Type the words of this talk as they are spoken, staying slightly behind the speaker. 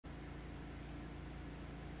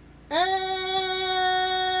And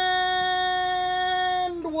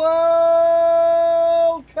welcome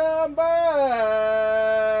back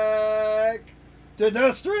to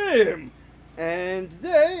the stream. And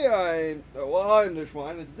today I'm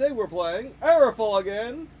Dishwine, and today we're playing Ara Fell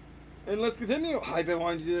again. And let's continue. I've been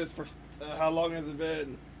wanting to do this for how long has it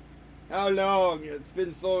been? How long? It's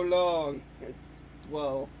been so long.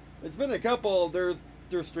 Well, it's been a couple. There's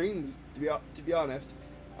streams to be honest.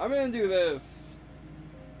 I'm gonna do this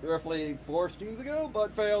roughly 4 streams ago,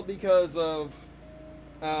 but failed because of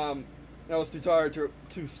I was too tired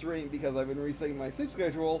to stream because I've been resetting my sleep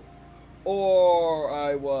schedule, or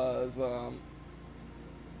I was or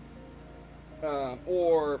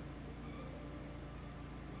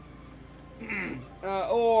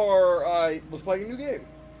I was playing a new game.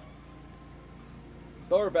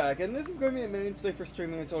 But we're back, and this is going to be a mainstay for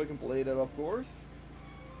streaming until we complete it, of course.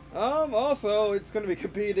 Also, it's going to be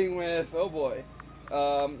competing with, oh boy,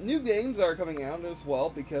 new games that are coming out as well,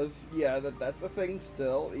 because, yeah, that's the thing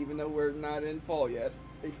still, even though we're not in fall yet,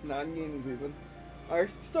 not in gaming season. I'm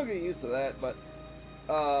still getting used to that, but,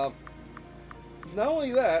 not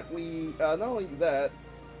only that,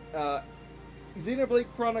 Xenoblade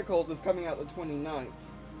Chronicles is coming out the 29th.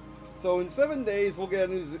 So in 7 days, we'll get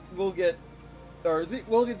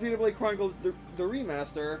Xenoblade Chronicles the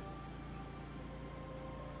remaster,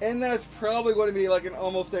 and that's probably going to be like an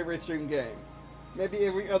almost every stream game, maybe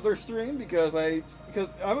every other stream, because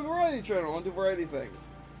I'm a variety channel. I do variety things.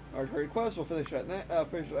 Our trade quest, we'll finish that.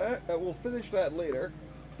 We'll finish that later.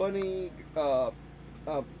 Bunny,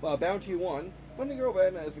 Bounty 1. Bunny Girl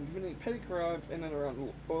Bandit has been committing petty crimes in and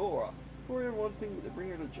around Aurora. Warrior wants me to bring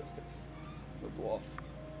her to justice. The bluff.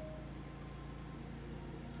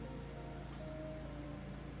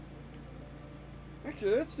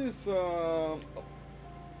 Actually, let's do some. Oh,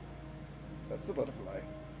 that's the butterfly.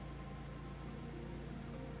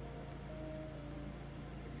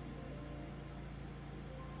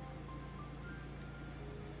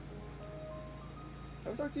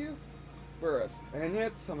 Have I talked to you? Burris. And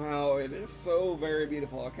yet, somehow, it is so very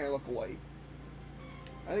beautiful, I can't look away.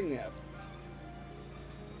 I think we have.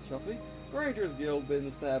 Chelsea? Rangers Guild been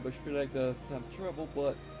established to protect us from trouble,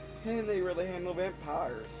 but can they really handle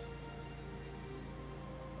vampires?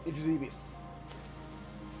 Into the abyss.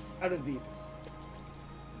 Out of the abyss.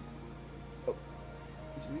 Oh.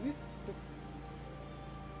 Into the abyss? Nope.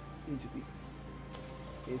 Into the abyss.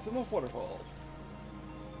 Okay, some more waterfalls.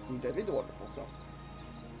 Can you dive into waterfalls now?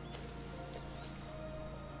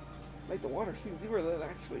 Make the water seem deeper than it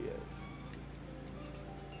actually is.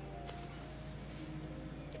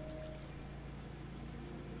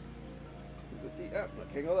 Is it deep? Oh, I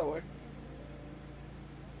can't go that way.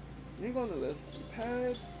 You ain't going to this.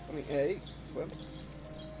 Pad. I mean, A. Swim.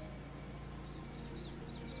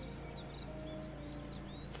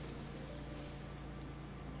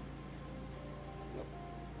 Nope.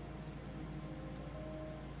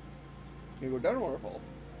 Can you go down waterfalls?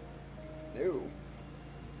 No.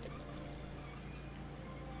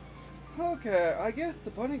 Okay, I guess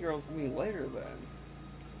the bunny girl's gonna be later then.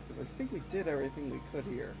 Because I think we did everything we could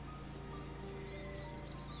here.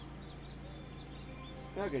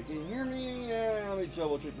 Okay, can you hear me? Let me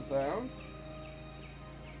double check the sound.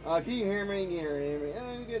 Can you hear me? Can you hear me?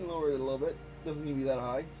 I'm getting lowered a little bit. Doesn't need to be that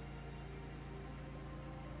high.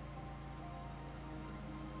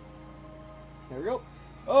 There we go.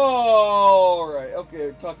 Alright,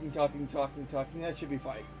 okay, talking. That should be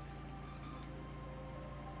fine.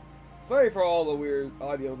 Sorry for all the weird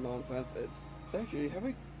audio nonsense. It's actually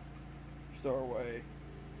heavy. Starway.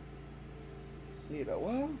 You know,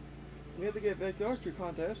 well, we have to get back to archery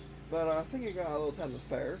contest, but I think I got a little time to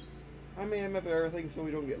spare. I may map everything so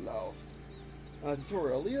we don't get lost.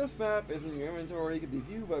 Tutorial. Leo's map is in your inventory. It can be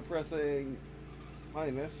viewed by pressing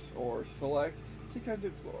minus or select. Take time to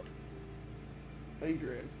explore.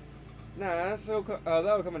 Adrian. Nah, so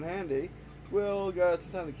that'll come in handy. We'll got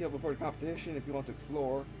some time to kill before the competition if you want to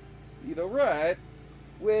explore. You know, right?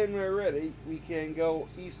 When we're ready, we can go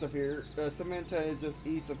east of here. Samantha is just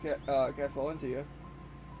east of Castle Antia.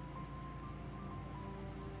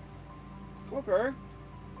 Okay.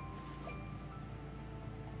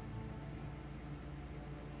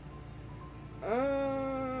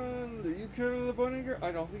 Do you care for the bunny girl?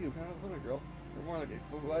 I don't think you care for the bunny girl. You're more like a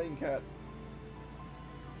flying cat.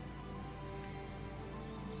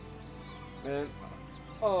 And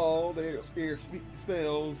oh, they are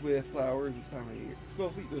spells with flowers this time of year.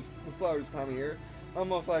 Spells with flowers this time of year. I'll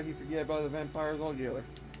most likely forget about the vampires altogether.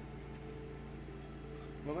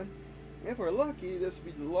 Woman, if we're lucky, this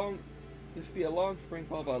will be a long spring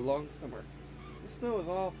followed by a long summer. The snow is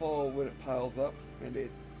awful when it piles up, and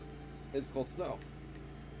it's called snow.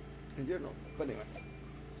 in general. But anyway.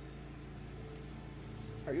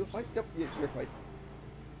 Are you a fight? Yep, you're a fight.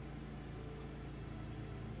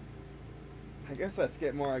 I guess let's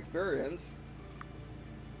get more experience.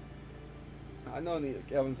 I know I need a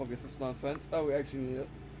Calvin focus this nonsense. Oh, we actually need a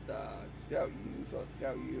scout you, so let's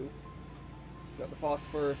scout you. Got the fox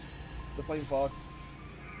first, the flame fox.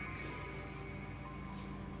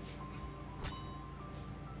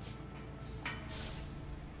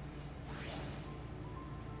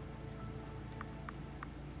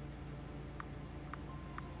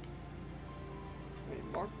 Okay,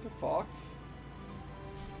 mark the fox.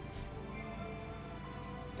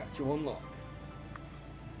 Got you unlocked.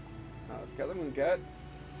 Let's get them and get.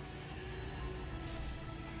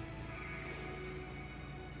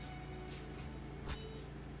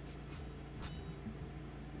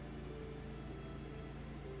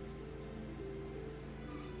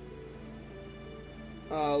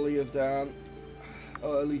 Leah's down.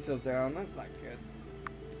 Oh, Alita's down. That's not good.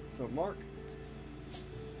 So mark.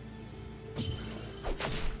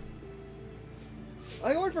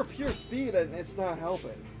 I went for pure speed and it's not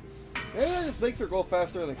helping. Maybe that just makes her go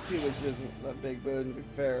faster than the Q, which isn't that big boon, to be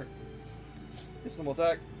fair. Get some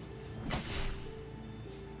attack.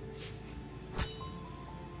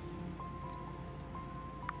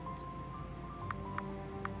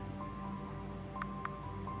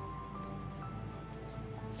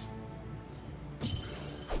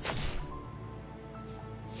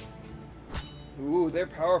 Ooh, they're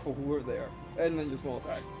powerful whoever they are. And then just small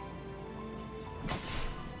attack.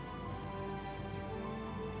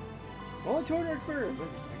 Only 200 experience.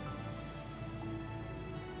 Interesting.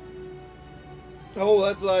 Oh,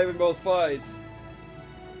 that's not even most fights.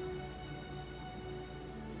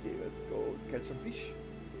 Okay, let's go catch some fish.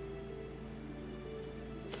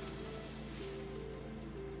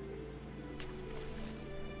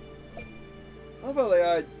 I love how they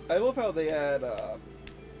add. I love how they add.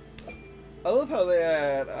 I love how they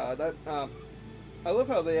add that. I love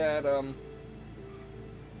how they add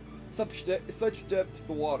such depth to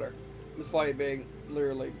the water. This fight being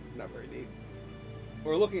literally not very deep.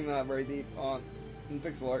 We're looking not very deep in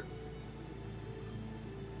pixel art.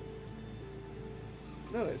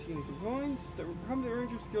 Notice unique coins that become the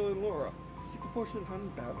ranger skill in Laura. Seek the fortune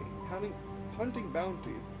hunting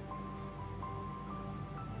bounties.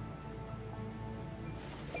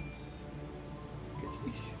 Catch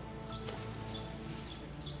fish.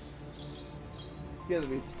 You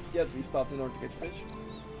have to be stopped in order to catch fish.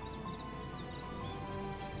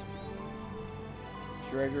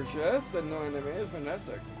 Treasure chest and no enemy is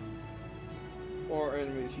fantastic. Or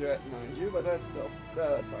enemies yet, mind you, but that's still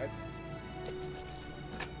that's fine.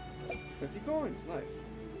 50 coins, nice.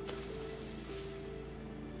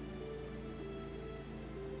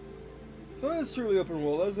 So this truly open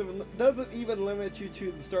world doesn't even limit you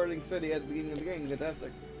to the starting city at the beginning of the game.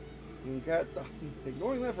 Fantastic. You got the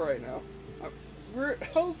ignoring that for right now.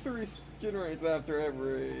 Health regenerates after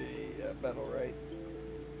every battle, right?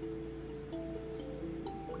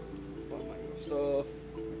 Stuff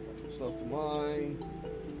to mine.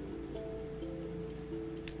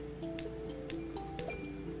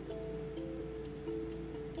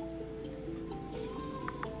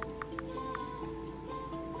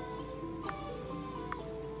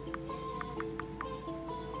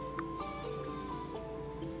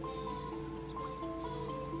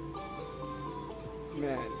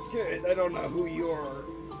 Man, kid, I don't know who you are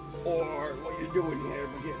or what you're doing here,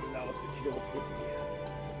 but get lost if you know what's good for you.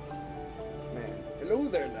 Man, hello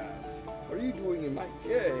there, lass. What are you doing in my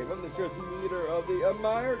cave? I'm the first leader of the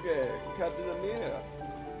Amire gang, Captain Amir.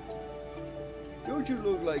 You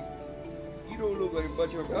don't look like a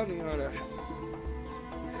bunch of bounty hunter.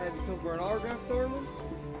 Have you come for an autograph, darling?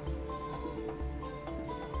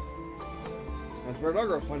 As for an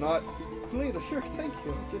autograph, why not? Kalina, sure, thank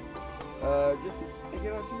you. Just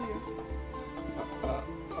get out to you.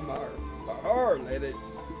 Amire, lady.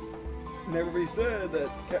 Never be said that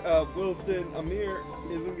Wilston Amir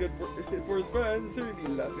isn't good for his friends. Here be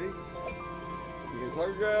lassie. Here's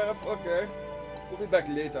autograph. Okay. We'll be back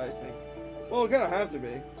later, I think. Well, we kind of have to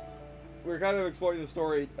be. We're kind of exploring the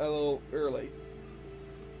story a little early.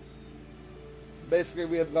 Basically,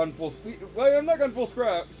 we have gone full... Well, I'm not gone full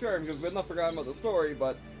Skyrim because we have not forgotten about the story,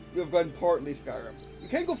 but we have gone partly Skyrim. You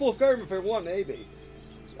can't go full Skyrim if you want, maybe.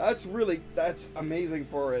 That's amazing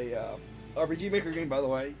for a RPG Maker game, by the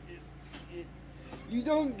way. You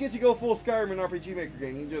don't get to go full Skyrim in an RPG Maker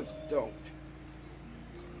game, you just don't.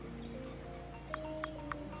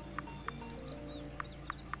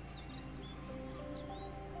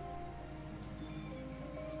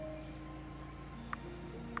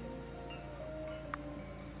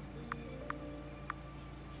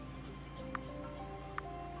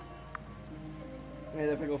 And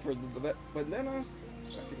if I go for the banana,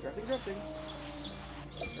 crafting.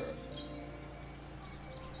 Gross.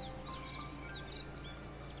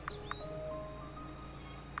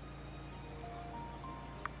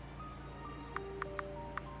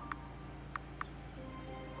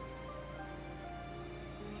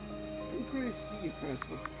 Increase ski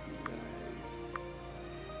transport speed. Nice.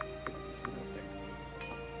 Fantastic.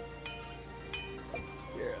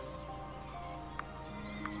 Yes.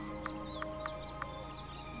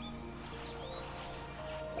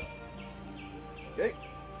 Okay.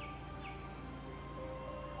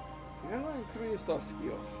 I'm gonna increase our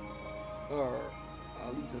skills. Or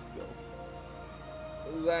elite skills.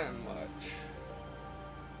 That much.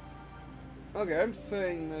 Okay, I'm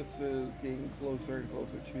saying this is getting closer and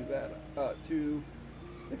closer to that, to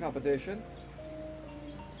the competition.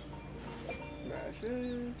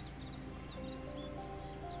 Rashes.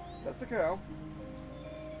 That's a cow.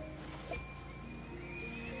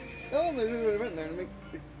 Oh, there's an event there to make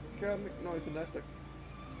the cow make noise fantastic.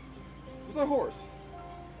 There's a horse.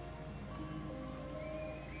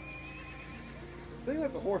 I think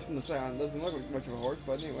that's a horse from the sound. Doesn't look like much of a horse,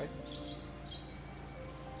 but anyway.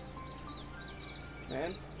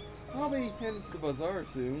 Man, I'll be heading to the bazaar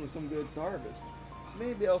soon with some goods to harvest.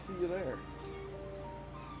 Maybe I'll see you there.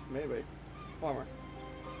 Maybe. Farmer.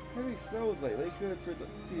 Heavy snows lately, good for the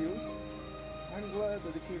fields. I'm glad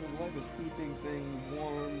that the King of Life is keeping things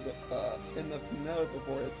warm enough to know it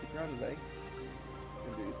before it hits the ground today.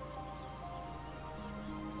 Indeed.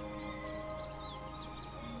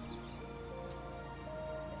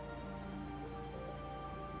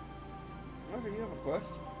 Okay, you have a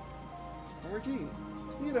quest. Regine,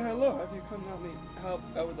 Nita, hello. Have you come help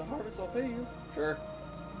out with the harvest? I'll pay you. Sure.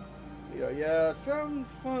 Nita, yeah, sounds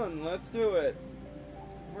fun. Let's do it.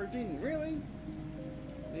 Regine, really?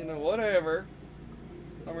 You know, whatever.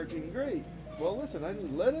 Regine, great. Well, listen, I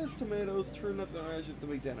need lettuce, tomatoes, turnips, and radishes to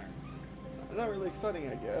make dinner. Not really exciting,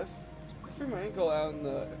 I guess. I threw my ankle out in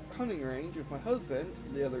the hunting range with my husband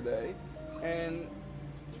the other day, and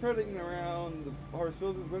treading around the horse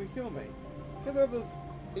fields is going to kill me. Gather up those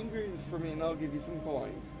ingredients for me and I'll give you some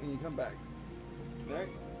coins and you come back. Alright?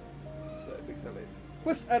 So, big salad.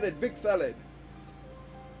 Quest added, big salad!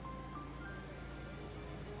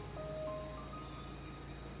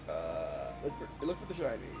 Look for the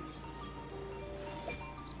shinies.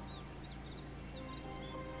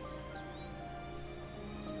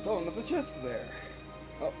 So, there's a chest there.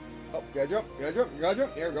 Oh, gotta jump.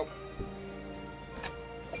 Here we go.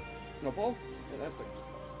 No ball? Fantastic.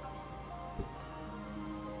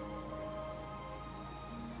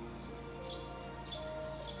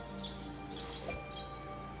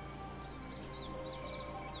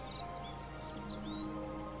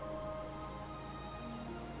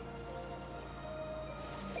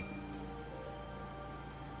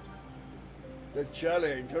 The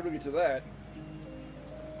challenge. How do we get to that?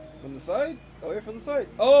 From the side? Oh, yeah, from the side.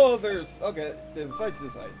 Oh, there's a side to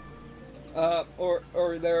the side.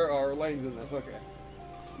 Or there are lanes in this. Okay.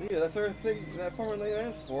 Yeah, that's our thing. That farmer lane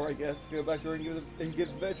asked for, I guess. Go back to her and give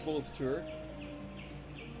vegetables to her.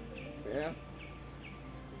 Yeah.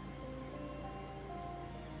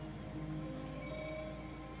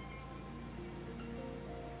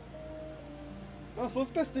 Also,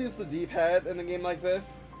 it's best to use the D-pad in a game like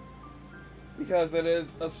this. Because it is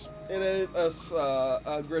a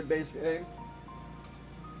grid-based game.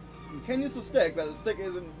 You can use the stick, but the stick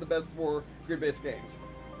isn't the best for grid-based games.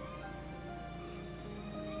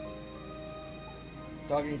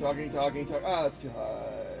 Talking. Ah, that's too high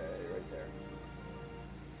right there.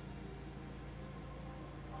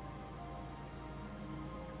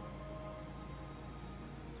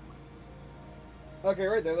 Okay,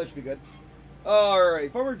 right there. That should be good. All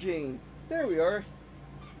right, Farmer Gene. There we are.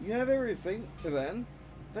 You have everything, then.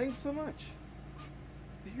 Thanks so much.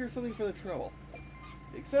 Here's something for the trouble.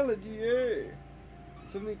 Excellent, yay!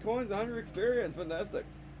 70 coins, 100 experience, fantastic.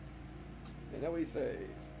 And now we save.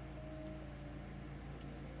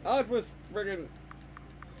 I'll just friggin'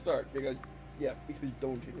 start, because you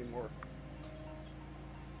don't anymore.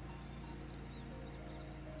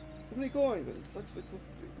 So many coins and such little.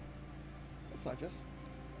 That's not just.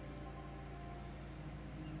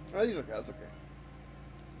 Oh, these are cows, okay.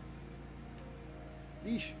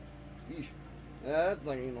 Yeesh. That's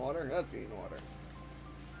not getting water. That's getting water.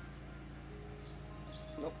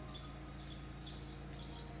 Nope.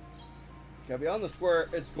 Okay, beyond the square,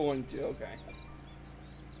 it's going to. Okay.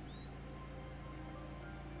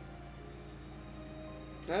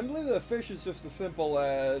 I believe the fish is just as simple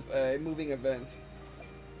as a moving event.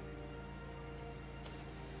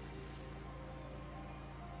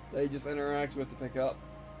 They just interact with to pick up.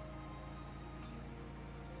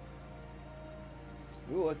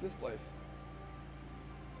 Ooh, what's this place?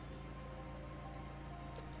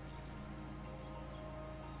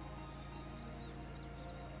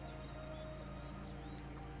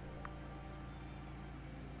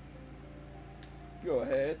 Go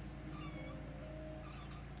ahead.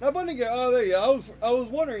 Now, Bunny Girl. Oh, there you go. I was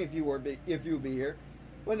wondering if you would be here.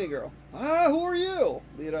 Bunny Girl. Ah, who are you?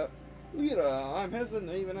 Lita. I'm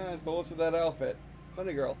hesitant to even ask, but what's with that outfit?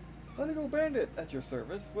 Bunny Girl. Bunny Girl Bandit. At your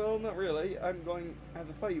service. Well, not really. I'm going to have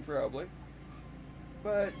to fight you probably.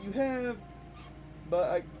 But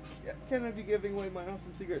I can't have you giving away my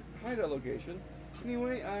awesome secret hideout location.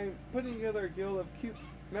 Anyway, I'm putting together a guild of cute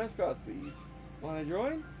mascot thieves. Wanna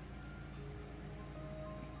join?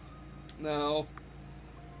 No.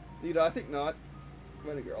 Lita, I think not.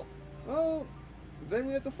 Bunny Girl. Well, then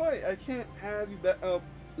we have to fight. I can't have you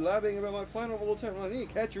blabbing about my plan over the time. I need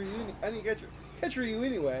to capture you. I need to capture you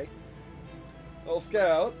anyway. Oh,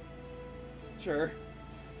 Scout. Sure.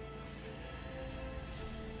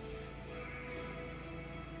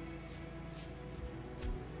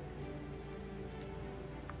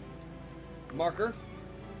 Marker.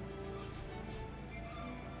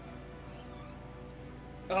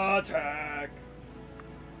 Attack!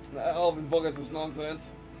 Elven focus is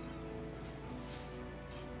nonsense.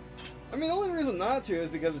 I mean, the only reason not to is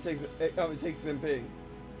because it takes MP.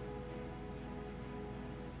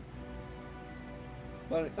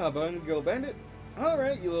 But I'm gonna go Bandit. All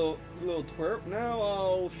right, you little twerp. Now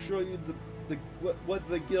I'll show you what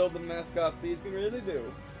the guild of mascot thieves can really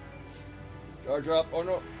do. Charge up! Oh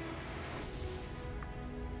no!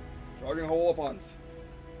 Charging whole weapons.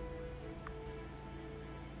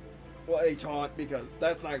 Well, a taunt, because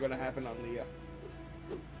that's not going to happen on Leah.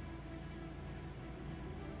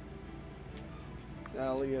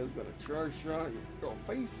 Now Leah's going to charge shot your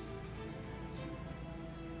face.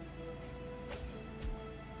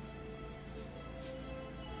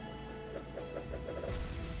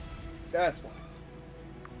 That's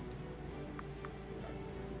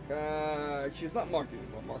why. She's not marked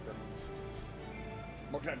anymore, marker.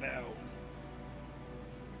 Mark that now.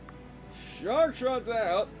 Shark shot's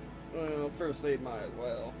out. Well, first aid might as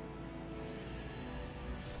well.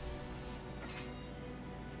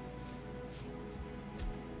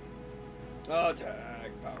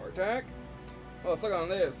 Attack, power attack. Oh, suck on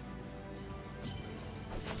this.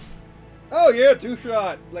 Oh yeah,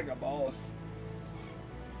 2-shot, like a boss.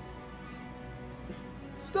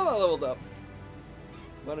 Still not leveled up.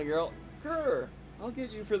 Bunny Girl, grr, I'll get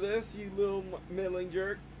you for this, you little middling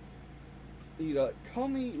jerk. Call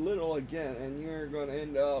me little again, and you're going to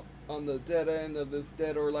end up on the dead end of this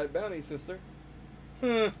dead or alive bounty, sister.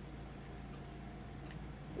 Huh.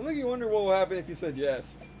 I think you wonder what will happen if you said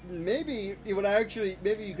yes. Maybe you could actually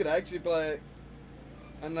play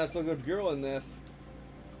a not so good girl in this.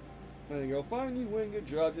 There you go. Fine, you win. Good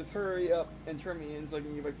job. Just hurry up and turn me in so I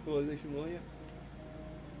can get back to civilization, will you?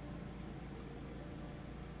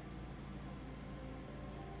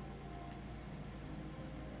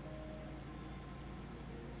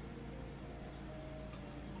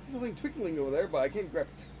 Something twinkling over there, but I can't grab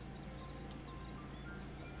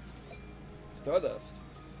it. Stardust.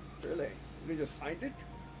 Really? You can just find it?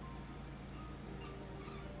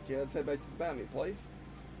 Okay, let's head back to the bounty place.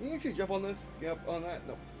 Can you actually jump on this? Get up on that?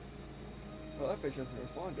 No. Well, that fish hasn't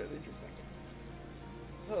responded. Interesting.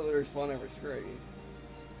 Oh, they respawn every screen.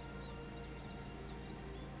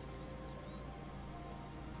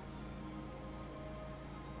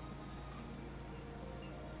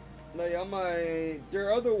 Now, on my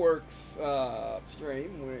There Other Works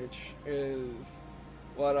stream, which is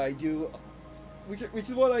what I do, which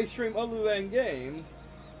is what I stream other than games,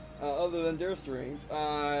 other than their streams.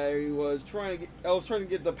 I was trying to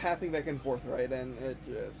get the pathing back and forth right, and it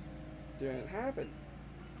just didn't happen.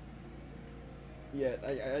 Yet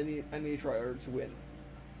I need to try harder to win.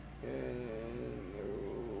 And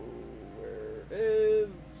where is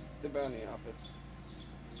the bounty office?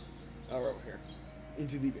 Oh, right over here.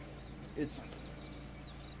 Into the abyss. It's faster.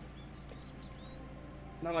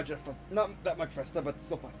 Not that much faster, but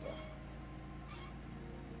still faster.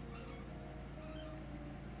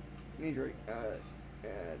 Injury.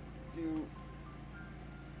 Do.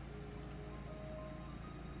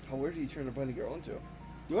 Oh, where did you turn the bunny girl into?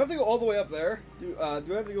 Do I have to go all the way up there? Do I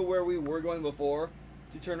have to go where we were going before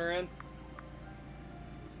to turn her in?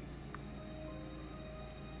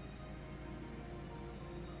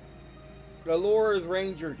 Alora's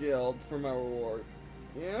Ranger Guild for my reward.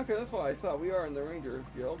 Yeah, okay, that's what I thought. We are in the Rangers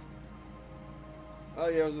Guild. Oh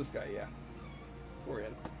yeah, it was this guy, yeah. We're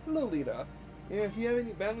in. Hello, Lita. And if you have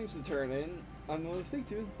any bounties to turn in, I'm willing to speak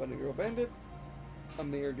to. Bunny Girl Bandit. A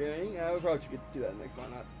mere gang. I would probably should get to do that next one,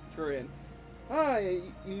 not turn in. Hi,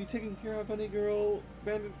 you taking care of Bunny Girl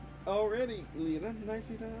Bandit already, Lena?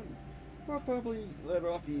 Nicely done. I'll probably let her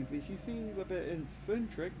off easy. She seems a bit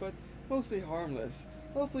eccentric, but mostly harmless.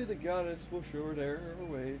 Hopefully the goddess will show her her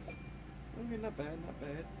ways. Okay, not bad, not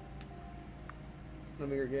bad. The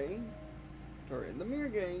Mirror Gang? The Mirror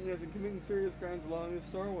Gang has been committing serious crimes along the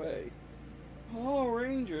Starway. All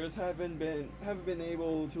Rangers haven't been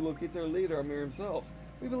able to locate their leader, Amir himself.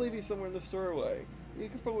 We believe he's somewhere in the Starway. Be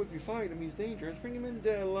careful if you find him, he's dangerous. Bring him in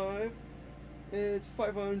dead alive. It's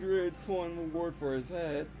 500 coin reward for his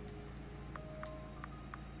head.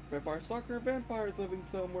 Vampire Stalker, vampires living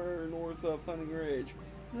somewhere north of Hunting Ridge,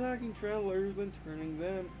 attacking travelers and turning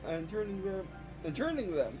them.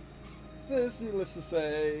 This, needless to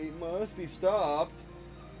say, must be stopped.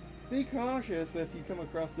 Be cautious if you come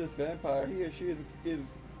across this vampire. He or she is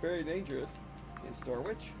very dangerous. In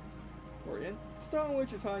Starwitch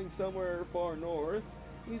is hiding somewhere far north,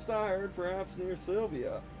 east I heard, perhaps near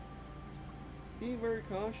Sylvia. Be very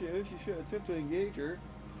cautious. You should attempt to engage her.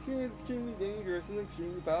 She is extremely dangerous and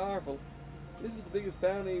extremely powerful. This is the biggest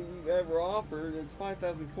bounty we've ever offered. It's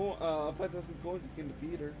 5,000 coins if you can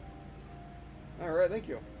defeat her. Alright, thank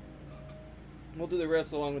you. We'll do the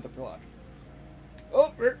rest along with the plot.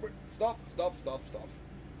 Oh, stop.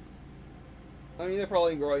 I mean, they're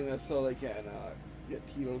probably growing this so they can get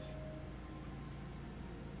heals.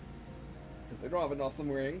 Because they don't have an awesome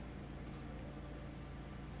ring.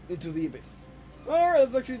 Into the abyss. Alright,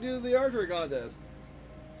 let's actually do the archery contest.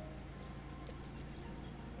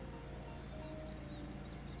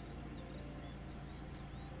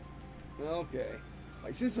 Okay.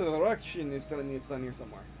 My sense of direction is telling me it's down here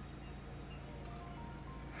somewhere.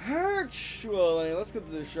 Actually, let's go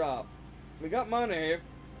to the shop. We got money.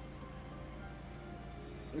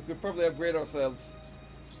 We could probably upgrade ourselves.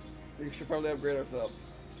 We should probably upgrade ourselves.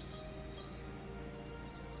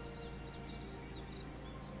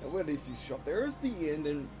 Now, what is this shop? There's the inn,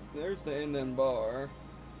 and there's the inn and bar.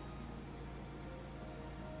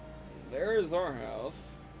 There's our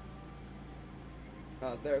house.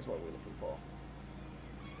 There's what we're looking for.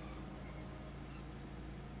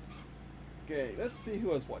 Okay, let's see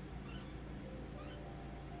who has what.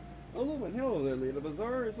 Hello and hello there, Lita.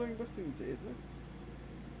 Bazaar is our best thing today, isn't it?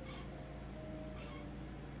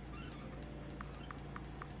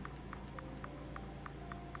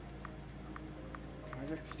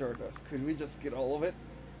 Project Stardust. Could we just get all of it?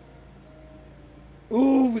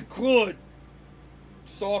 Ooh, we could!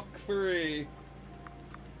 Stock 3.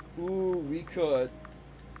 Ooh, we could.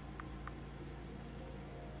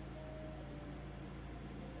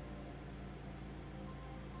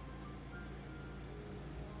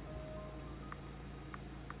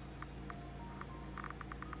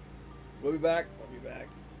 We'll be back.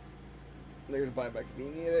 There's a buyback if you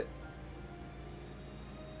need it.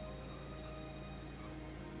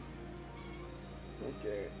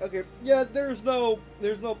 Okay. Yeah, there's no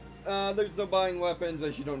buying weapons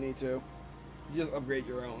that you don't need to. You just upgrade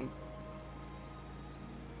your own.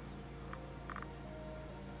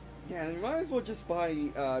 Yeah, you might as well just buy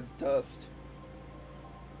dust.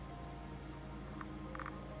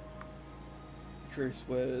 Curse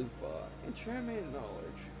Wiz by Enchantment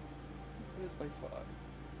Knowledge. It's by 5.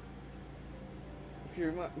 Okay,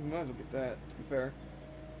 we might as well get that, to be fair.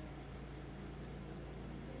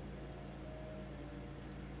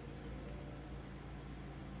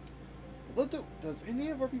 Does any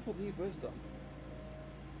of our people need wisdom?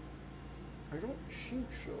 I don't think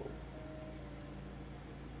so.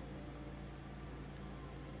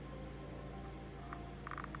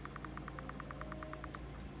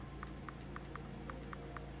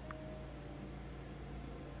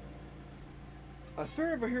 A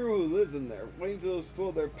spirit of a hero who lives in there, waiting to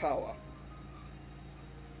fulfill their power.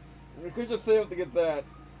 We could just save up to get that.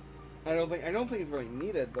 I don't think it's really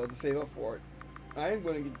needed though to save up for it. I am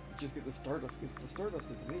going to just get the Stardust because the Stardust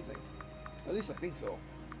is amazing. At least I think so.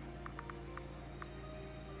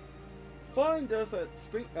 Find dust that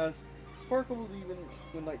sparkles even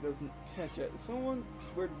when light doesn't catch it. If someone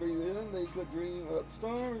were to breathe in, they could dream about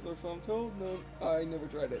stars, or so I'm told. No, I never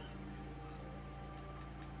tried it.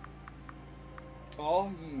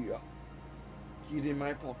 Oh yeah, keep it in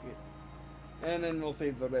my pocket, and then we'll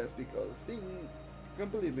save the rest because being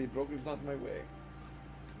completely broke is not my way.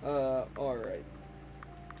 All right.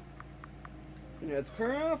 Let's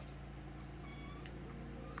craft.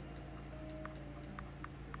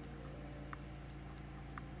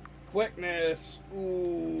 Quickness.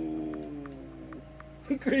 Ooh.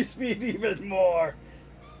 Increase speed even more.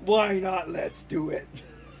 Why not? Let's do it.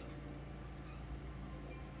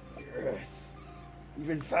 Yes.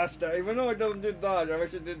 Even faster, even though it doesn't do dodge. I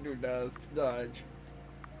wish it did do dodge.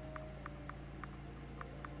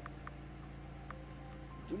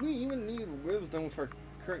 we even need wisdom for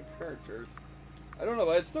current characters? I don't know,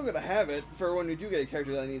 but it's still gonna have it for when you do get a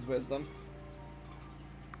character that needs wisdom.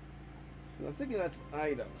 I'm thinking that's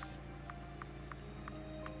items.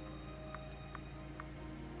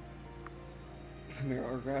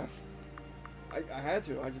 Mirror graph. I had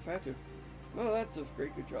to. I just had to. No, that's just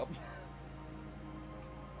great. Good job.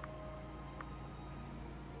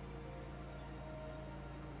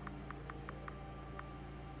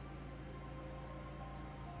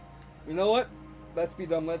 You know what? Let's be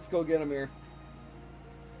dumb. Let's go get him here.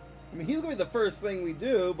 I mean, he's gonna be the first thing we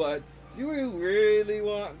do, but do we really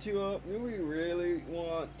want to? Do we really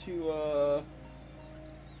want to?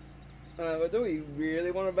 Do we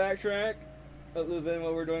really want to backtrack? Other than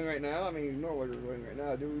what we're doing right now? I mean, ignore what we're doing right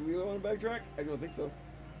now. Do we really want to backtrack? I don't think so.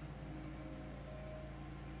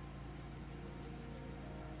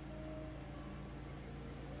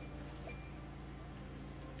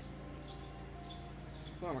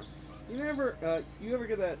 Bummer. You ever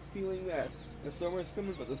get that feeling that the summer is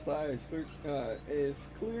coming, but the sky is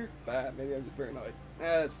clear? Bah, maybe I'm just paranoid.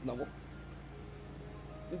 That's normal.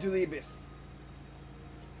 Into the abyss.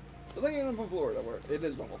 But then I'm from Florida, where it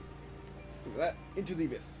is normal. That into the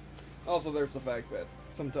abyss. Also, there's the fact that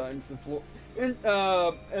sometimes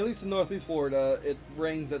at least in Northeast Florida, it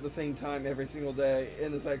rains at the same time every single day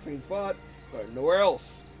in the exact same spot, but nowhere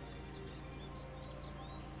else.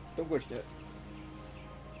 Don't question it.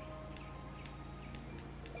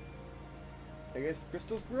 I guess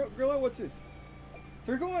Crystal's Gorilla. What's this?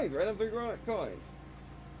 3 coins, right? I'm 3 coins.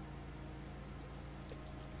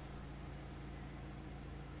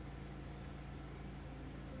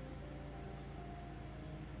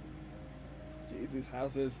 These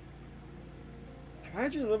houses.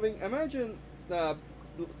 Imagine living in a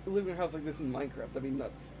house like this in Minecraft. That'd be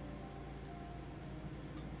nuts.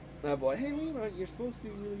 Oh boy, hey Lena, you're supposed to be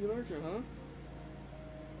a really good archer, huh?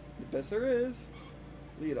 The best there is.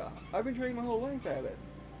 Lena, I've been training my whole life at it.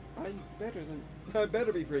 I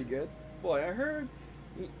better be pretty good. Boy, I heard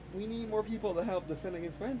we need more people to help defend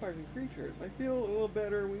against vampires and creatures. I feel a little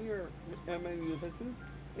better when you're among the defenses.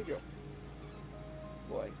 Thank you.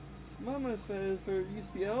 Boy. Mama says there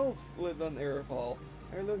used to be elves lived on Ara Fell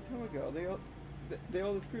a long time ago. They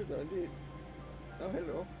all disappeared though, indeed. Oh,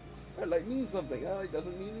 hello. That like means something. That like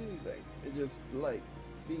doesn't mean anything. It just like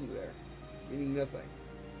being there, meaning nothing.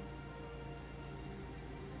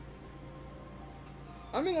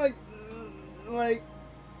 I mean, like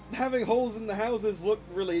having holes in the houses look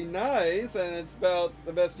really nice, and it's about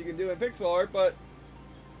the best you can do in pixel art. But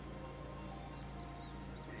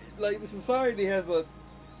like the society has a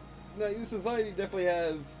this society definitely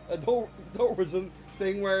has a Darwinism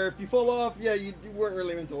thing where if you fall off, yeah, you weren't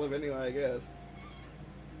really meant to live anyway, I guess.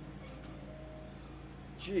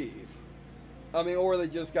 Jeez. I mean, or they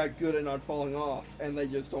just got good at not falling off, and they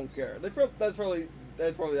just don't care. That's probably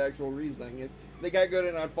the actual reasoning, is they got good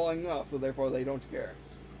at not falling off, so therefore they don't care.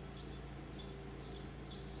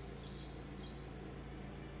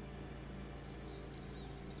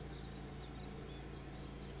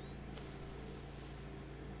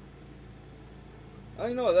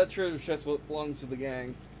 I know that treasure chest belongs to the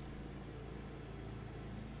gang.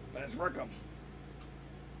 Let's work them.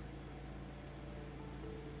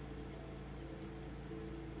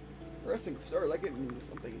 Pressing start like it means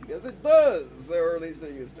something, because it does, or at least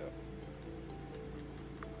it used to.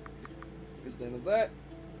 Because then of that.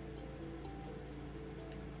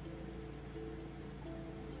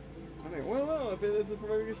 I mean, well, if it isn't for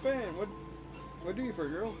my biggest fan, what do you for,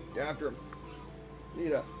 girl? Get after him.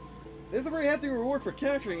 Nita. There's a very hefty reward for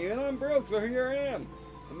capturing you, and I'm broke, so here I am.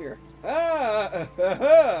 Come here.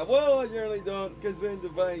 Well, I generally don't consent to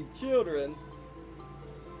buying children.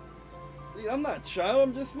 I'm not a child,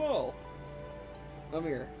 I'm just small. I'm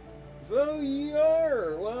here. So you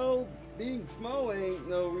are. Well, being small ain't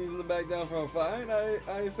no reason to back down from a fight.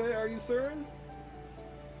 I say, are you certain?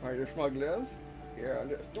 Are you smugglers? Yeah,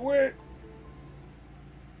 let's do it.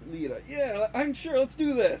 Lita, yeah, I'm sure. Let's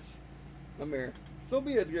do this. I'm here. So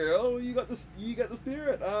be it, girl. You got the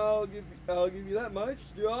spirit. I'll give you that much.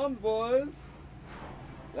 Drums, boys.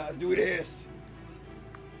 Let's do this.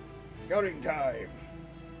 Scouting time.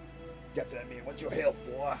 Captain, I mean, what's your health,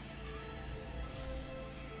 boy?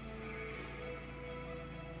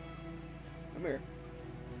 Come here.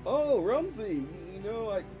 Oh, Rumsey. You know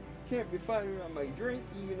I can't be fighting on my drink,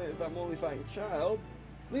 even if I'm only fighting a child.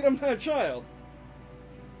 Lead, I'm not a child.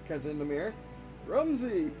 Captain in the mirror.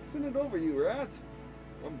 Rumsey, send it over, you rat.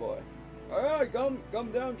 One boy. Alright, come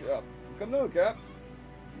down, Cap. Come down, Cap.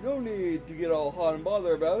 No need to get all hot and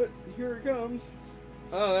bother about it. Here it comes.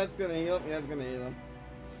 Oh, that's gonna heal him. Yeah, that's gonna heal him.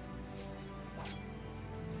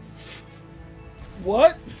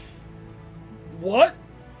 What? What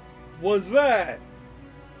was that?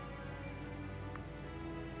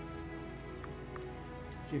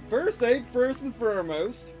 Okay, first aid first and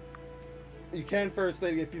foremost. You can first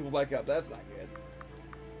aid to get people back up. That's not good.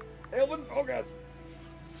 Elvin, focus.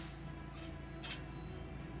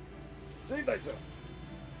 Save thyself.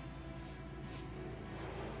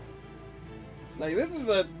 Like, this is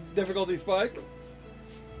a difficulty spike.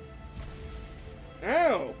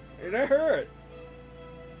 Ow! That hurt.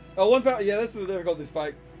 Oh, 1,000. Yeah, this is a difficulty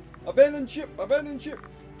spike. Abandoned ship. Abandoned ship.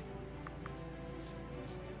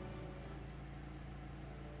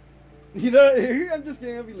 You know, I'm just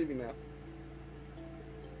kidding. I'll be leaving now.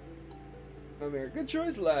 I'm here. Good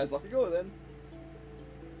choice, lads. Off you go then.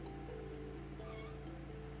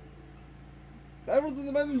 That was an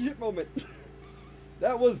abandoned ship moment.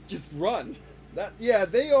 That was just run. That, yeah,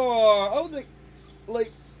 they are. I was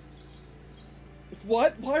like,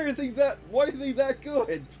 what? Why are they that? Why are they that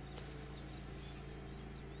good?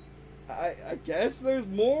 I guess there's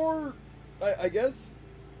more. I guess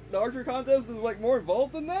the archer contest is like more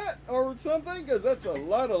involved than that or something, because that's a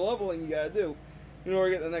lot of leveling you gotta do in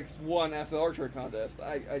order to get the next one after the archer contest.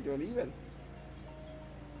 I don't even.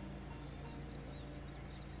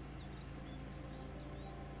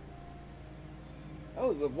 That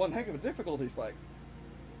was one heck of a difficulty spike.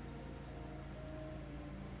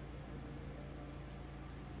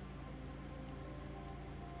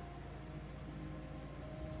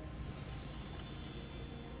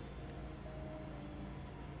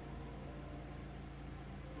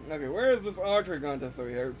 Okay, where is this archery contest that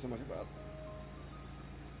we heard so much about?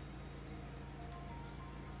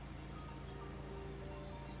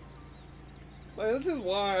 Like, this is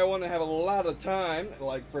why I want to have a lot of time.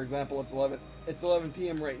 Like, for example, it's 11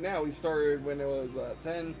 p.m. right now. We started when it was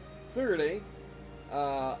 10:30.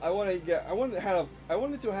 I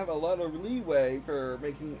wanted to have a lot of leeway for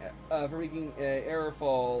making a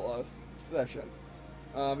airfall session,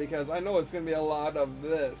 because I know it's going to be a lot of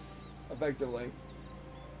this effectively.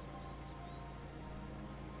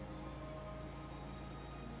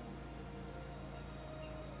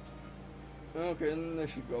 Okay, and then I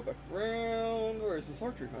should go back around. Where is this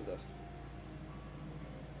archery contest?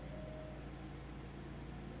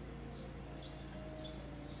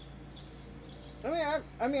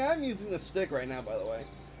 I'm using the stick right now, by the way.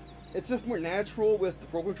 It's just more natural with the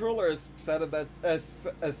Pro Controller, as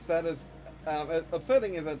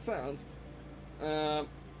upsetting as that sounds. Where's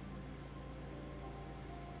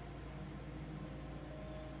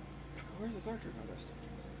this archery contest?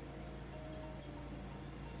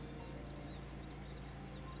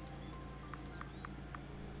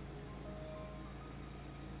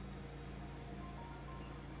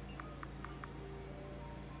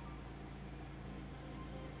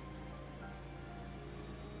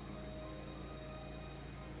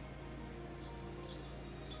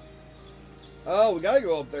 Oh, we gotta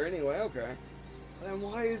go up there anyway, okay. Then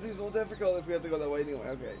why is this so difficult if we have to go that way anyway?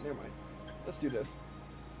 Okay, never mind. Let's do this.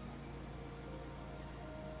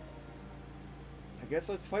 I guess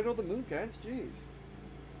let's fight all the moon cats, jeez.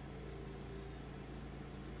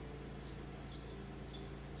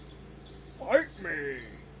 Fight me!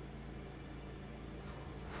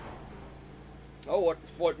 Oh,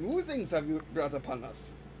 what new things have you brought upon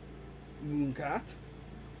us? Mooncat?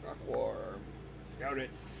 Rockworm. Scout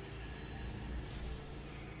it.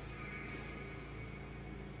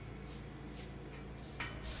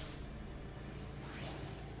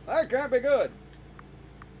 That can't be good.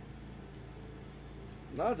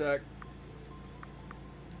 Not attack.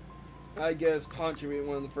 I guess taunt should be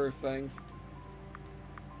one of the first things.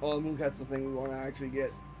 Well, the Mooncat's the thing we want to actually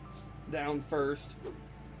get down first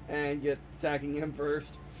and get attacking him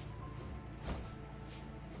first.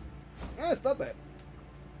 Ah, stop that.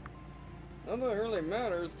 Nothing really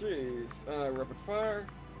matters. Jeez. Rapid fire.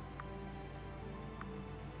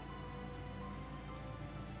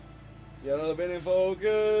 Get a little bit in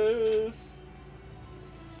focus.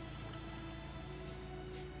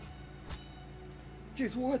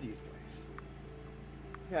 Jeez, who are these guys?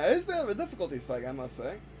 Yeah, it's a bit of a difficulty spike, I must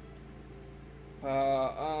say. I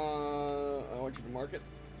want you to mark it.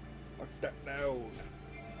 Mark that down.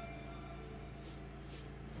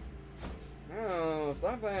 Oh,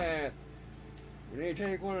 stop that. We need to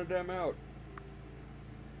take one of them out.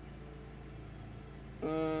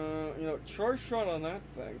 You know, charge shot on that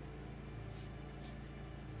thing.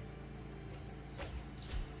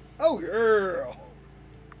 Oh, girl!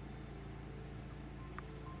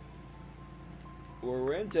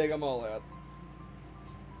 We're in, take them all out.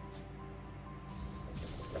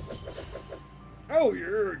 Oh,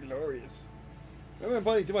 you're glorious. I've been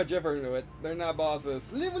putting too much effort into it. They're not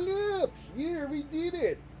bosses. Level up! Yeah, we did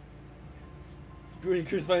it! Do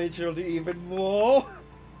increase financial to even more?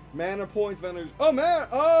 Mana points, mana. Oh, man!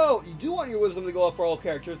 Oh! You do want your wisdom to go up for all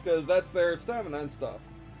characters because that's their stamina and stuff.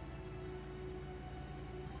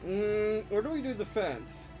 Or do we do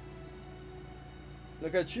defense?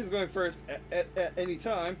 Look at she's going first at any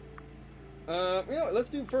time. You know what? Let's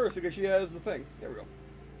do first because she has the thing. There we go.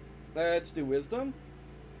 Let's do wisdom.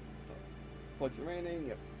 Points remaining.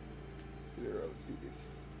 Yep. 0. Let's do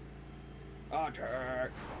this.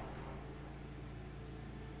 Attack.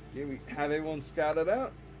 Yeah, we have everyone scouted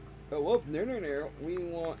out. Oh, whoop, no. We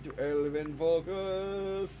want to elevate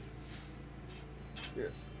focus.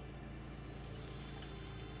 Yes.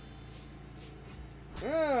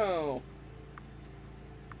 Oh.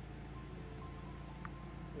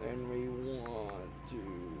 And we want to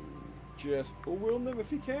just will them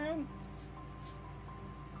if you can.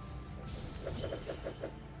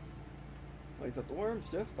 Place up the worms,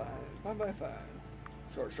 just fine. Fine.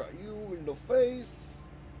 Short shot you in the face.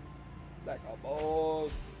 Back up,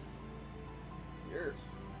 boss. Yes.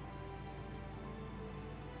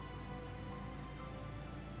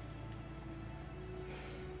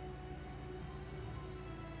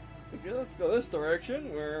 Okay, let's go this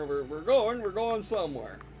direction. Where we're going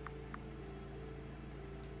somewhere.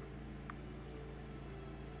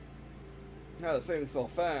 Now the saving so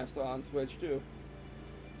fast on Switch too.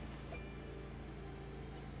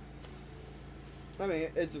 I mean,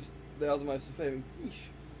 it's just the optimized for saving. Yeesh.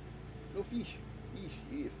 Go fish.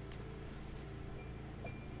 Yeesh.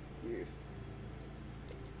 Yes.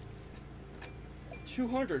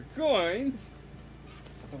 200 coins?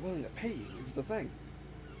 But they're willing to pay you, is the thing.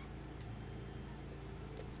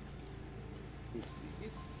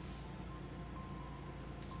 Yes.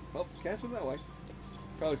 Oh, can't swim that way.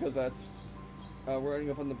 Probably because that's we're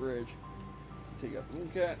ending up on the bridge. Take out the moon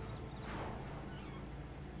cat.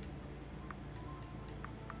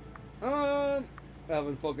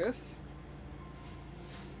 Alvin focus.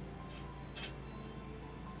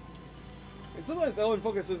 And sometimes Alvin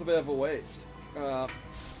focus is a bit of a waste. I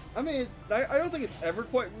mean, I don't think it's ever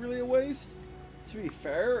quite really a waste. To be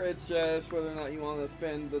fair, it's just whether or not you want to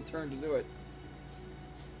spend the turn to do it.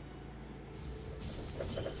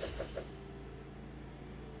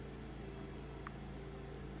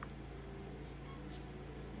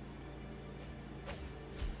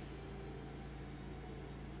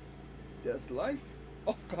 Just life?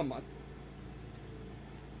 Oh, come on.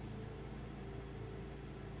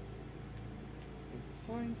 What's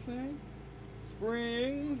the sign say?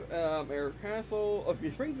 Springs, Air Castle.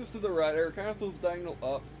 Okay, Springs is to the right. Air Castle's diagonal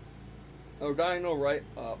up. Or diagonal right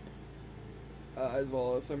up. As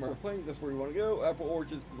well as Summer Plains, that's where you want to go. Apple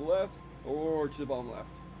Orchards to the left, or to the bottom left.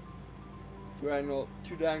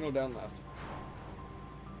 Two diagonal down left.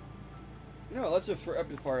 No, let's just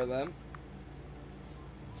rapid fire them.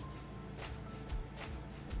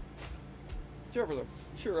 Sure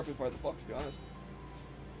rapid fire the Fox, to be honest.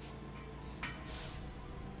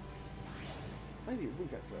 I need a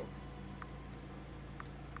cats though.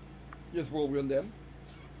 Just roll on them.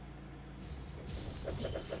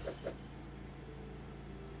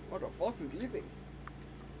 Oh, the fox is leaving.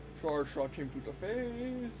 Short shot him to the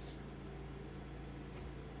face.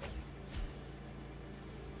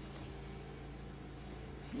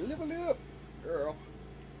 Level up, girl.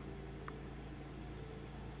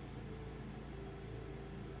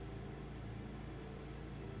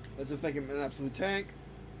 Let's just make him an absolute tank.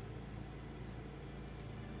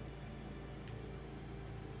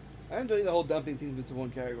 I'm doing the whole dumping things into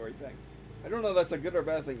one category thing. I don't know if that's a good or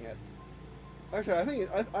bad thing yet. Actually, I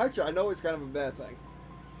think I know it's kind of a bad thing.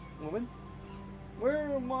 Woman,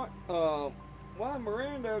 where am I? Why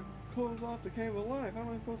Miranda closed off the Cave of Life? How am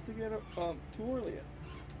I supposed to get to Orlean?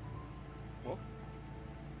 Well,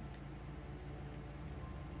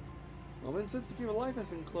 woman, since the Cave of Life has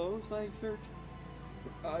been closed, I searched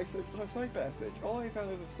a side passage. All I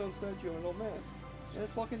found is a stone statue of an old man, and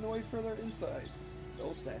it's walking the way further inside. The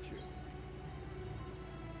old statue.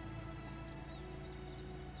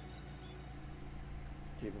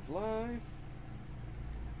 Cave of Life.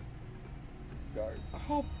 Guard. I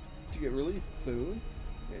hope to get released soon.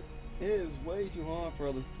 It is way too hot for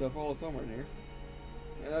all this stuff all summer in here.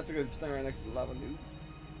 And that's because it's standing right next to the lava nuke.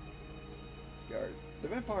 Guard. The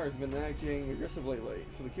vampire has been acting aggressively lately,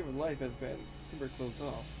 so the Cave of Life has been super closed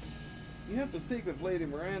off. You have to speak with Lady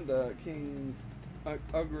Miranda, King's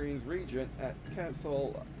Ugreen's regent at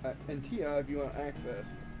Castle Antia if you want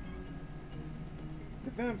access.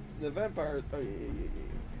 The vampire. Oh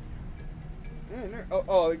yeah.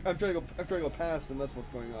 Oh, I'm trying to go past him. That's what's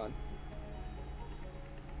going on.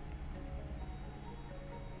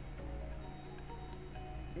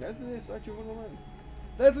 That's a statue of an old man.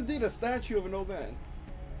 That's indeed a statue of an old man.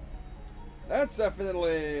 That's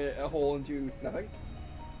definitely a hole into nothing.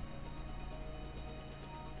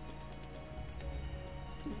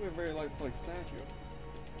 Seems like a very lifelike statue.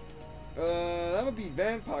 That would be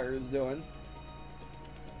vampires doing.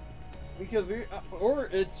 Because we, or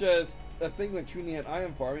it's just a thing which we need an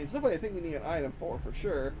item for. I mean, it's definitely a thing we need an item for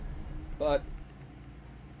sure. But,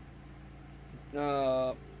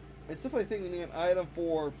 it's definitely a thing we need an item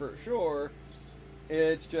for sure.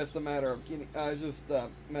 It's just a matter of getting, it's just a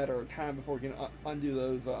matter of time before we can undo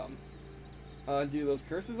those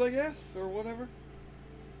curses, I guess, or whatever.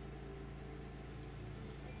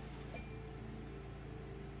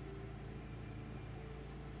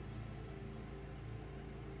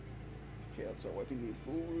 Okay, let's start wiping these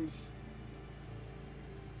fools.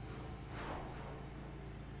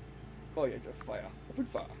 Oh yeah, just fire. Open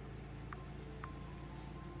fire.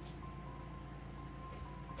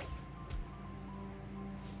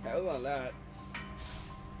 Other than that,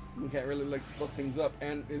 we can't really like split things up,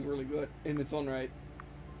 and is really good in its own right.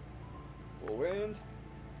 Full wind.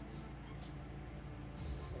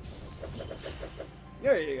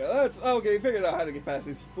 There you go. That's okay. Figured out how to get past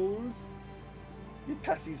these fools. Get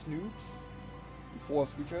past these noobs. These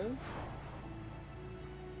force creatures.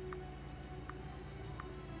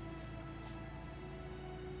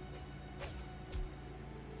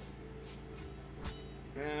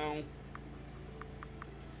 Ow.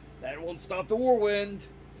 That won't stop the whirlwind.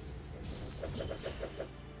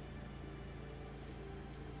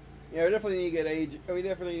 Yeah, we definitely need to get age. We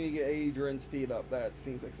definitely need to get Adrian and speed up. That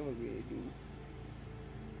seems like something we need to do.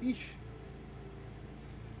 Eesh.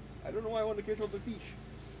 I don't know why I want to control the fish.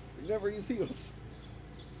 We never use heals.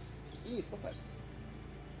 Stop that.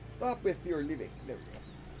 Stop with your living. There we go.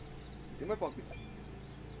 It's in my pocket.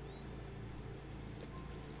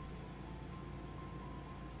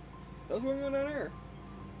 What's going on down there?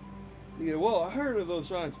 Yeah, well, I heard of those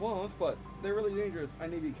giant swamps, but they're really dangerous. I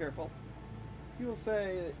need to be careful. People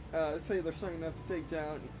say they're strong enough to take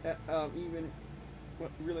down even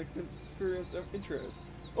really experienced intros.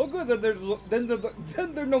 Oh, good. Then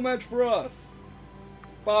they're no match for us.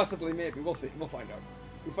 Possibly, maybe. We'll see. We'll find out.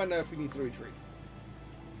 We'll find out if we need to retreat.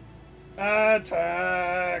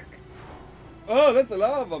 Attack! Oh, that's a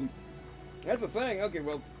lot of them. That's the thing. Okay,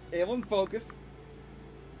 well, everyone focus.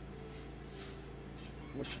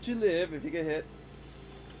 What should you live if you get hit?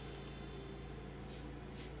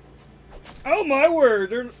 Oh my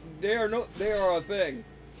word! They are a thing.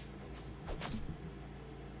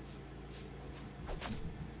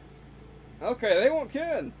 Okay, they weren't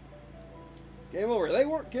kidding. Game over. They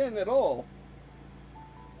weren't kidding at all.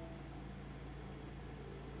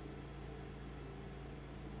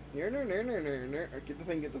 Get the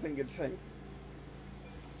thing, get the thing, get the thing.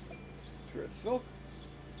 Crystal.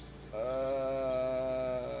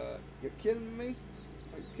 You kidding me?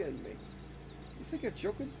 Are you kidding me? You think I'm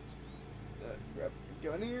joking? Grab a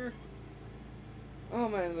gun here. Oh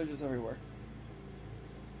man, they're just everywhere.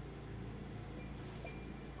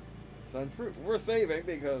 Sun fruit. We're saving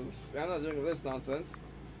because I'm not doing this nonsense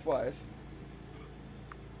twice.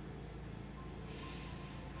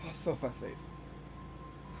 Oh, so fast saves.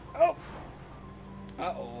 Oh!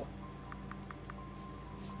 Uh-oh.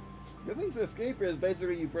 The thing to escape is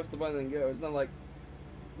basically you press the button and go. It's not like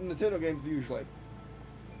Nintendo games usually.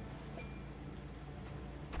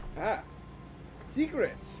 Ah!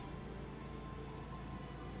 Secrets!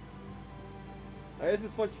 I guess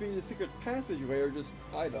it's much between the secret passageway or just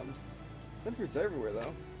items. Sentries everywhere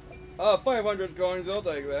though. 500 coins, I'll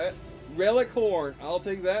take that. Relic horn, I'll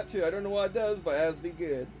take that too. I don't know what it does, but it has to be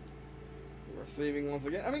good. We're saving once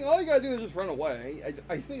again. I mean, all you gotta do is just run away.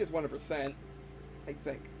 I think it's 100%. I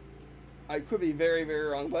think. I could be very, very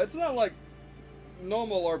wrong, but it's not like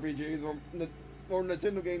normal RPGs or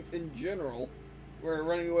Nintendo games in general, where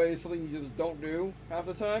running away is something you just don't do half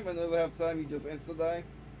the time, and then half the time you just insta-die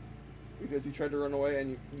because you tried to run away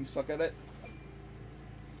and you suck at it.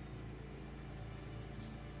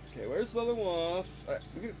 Okay, where's the other wasps?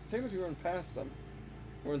 We can technically run past them.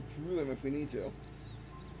 Run through them if we need to.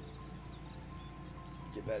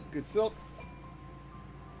 Get that good silk.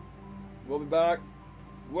 We'll be back.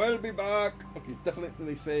 We'll be back. Okay,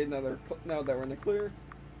 definitely say now that we're in the clear.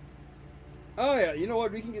 Oh yeah, you know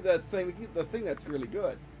what? We can get that thing. We can get the thing that's really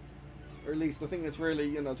good, or at least the thing that's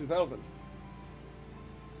really 2000.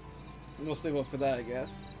 And we'll save up for that, I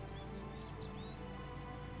guess.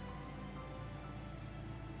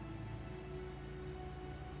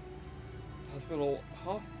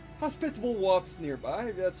 Hospitable wasps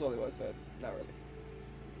nearby. That's all I said. Not really.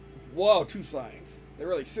 Whoa, 2 signs. They're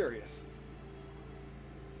really serious.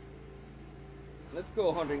 let's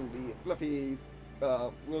go hunting the fluffy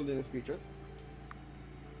wilderness creatures.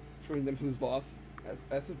 Showing them who's boss,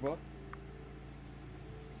 as it were.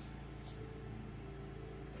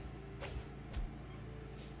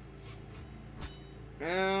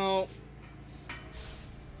 Ow!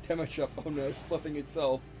 Damage up. Oh no, it's fluffing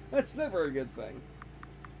itself. That's never a good thing.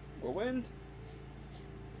 More wind.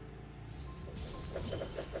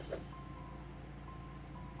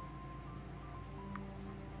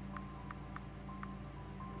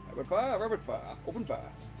 Rapid fire, rapid fire, open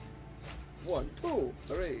fire. 1, 2,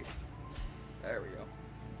 3. There we go.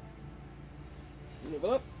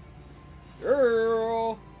 Level up.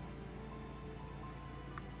 Girl!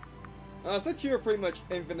 Since you're pretty much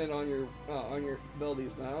infinite on your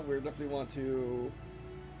abilities now, we definitely want to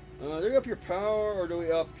do we up your power or do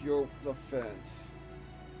we up your defense?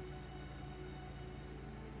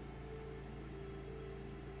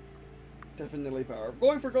 Definitely power.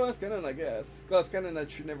 Going for glass cannon, I guess. Glass cannon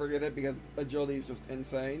that should never get hit because agility is just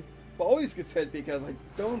insane. But always gets hit because I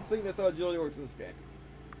don't think that's how agility works in this game.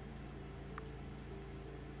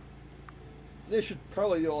 This should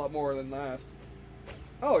probably do a lot more than last.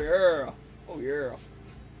 Oh yeah! Oh yeah!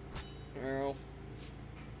 Yeah.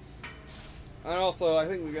 And also, I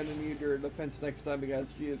think we're gonna need your defense next time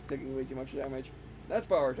because she is taking way too much damage. That's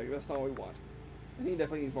power attack, that's not what we want. I think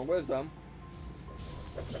definitely needs more wisdom.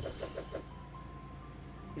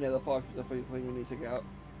 Yeah, the fox is definitely the thing we need to take out.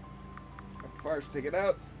 Fire should take it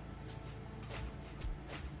out.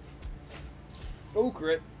 Oh,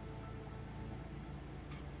 crit.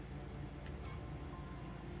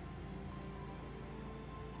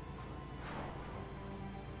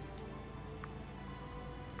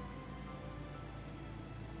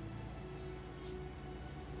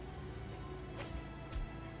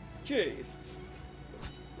 Jeez.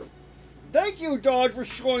 Thank you, dog, for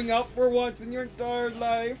showing up for once in your entire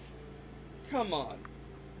life. Come on.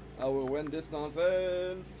 I will win this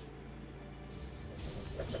nonsense.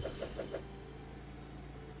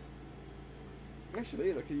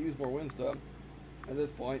 Actually, I could use more wisdom at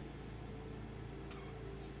this point.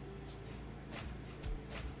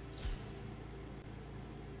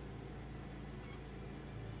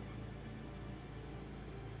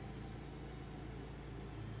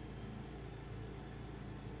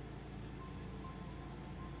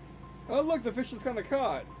 Oh look, the fish is kind of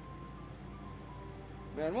caught.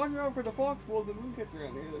 Man, watch out for the fox wolves and moon cats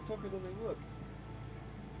around here. They're tougher than they look.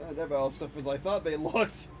 They're about as tough as I thought they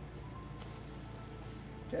looked.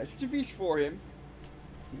 Catch a fish for him.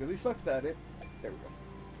 Because he sucks at it. There we go.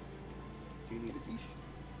 Do you need a fish?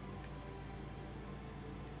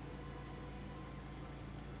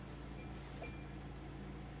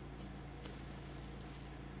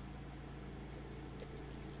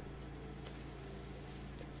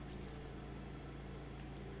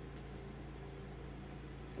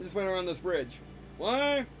 I just went around this bridge.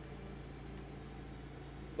 Why?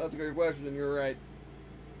 That's a good question, and you're right.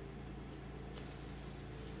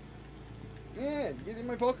 Yeah, get in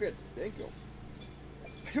my pocket. Thank you.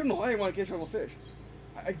 I don't know why I want to catch all the fish.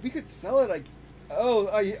 We could sell it.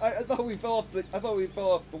 I thought we fell off the. I thought we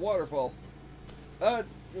fell off the waterfall. That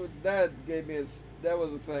gave me a. That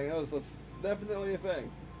was a thing. That was definitely a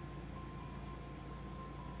thing.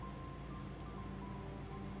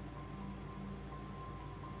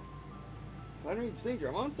 Flattering danger.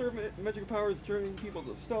 A monster of magical power is turning people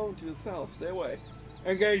to stone to the south. Stay away.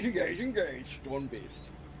 Engage, engage, engage. One beast.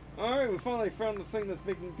 Alright, we finally found the thing that's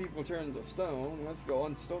making people turn to stone. Let's go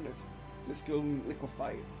unstone it. Let's go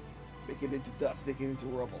liquefy it. Make it into dust. Make it into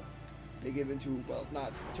rubble. Make it into, well,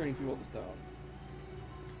 not turning people to stone.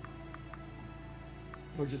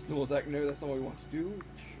 Or just no attack. No, that's not what we want to do.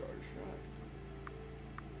 Sure, sure.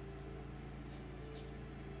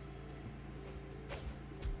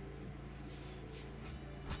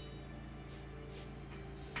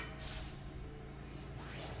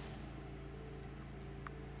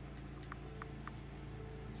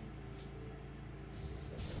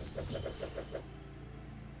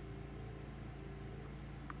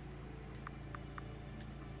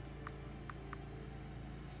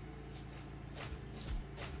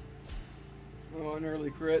 Oh, an early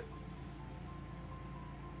crit.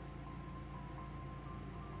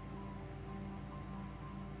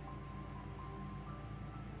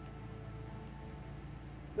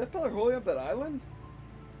 Is that pillar holding up that island?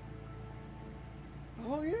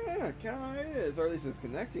 Oh yeah, kinda is, or at least it's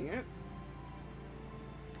connecting it.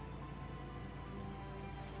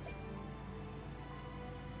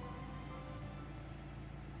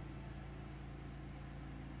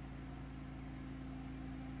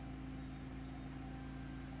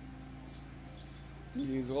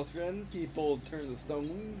 Use Austrian people turn to stone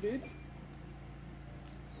wounded.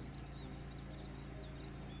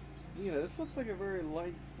 You know, this looks like a very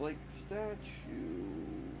lifelike statue.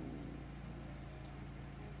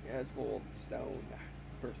 Yeah, it's called stone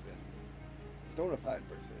person, stonified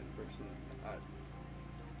person.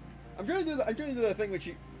 I'm trying to do that. I'm trying to do that thing which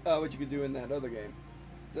you could do in that other game.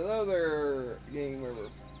 The other game where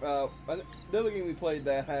the other game we played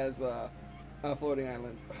that has floating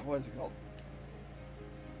islands. What is it called?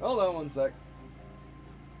 Hold on one sec.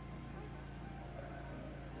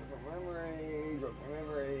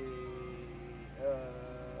 Memory.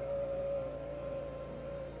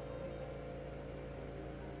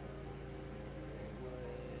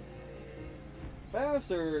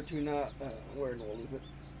 Faster to not. Where in the world is it?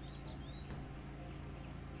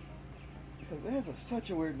 Because it has such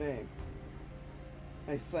a weird name.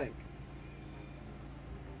 I think.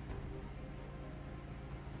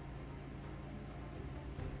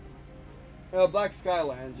 Black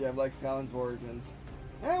Skylands. Yeah, Black Skylands Origins.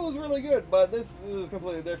 That was really good, but this is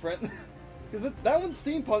completely different. Because that one's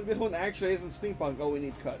steampunk, this one actually isn't steampunk. Oh, we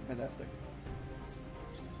need cut. Fantastic.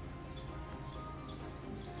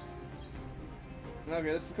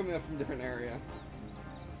 Okay, this is coming up from a different area.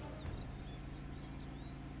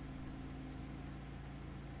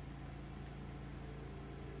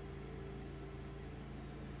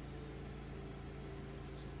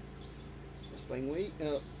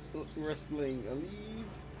 Wrestling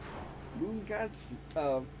leaves. Mooncats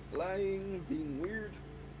flying, being weird.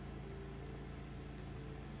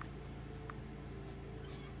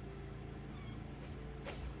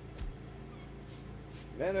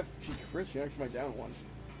 Man, if she crits, she actually might down one.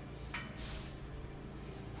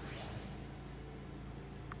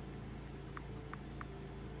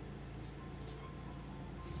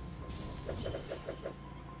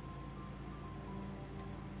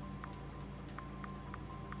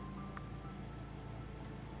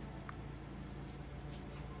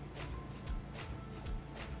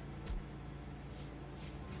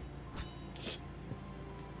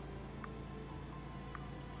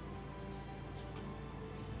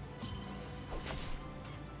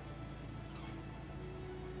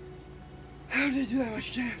 How did it do that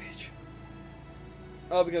much damage?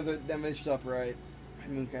 Oh, because it damaged upright.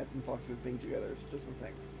 Mooncats and foxes being together is just a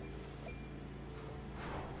thing.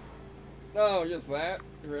 Oh, just that?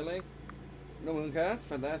 Really? No mooncats?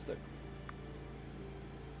 Fantastic.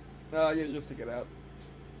 Oh, yeah, just take it out.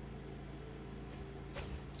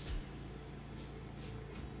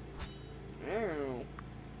 Ow.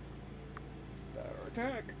 Better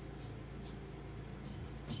attack.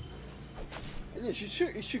 And yeah,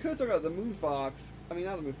 she could have took out the moon fox. I mean,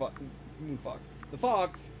 not the moon fox. The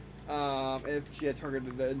fox, if she had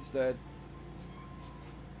targeted it instead.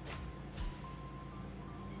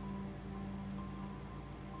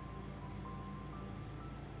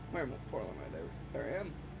 Where am I? There I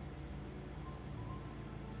am.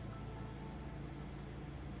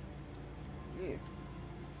 Yeah.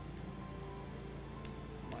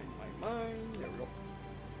 Mine. There we go.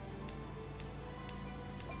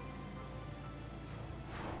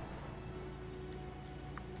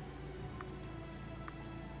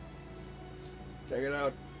 Check it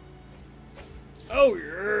out. Oh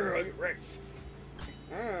yeah, I get wrecked.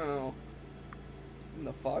 Ow. And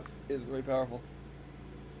the fox is really powerful.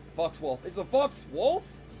 Fox wolf. It's a fox wolf?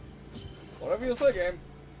 Whatever you say, game.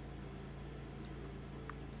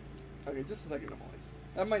 Okay, just a second, Molly.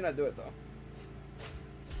 That might not do it though.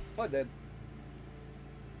 Oh, I did.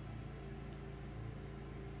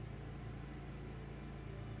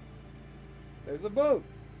 There's a boat.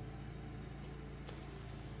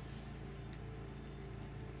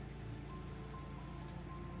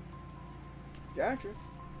 Gotcha.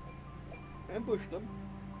 Ambushed them.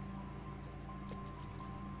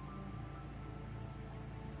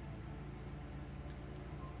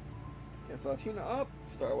 Yes, Latina up,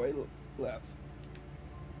 Starway left.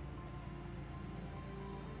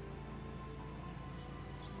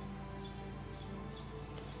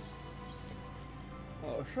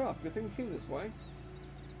 Oh, shop. Good thing we came this way.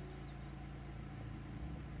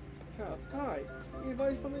 Shop. Hi. You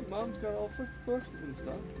advise something? Mom's got all sorts of questions and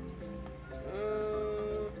stuff.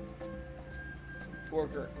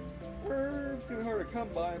 Worker. It's gonna be hard to come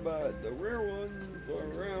by, but the rare ones are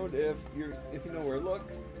around if you know where to look.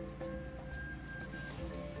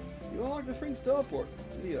 You unlock the strange teleport.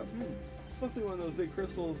 Yeah. Must be one of those big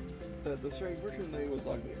crystals that the strange merchant lady was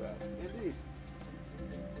talking about. Indeed.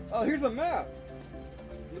 Oh, here's a map.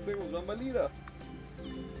 Looks like it was done by Lita.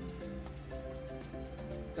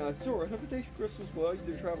 Sure, interpretation crystals will allow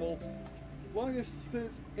you to travel long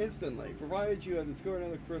distance instantly, provided you have discovered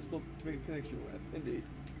another crystal to make a connection with. Indeed.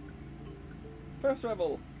 Fast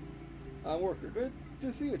travel. Worker, good.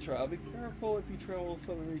 Just see it, child. Be careful if you travel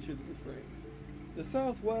southern reaches of the springs. The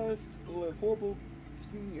southwest live horrible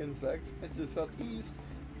stinging insects, and to the southeast,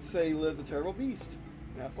 say lives a terrible beast.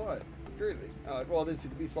 And I saw it. It's crazy. Well, I didn't see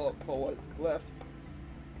the beast. Saw what left.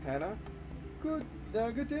 Hannah, good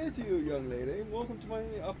day to you, young lady. Welcome to my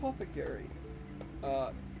apothecary.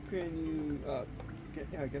 Can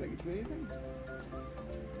I get you anything?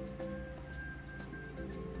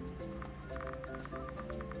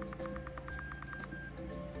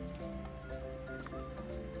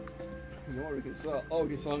 You know what we can sell? Oh,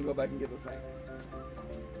 we can sell and go back and get the thing.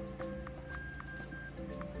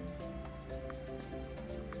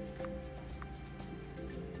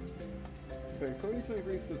 Okay, Cody so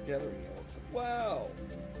agrees with gathering elves. Wow!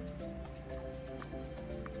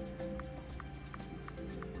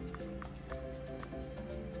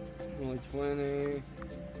 Only 20.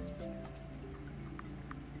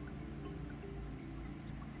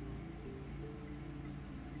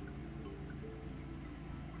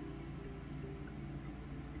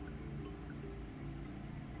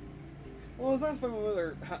 Well, I was asked by my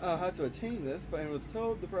mother how to attain this, but I was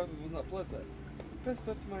told the process was not pleasant. Best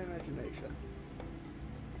left to my imagination.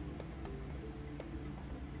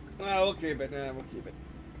 We'll keep it. We'll keep it.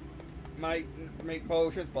 Might make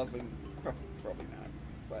potions, possibly, probably not,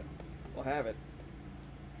 but we'll have it.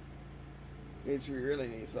 Means we really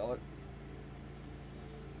need to sell it.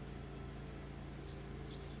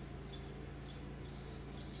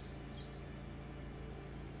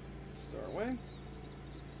 Start away.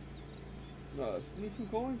 No, need some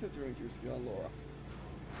coins to drink your skill, Laura.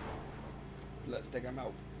 Let's take him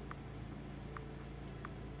out.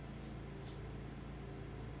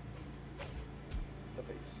 The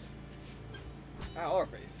face. Our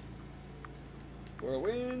face.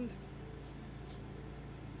 Whirlwind.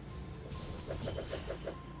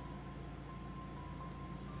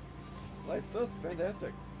 Life does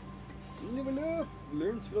fantastic. Never enough.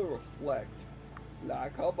 Learn to reflect.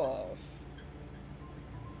 Like a boss.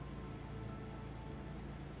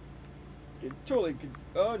 It totally could.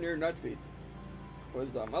 Oh, near nut speed.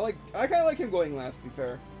 Wisdom. I kind of like him going last, to be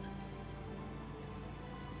fair.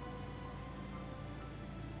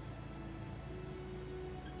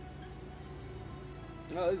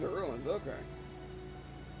 Oh, these are ruins. Okay.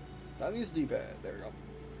 Time to use D-pad. There we go.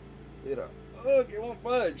 Get up. Ugh, it won't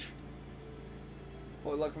budge.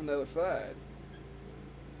 Well, luck from the other side.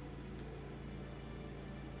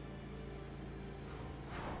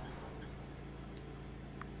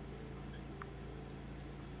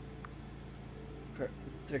 Okay,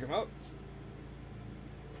 take him out.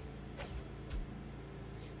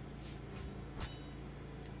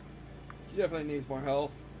 She definitely needs more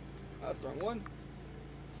health. That's the wrong one.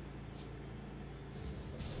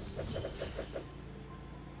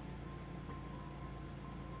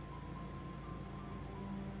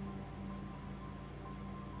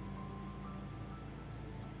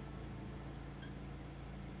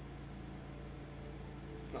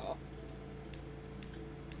 Oh.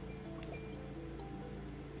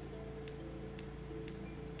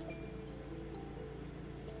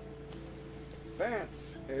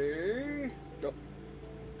 Advance. Hey. Go.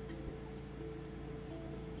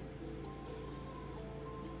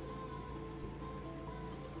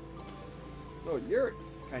 Oh,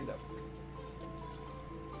 Yurik's kind of.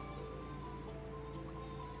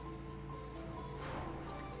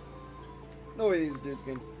 No way these dudes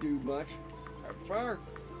can do much. Rapid fire.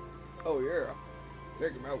 Oh yeah.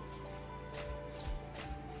 Take him out.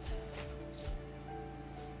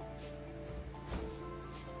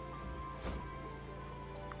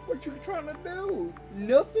 What you trying to do?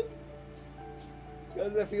 Nothing?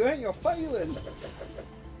 Because if you ain't, you're failing.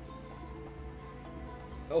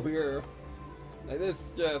 Oh yeah. Like this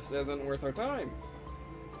just isn't worth our time.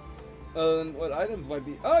 What items might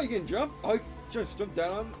be? Oh, you can jump. Oh, you can just jump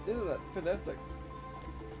down. Isn't that fantastic?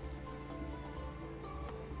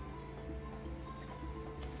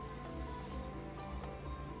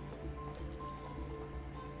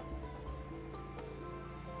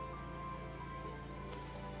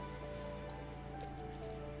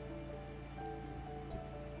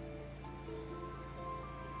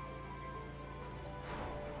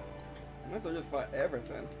 Might as well just fight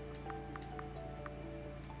everything.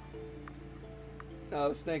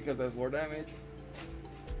 Oh, Snake does more damage.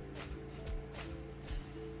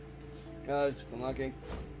 It's just unlucky.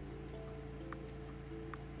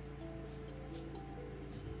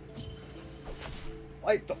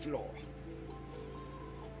 Wipe the floor.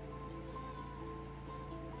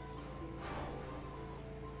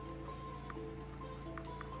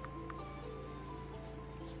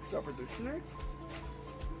 Stop reducing it.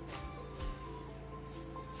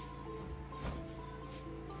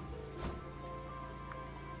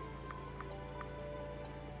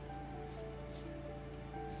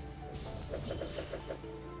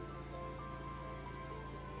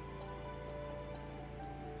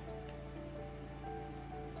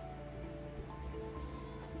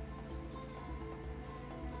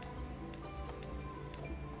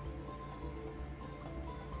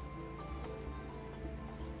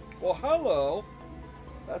 Well, hello.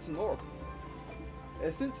 That's an orb.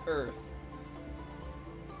 Essence Earth.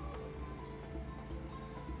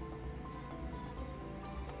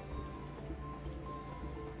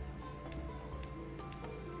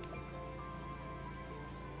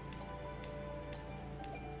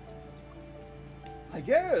 I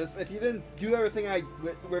guess if you didn't do everything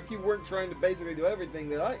if you weren't trying to basically do everything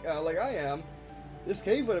that like I am, this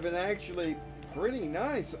cave would have been actually pretty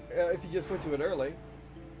nice if you just went to it early.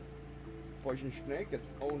 Poison snake, it's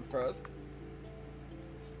owned first.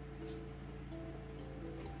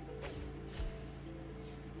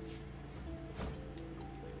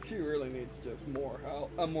 She really needs just more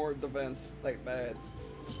help, more defense, like bad.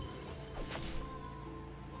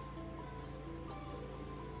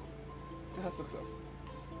 That's so close.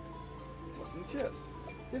 What's in the chest?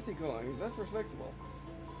 50 coins, that's respectable.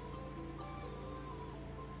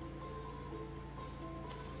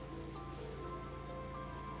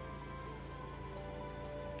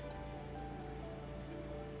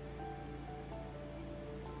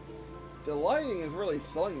 The lighting is really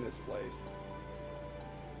selling this place.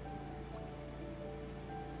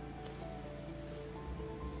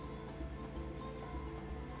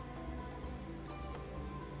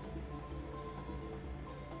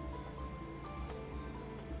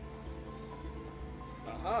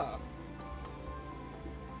 Aha.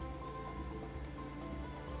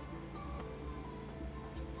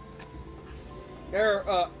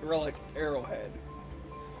 Relic arrowhead.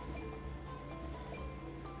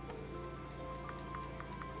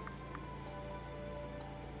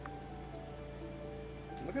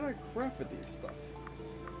 Look at how I crafted these stuff.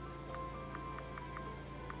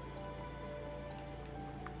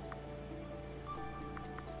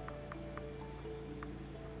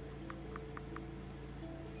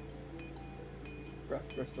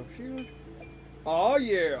 Craft crystal shield. Oh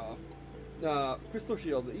yeah! Crystal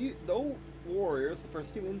shield. The old warriors, the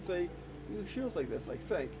first humans, they use shields like this. Like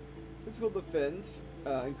think, physical defense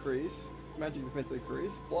increase, magic defense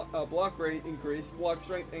increase, block rate increase, block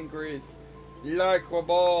strength increase. Like a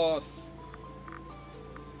boss.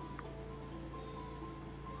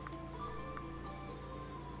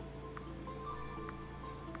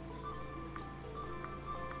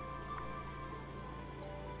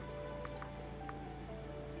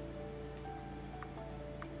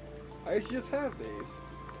 I should just have these.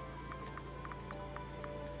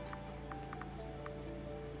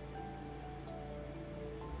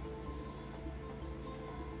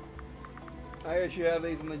 I actually have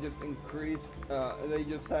these, and they just increase. They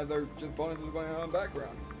just have their bonuses going on in the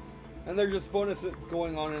background, and they're just bonuses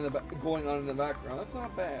going on in the background. That's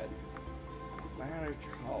not bad. Manage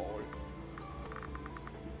hold.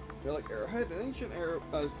 They're like arrowhead, an ancient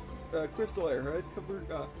crystal arrowhead covered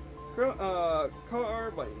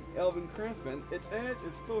carved by elven craftsmen. Its edge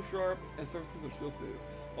is still sharp, and surfaces are still smooth.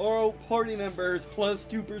 All party members plus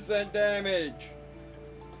 2% damage.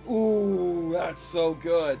 Ooh, that's so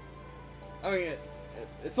good. I mean,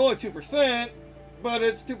 it's only 2%, but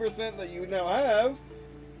it's 2% that you now have.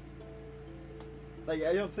 Like,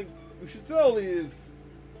 I don't think we should sell these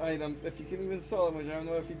items if you can even sell them, which I don't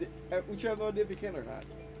know if you did, which I have no idea if you can or not.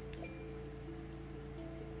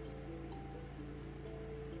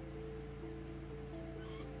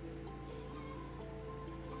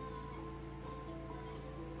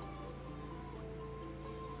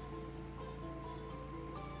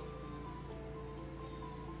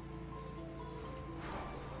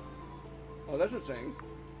 Oh, that's a thing.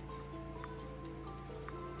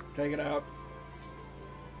 Take it out.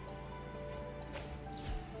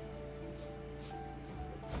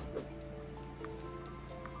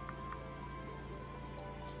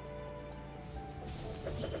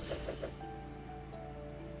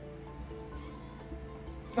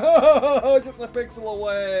 Oh, just a pixel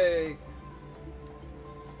away.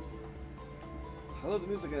 I love the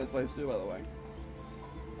music in this place too, by the way.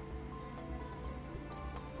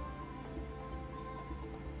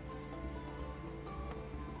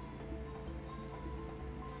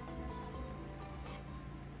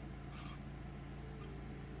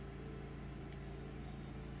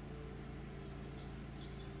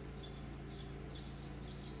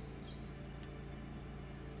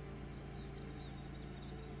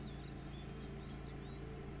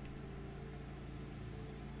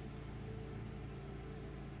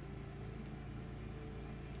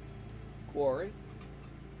 Quarry.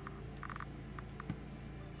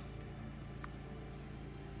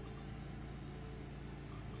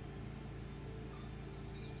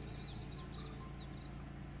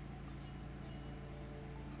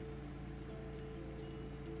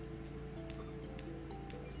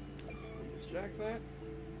 Just jack that.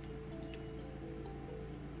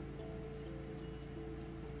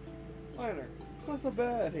 Minor. It's not so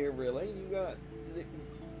bad here, really. You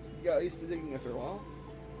got used to digging after a while.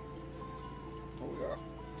 Oh, we are.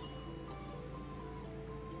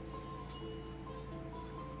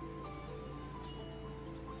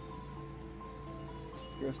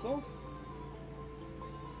 Crystal.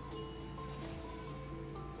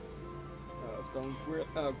 Stone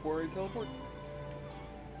quarry teleport.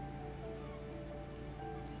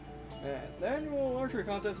 And the annual archery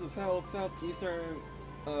contest is held southeastern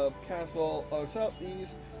of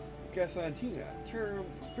southeast Casantina. Term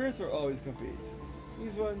Prince always competes.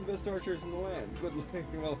 He's one of the best archers in the land. Good luck.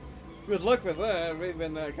 Well, good luck with that. We've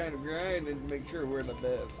been kind of grinding to make sure we're the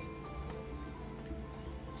best.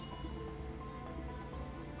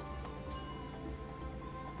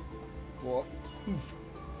 Wolf.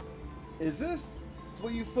 Is this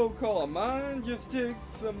what you folk call a mine? Just dig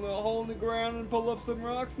some hole in the ground and pull up some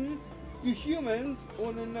rocks? You humans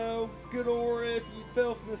want to know good or if you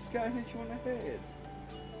fell from the sky and hit you on the head.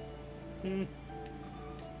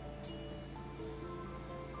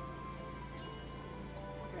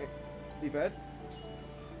 Hey, be bad.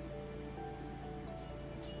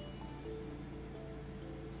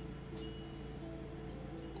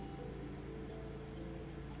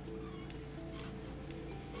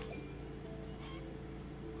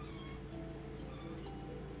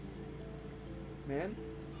 Man,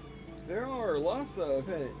 there are lots of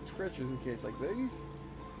treasures in caves like these.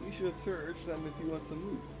 You should search them if you want some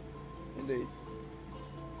loot. Indeed.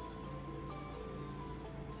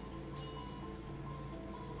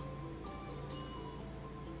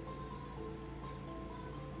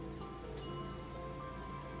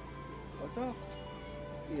 Blocked off?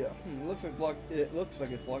 Yeah. It looks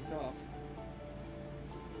like it's blocked off.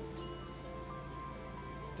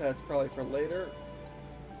 That's probably for later.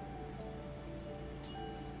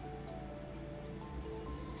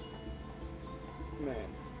 Man,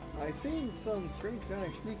 I've seen some strange guy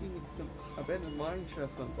sneaking into some abandoned mine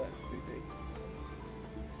shaft sometimes, creepy.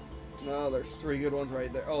 No, there's 3 good ones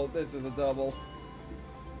right there. Oh, this is a double.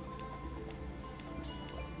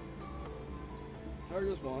 Or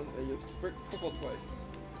just one. It just sprinkled twice.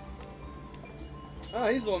 Ah,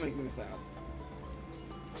 he's the one making the sound.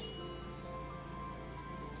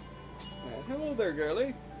 And hello there,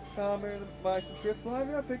 girlie. Come here to buy some crystal. Have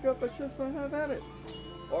you pick up a chest and have at it.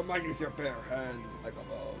 Or mine with your bare hands, like a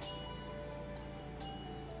boss.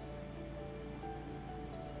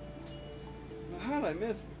 How did I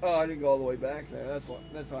miss? Oh, I didn't go all the way back there.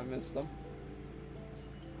 That's how I missed them.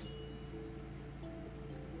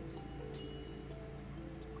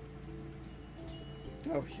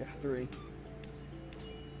 Oh yeah, 3.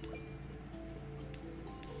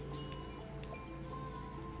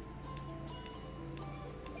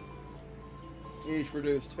 Each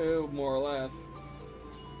produce 2, more or less.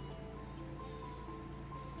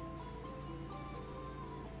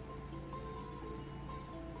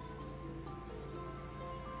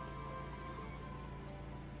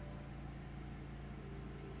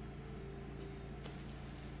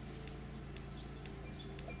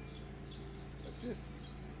 This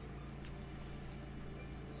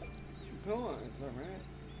 2 pawns, alright.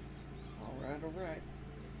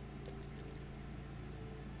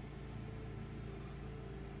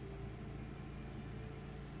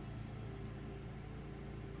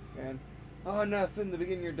 And nothing to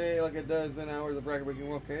begin your day like it does in hours of bracket-breaking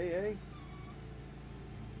work, eh?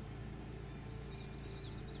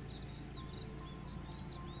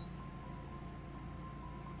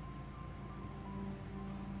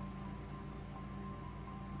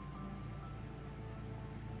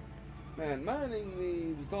 Man, mining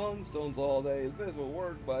these dawnstones all day is miserable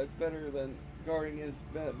work, but it's better than guarding his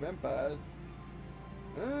vampires.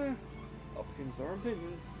 Opinions are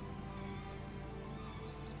opinions.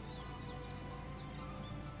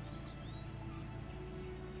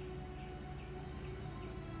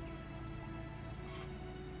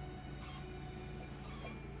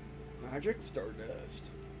 Magic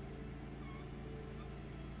Stardust.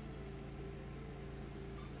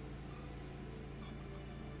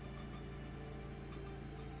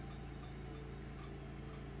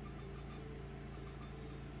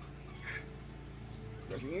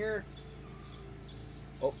 Here.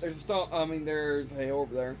 Oh, there's a stone. There's hay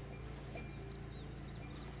over there.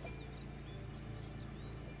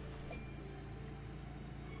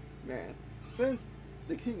 Man, since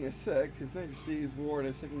the king is sick, His Majesty's ward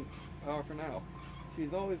is taking power for now.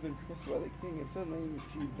 She's always been trusted by the king, and suddenly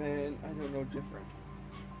she's been, I don't know, different.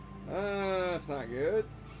 That's not good.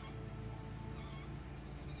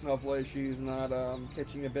 Hopefully she's not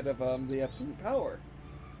catching a bit of the absolute power,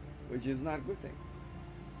 which is not a good thing.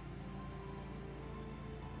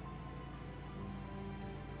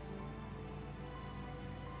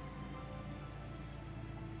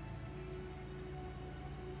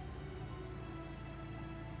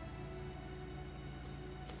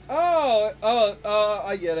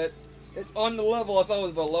 I get it. It's on the level. I thought it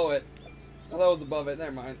was below it. I thought it was above it.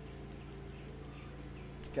 Never mind.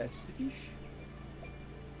 Catch the fish.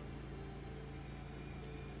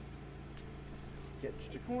 Catch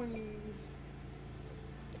the coins.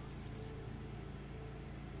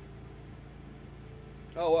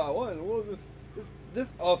 Oh wow! What was this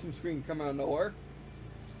awesome screen come out of nowhere?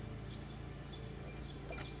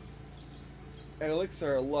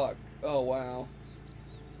 Elixir of luck. Oh wow.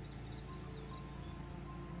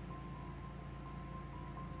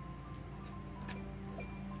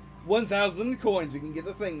 1,000 coins. We can get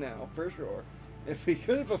the thing now, for sure. If we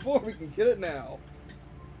couldn't before, we can get it now.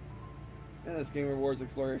 And this game rewards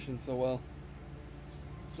exploration so well.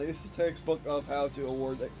 Like, it's a textbook of how to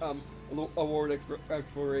award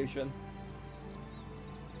exploration.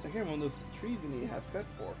 Again, one of those trees we need to have cut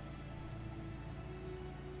for.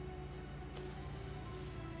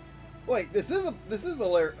 Wait, this is a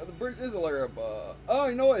layer. The bridge is a layer of. Oh,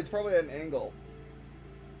 you know what? It's probably at an angle.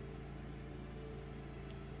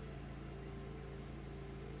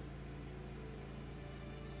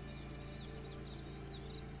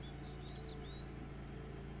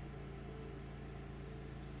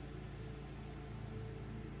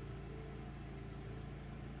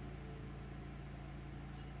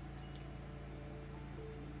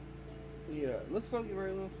 Yeah, it looks like a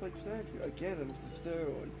very little like statue. Again, it was the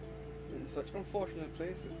stone. In such unfortunate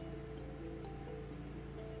places.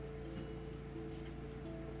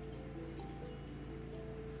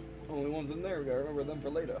 Only ones in there, we gotta remember them for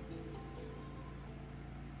later.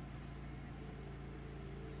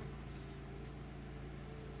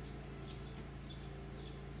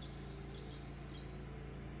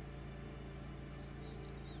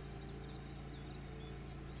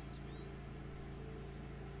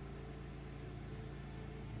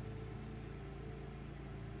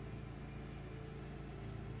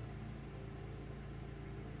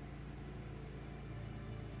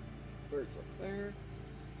 Birds up there.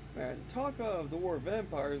 Man, talk of the war of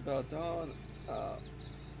vampires about dawn.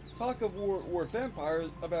 Talk of war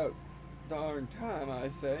vampires about darn time, I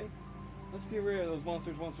say. Let's get rid of those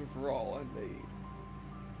monsters once and for all, indeed.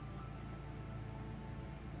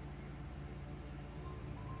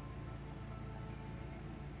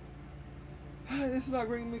 This is not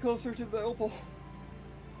bringing me closer to the opal.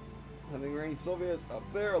 Having range Soviets up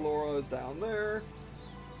there, Laura is down there.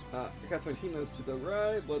 Catsartina's to the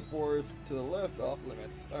right, Blood Forest to the left, off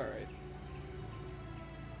limits. Alright.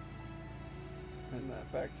 And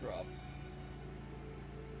that backdrop.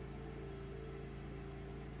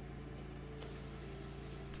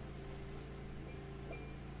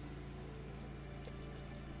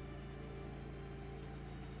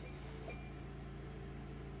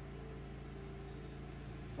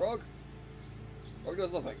 Frog? Frog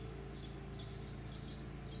does nothing.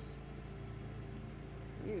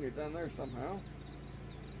 You can get down there somehow.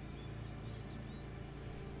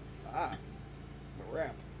 Ah, the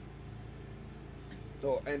ramp.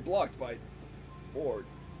 Oh, and blocked by the board.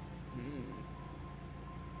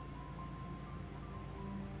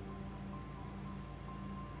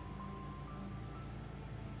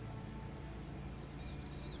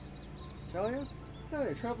 Tell ya? Tell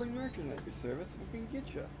ya, traveling merchant at your service. We can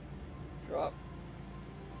get ya. Drop.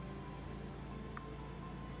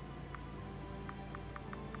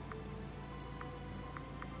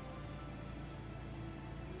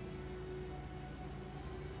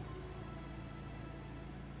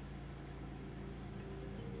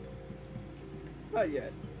 Not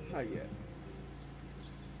yet. Not yet.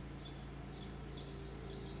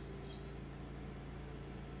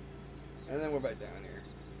 And then we're back down here.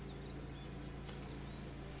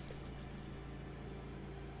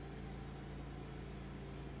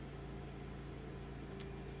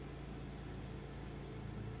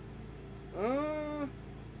 I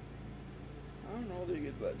don't know how to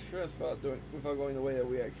get that stress without going the way that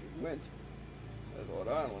we actually went. That's what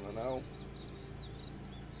I want to know.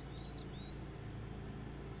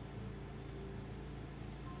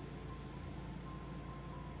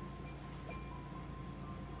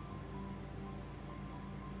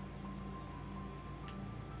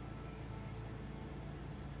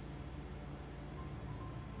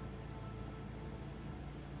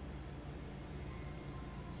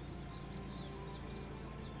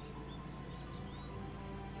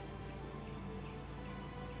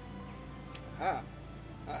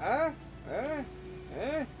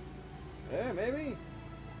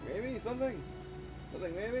 Maybe something,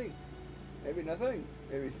 maybe nothing,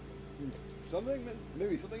 maybe something,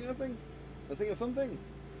 maybe something, nothing of something.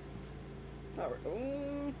 Alright,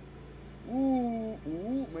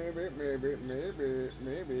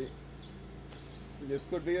 maybe. This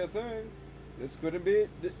could be a thing. This couldn't be.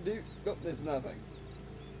 Nope, there's nothing.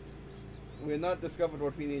 We have not discovered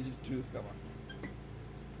what we needed to discover. I'm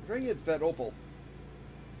trying to get that opal.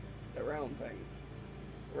 That round thing.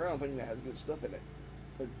 The round thing that has good stuff in it.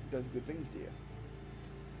 That does good things to you.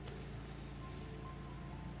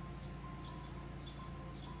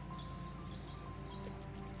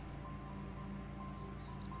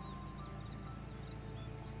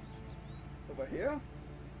 Over here?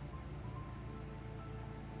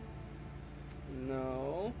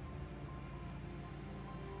 No.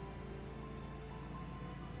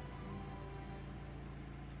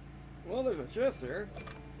 Well, there's a chest here.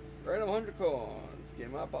 Right, 100 coins. Get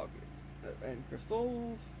in my pocket. And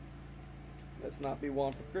crystals. Let's not be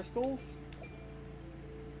one for crystals.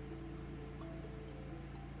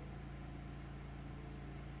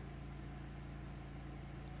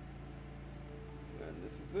 And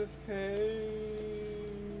this is this cave,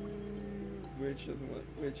 which is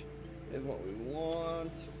what we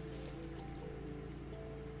want.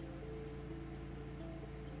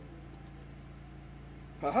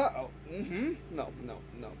 Haha! Oh, no,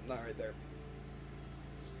 not right there.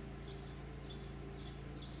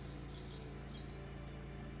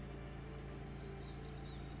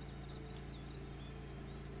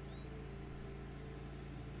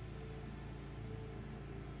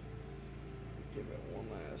 Give it one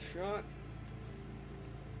last shot.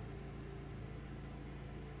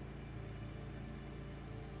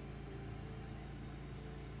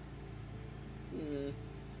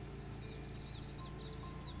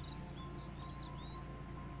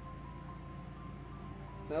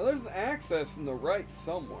 Now there's an access from the right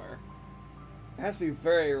somewhere. It has to be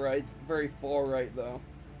very right, very far right though.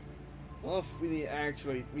 Unless we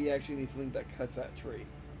actually need something that cuts that tree.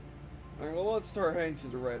 Alright, well let's start heading to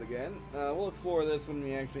the right again. We'll explore this when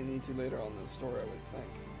we actually need to later on in the story, I would think.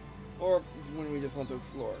 Or when we just want to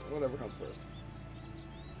explore, whatever comes first.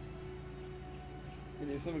 We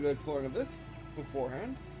do some good exploring of this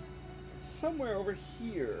beforehand. Somewhere over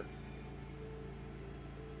here.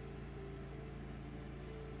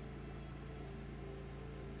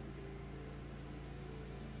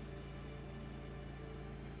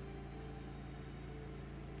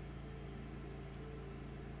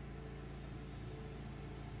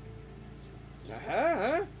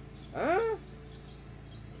 Huh?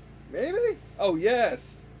 Maybe? Oh,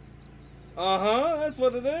 yes. That's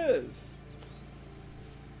what it is.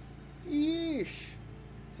 Fish.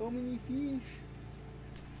 So many fish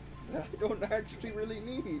that I don't actually really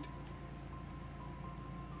need.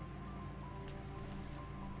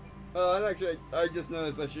 And actually, I just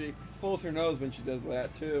noticed that she pulls her nose when she does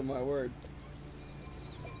that too, my word.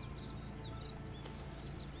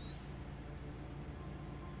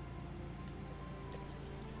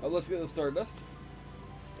 Oh, let's get the Stardust.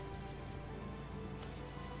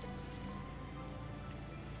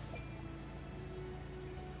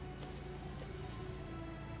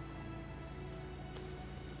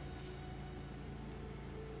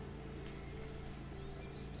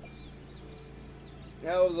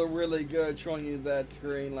 That was a really good showing you that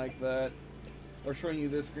screen like that. Or showing you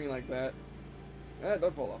this screen like that.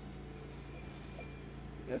 Don't fall off.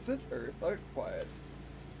 Yes, it's Earth. Like quiet.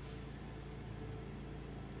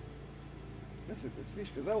 Let's hit this fish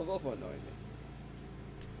because that was also annoying me.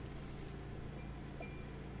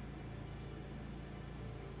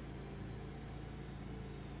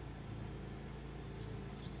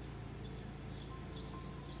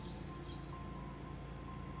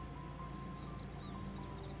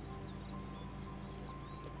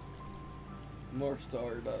 More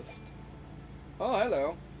Stardust. Oh,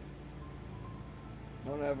 hello.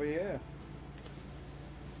 Don't have a yeah.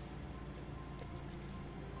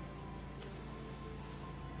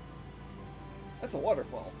 That's a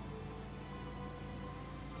waterfall.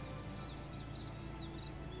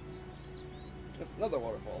 That's another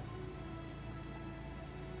waterfall.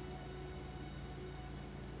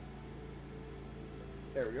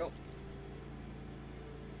 There we go.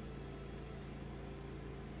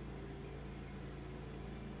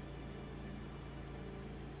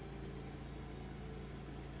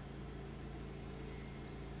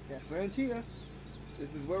 Yes, Antietam.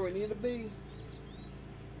 This is where we need to be.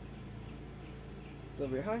 So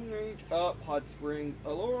behind range, up, Hot Springs,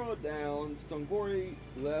 Allura down, Stone Quarry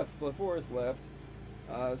left, the forest left,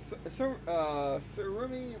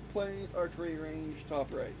 Surumi Plains Archery Range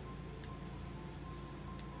top right.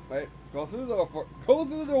 Right, go through the door. Go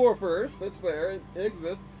through the door first. It's there. It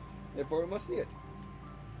exists. Therefore, we must see it.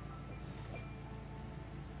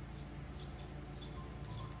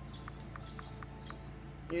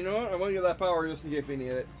 You know what? I want to get that power just in case we need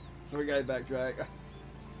it. So we gotta backtrack.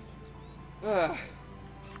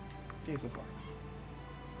 game so far.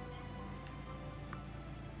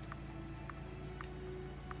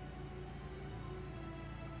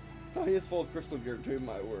 Oh, he is full of crystal gear too,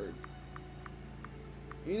 my word.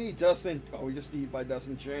 You need dust and... Oh, we just need by dust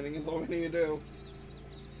enchanting is what we need to do.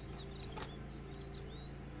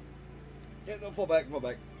 Yeah, no, fall back, fall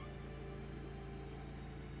back.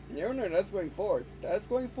 No, no, that's going forward. That's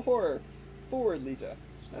going forward. Forward, Lita.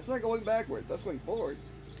 That's not going backwards. That's going forward.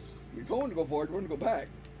 You're going to go forward, we're going to go back.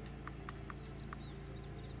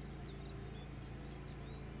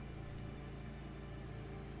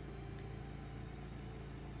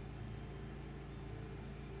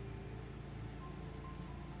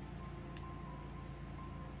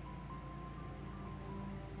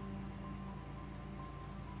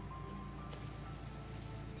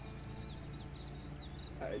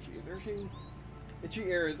 Itchy, is there she? Itchy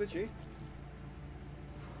air is itchy.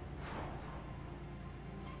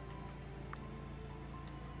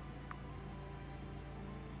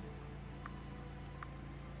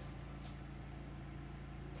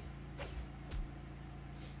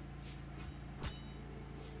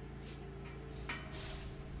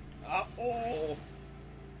 Oh!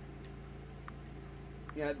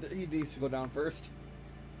 Yeah, he needs to go down first.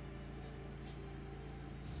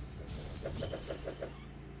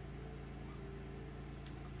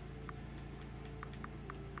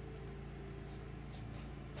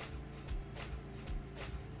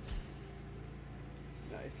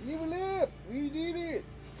 Level up! We did it!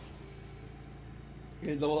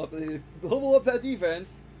 And level up that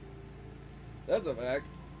defense. That's a fact.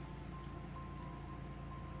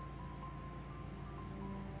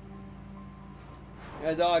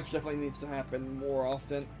 Yeah, dodge definitely needs to happen more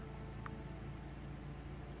often.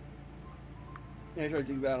 Yeah, try to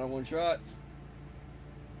do that on one shot.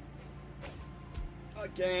 I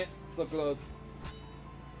can't. So close.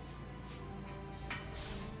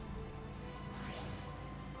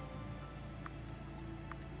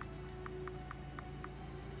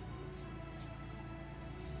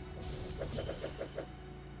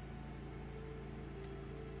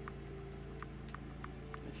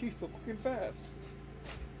 She's so quick and fast.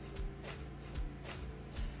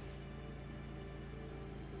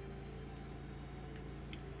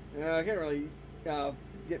 Yeah, I can't really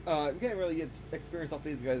get experience off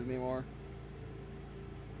these guys anymore.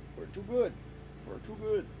 We're too good. We're too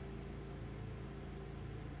good.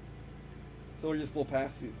 So we'll just blow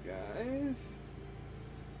past these guys.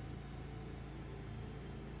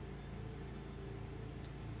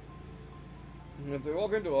 And if they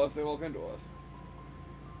walk into us, they walk into us.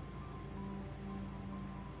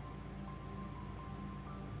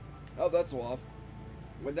 Oh, that's a wasp.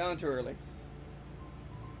 Went down too early.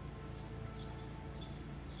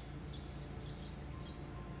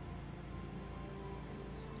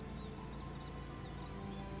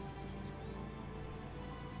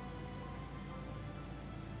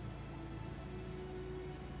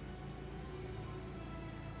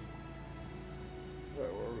 Where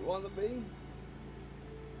we want to be?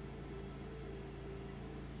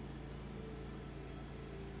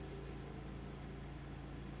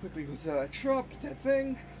 Quickly go to that shop, get that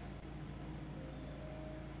thing.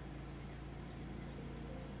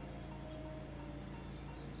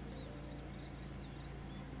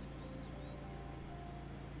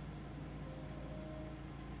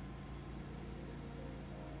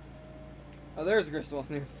 Oh, there's a crystal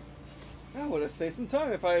in there. I would have saved some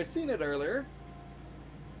time if I had seen it earlier.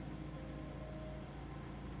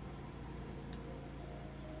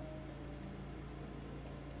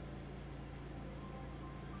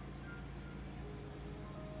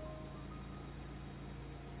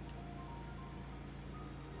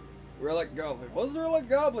 Relic Goblet. What does the Relic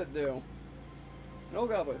Goblet do? No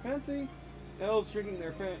Goblet. Fancy? Elves drinking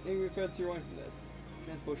their fancy wine from this.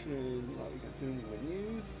 Chance potion will not be consumed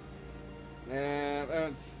when used. Nah,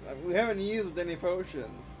 we haven't used any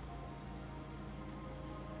potions.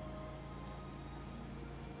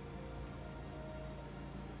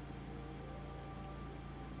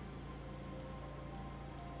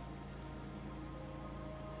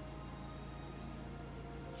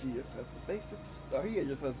 She just has the basics. Oh, he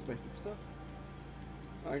just has the basic stuff.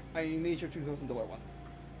 I need your $2,000 one.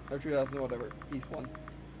 Or 2,000 whatever, piece one.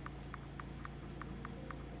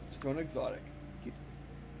 Stone exotic.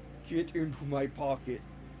 Get into my pocket.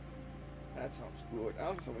 That sounds good. I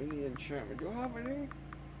also need enchantment. Do you have any?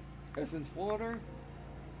 Essence water?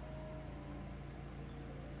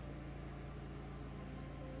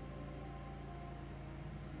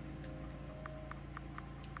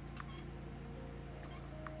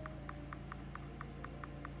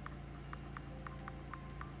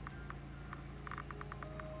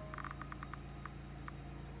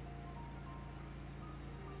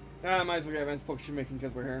 I might as well get advanced potion making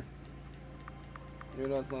because we're here.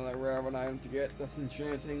 Even though it's not that rare of an item to get. That's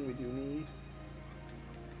enchanting, we do need.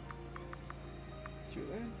 2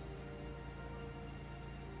 then.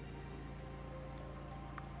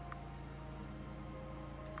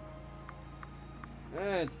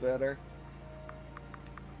 That's better.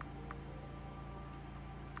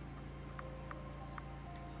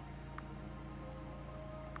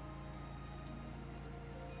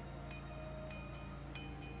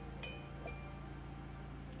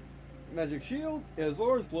 Magic shield is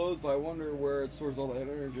Laura's blows, but I wonder where it stores all that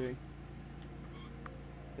energy.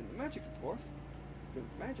 In the magic, of course, because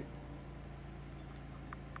it's magic.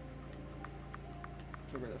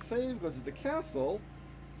 So we're gonna save, go to the castle,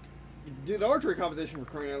 do the archery competition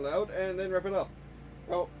for crying out loud, and then wrap it up.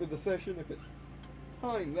 Well, with the session, if it's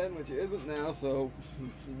time then, which it isn't now, so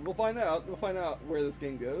we'll find out. We'll find out where this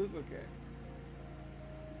game goes. Okay.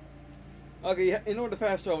 Okay, in order to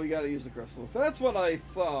fast travel, you gotta use the crystal. So that's what I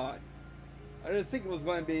thought. I didn't think it was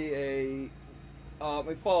going to be a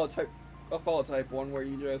follow type one where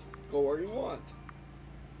you just go where you want.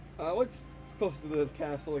 What's close to the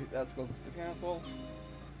castle? That's close to the castle.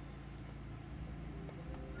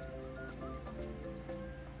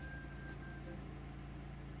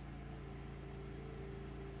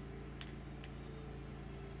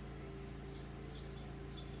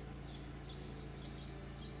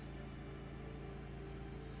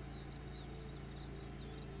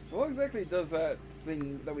 So what exactly does that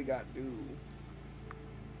thing that we got do?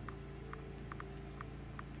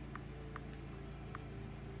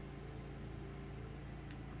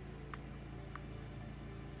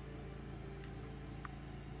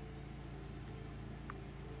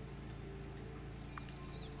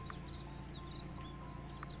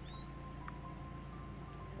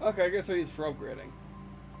 Okay, I guess I use for upgrading.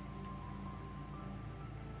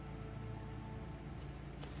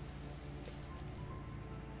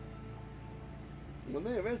 Well,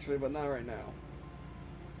 maybe eventually, but not right now.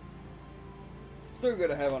 Still good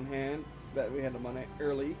to have on hand that we had the money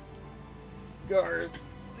early. Guard.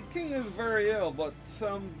 The king is very ill, but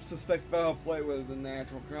some suspect foul play with the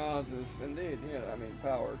natural causes. Indeed, yeah, I mean,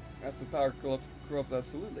 power. Absolute power corrupts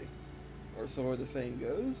absolutely. Or so the saying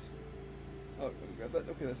goes. Oh, we got that.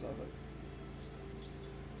 Okay, that's not that.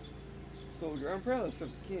 Soldier, I'm proud of the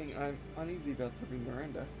king. I'm uneasy about slipping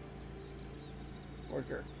Miranda.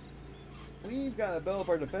 Worker. We've got to build up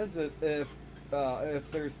our defenses if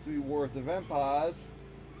there's to be war with the vampires.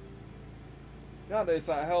 Nowadays,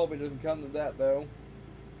 I hope it doesn't come to that, though.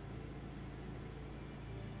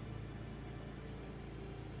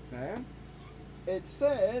 Man, it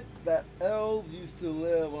said that elves used to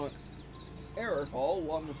live on Ara Fell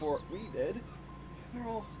long before we did. They're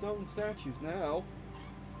all stone statues now.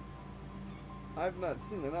 I've not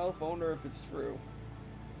seen an elf. I wonder if it's true.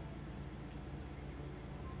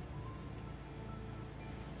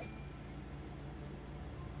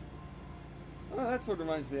 Oh, that sort of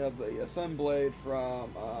reminds me of the Sunblade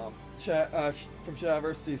from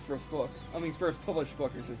University's first book. I mean, first published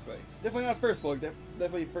book, I should say. Definitely not first book.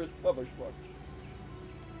 Definitely first published book.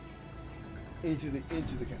 Into the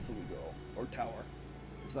castle we go, or tower.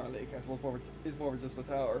 It's not a castle. It's more of just a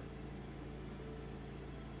tower.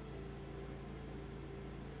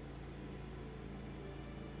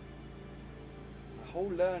 A whole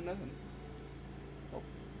lot of nothing. Oh,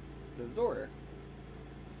 there's a door here.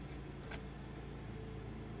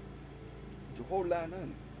 A whole lot of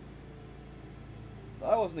nothing.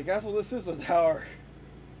 That wasn't the castle. This is a tower.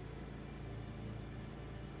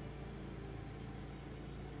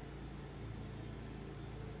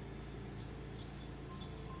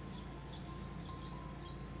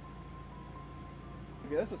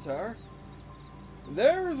 Okay, that's a tower.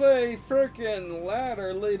 There's a frickin'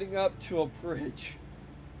 ladder leading up to a bridge.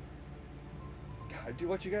 Gotta do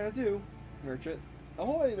what you gotta do, merchant.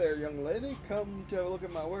 Ahoy there, young lady. Come to have a look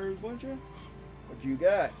at my wares, won't you? What you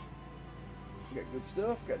got? You got good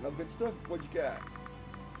stuff? Got no good stuff? What you got?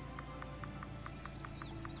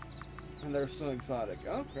 And they're still exotic.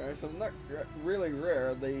 Okay, so not really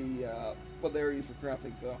rare. What they were used for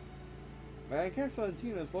crafting, so. Man, Castle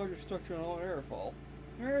Antina is the largest structure in all Ara Fell.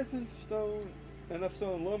 There isn't enough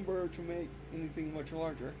stone lumber to make anything much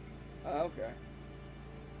larger. Okay.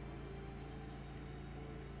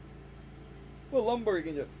 Well, lumber you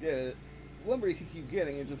can just get it. Lumber you can keep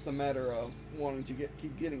getting. It's just a matter of wanting to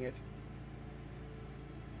keep getting it.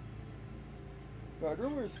 But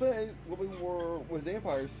rumors say we'll be war with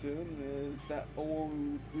vampires soon. Is that war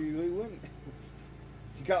we really win?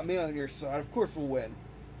 You got me on your side. Of course we'll win.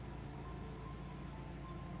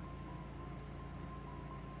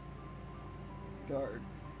 Guard.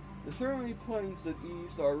 There's certainly planes that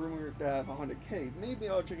east are rumored to have 100K. Maybe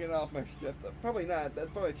I'll check it out my shift. Probably not. That's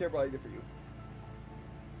probably a terrible idea for you.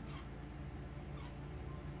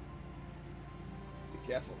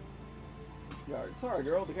 The castle. Yard. Sorry,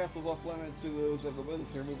 girl. The castle's off limits to those of the business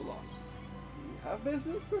here. Move along. You have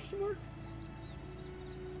business? Question mark.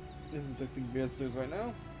 Disinfecting visitors right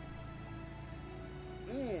now.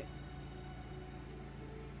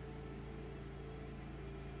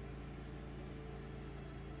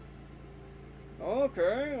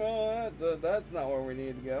 Okay, well, that's not where we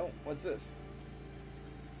need to go. What's this?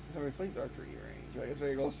 Heavy flames archery range. I guess we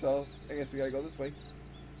gotta go south. I guess we gotta go this way.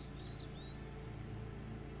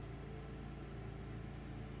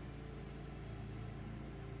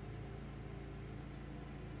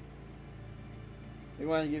 We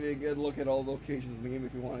want to give you a good look at all the locations in the game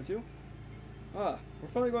if you wanted to. Ah, we're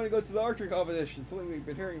finally going to go to the archery competition, something we've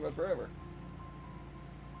been hearing about forever.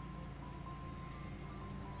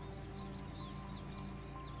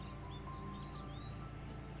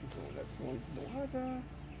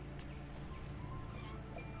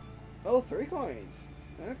 Oh, 3 coins.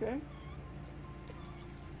 Okay.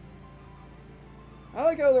 I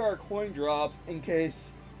like how there are coin drops in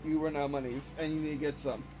case you run out of monies and you need to get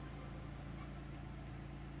some.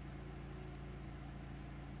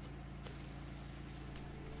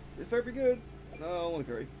 This better be good. No, only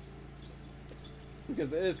 3.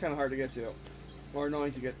 Because it is kind of hard to get to, or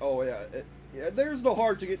annoying to get. Oh yeah, yeah. There's no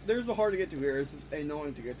hard to get. There's no hard to get to here. It's just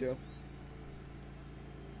annoying to get to.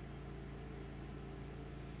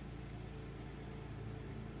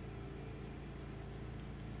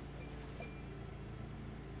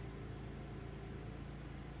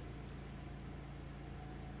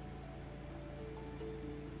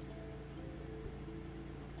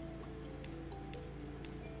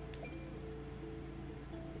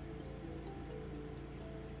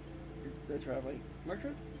 The traveling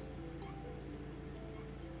merchant?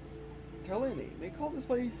 Talini. They call this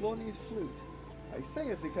place Lonnie's Flute. I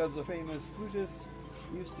think it's because the famous flutist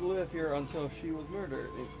used to live here until she was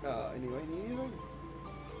murdered. Anyway, anything?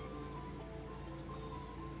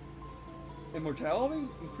 Immortality?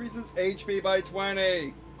 Increases HP by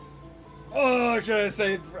 20! Oh, I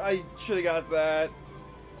should have got that.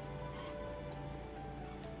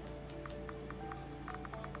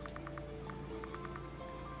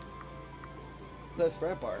 That's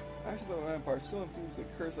vampire. Ashes of a vampire still infuse the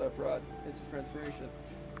curse that brought its transformation.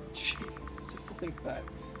 Jeez, just like that.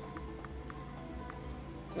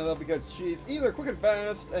 And that's because she's either quick and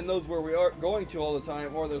fast and knows where we are going to all the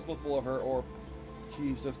time, or there's multiple of her, or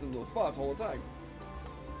she's just in those spots all the time.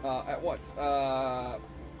 At once.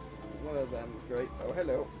 One of them is great. Oh,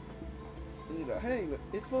 hello. Anita, hey,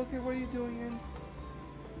 it's Loki, what are you doing in?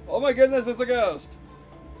 Oh my goodness, it's a ghost!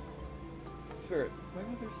 Spirit, my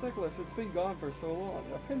mother's necklace, it's been gone for so long.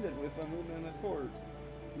 A pendant with a moon and a sword.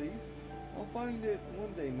 Please? I'll find it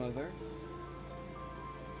one day, Mother.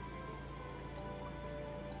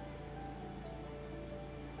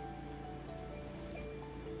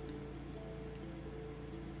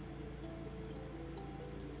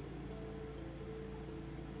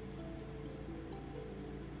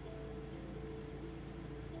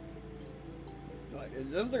 It's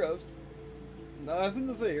just a ghost. Nothing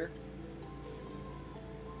to see here.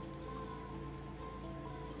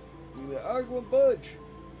 You are going to budge.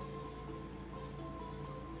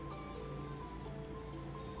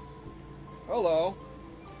 Hello.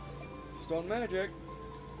 Stone magic.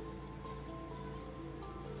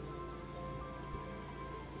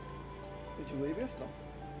 Did you leave this? No.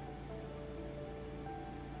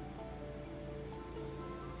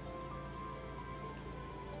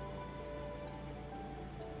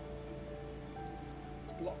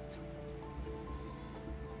 Blocked.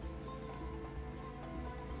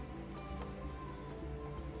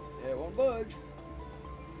 Yeah, it won't budge.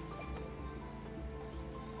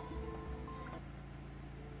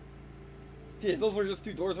 Jeez, those were just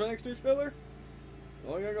 2 doors right next to each other?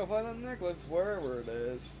 Well, we gotta go find that necklace wherever it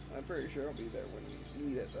is. I'm pretty sure it'll be there when you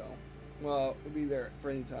need it, though. Well, it'll be there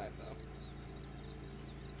for any time, though.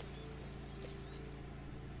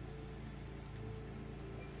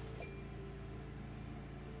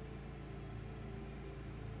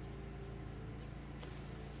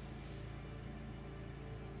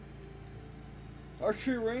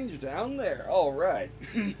 Archery range down there. All right.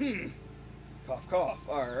 Cough, cough.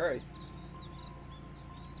 All right.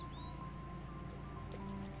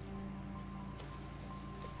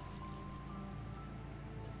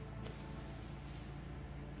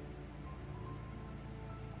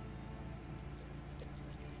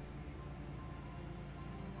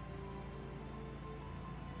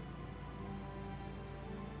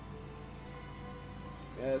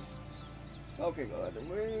 Yes. Okay, go ahead and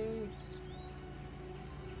wing.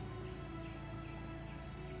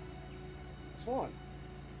 Swan.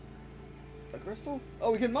 A crystal?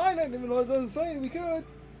 Oh, we can mine it, even though it doesn't say we could.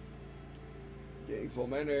 Getting so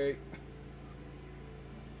many.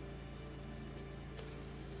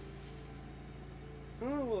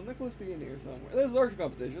 Oh, well, Nicholas be in here somewhere. There's the archery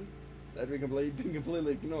competition that we been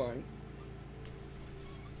completely ignoring.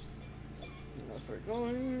 Now start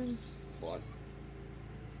going. Swan.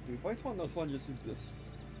 Do we fight Swan? No, Swan just exists.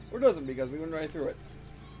 Or doesn't, because we went right through it.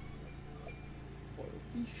 Boiled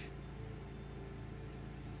fish.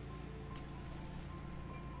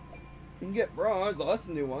 You can get bronze. Oh, that's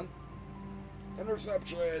a new one.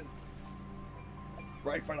 Interception.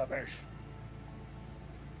 Right for the fish.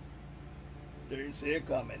 Didn't see it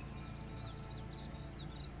coming.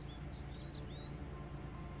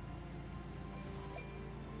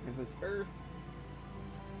 If it's Earth.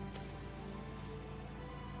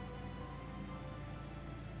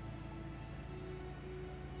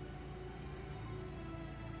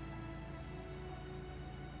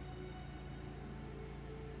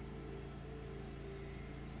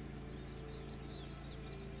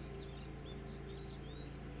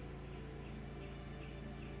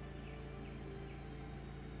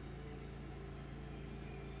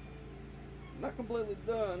 Not completely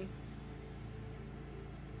done.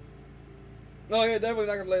 Oh yeah, definitely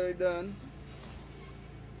not completely done.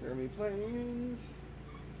 Jeremy Plains.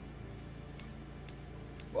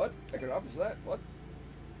 What? I could opposite that? What?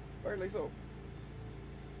 Apparently so.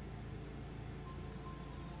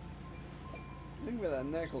 I think with that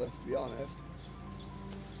necklace, to be honest.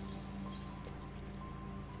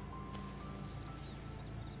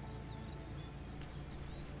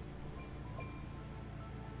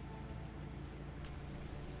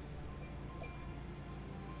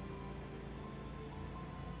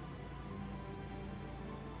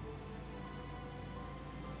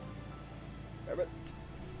 Rabbit.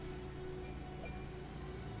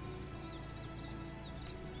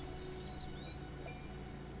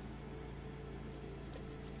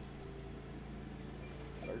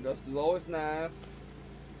 Stardust is always nice.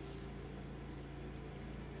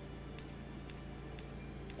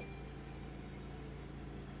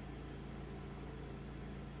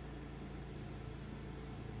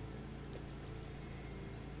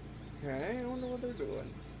 Okay, I wonder what they're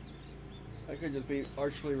doing. That could just be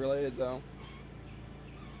archery related though.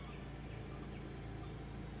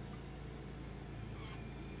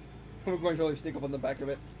 We're going to really sneak up on the back of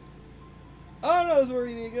it. Oh no, this is where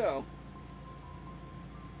we need to go.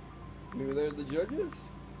 Maybe they're the judges?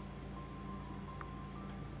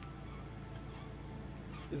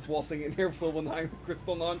 Just waltzing in here with level 9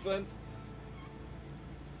 crystal nonsense.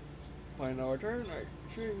 Final return? Alright,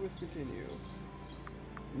 sure, let's continue.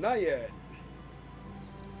 Not yet.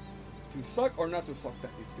 To suck or not to suck,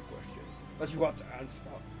 that is the question. That you have to answer.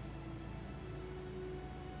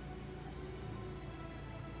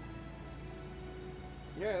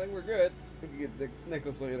 Yeah, I think we're good. We can get the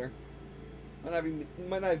necklace later. Might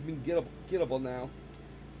not have been gettable now.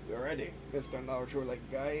 We're ready. Mr. Naruto like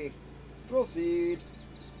guy. Proceed.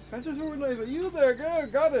 Princess Organizer, you there,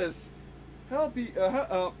 goddess. Help you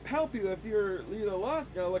if you're Lita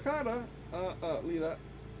Lakata. Lita.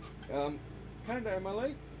 Kinda, am I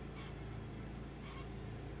late?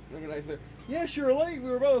 Organizer. Yes, you're late. We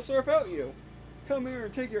were about to surf out you. Come here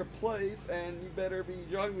and take your place, and you better be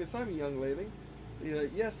jogging beside me, young lady.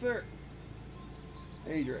 Lita, yes, sir.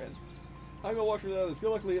 Adrian. I'll go watch for the others.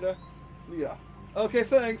 Good luck, Lita. Lita. Okay,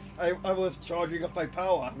 thanks. I was charging up my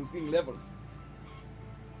power. I was getting levels.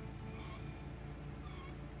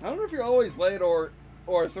 I don't know if you're always late or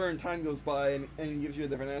a certain time goes by and it gives you a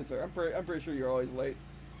different answer. I'm pretty sure you're always late.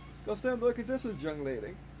 Go stand by the contestants, young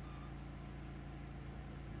lady.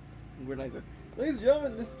 We're nicer. Ladies and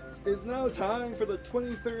gentlemen, this is now time for the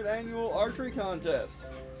 23rd annual archery contest.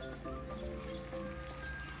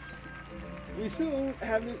 We soon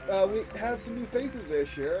have we have some new faces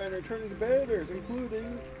this year and returning competitors,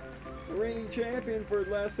 including the reigning champion for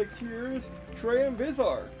the last 6 years, Trey and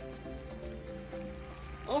Vizar.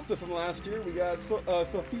 Also from last year, we got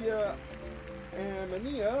Sophia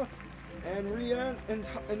Amania and Rian and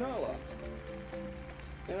Inala.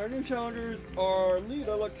 And our new challengers are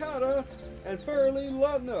Lita Lakata and Fairly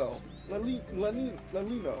Lalino.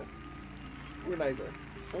 We're nicer.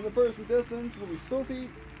 And the first contestants will be Sophie,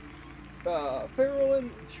 Farrell,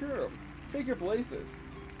 and Turum. Take your places.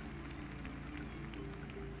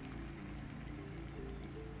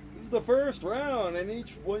 This is the first round, and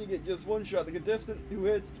each one you get just one shot. The contestant who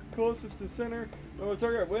hits closest to center of the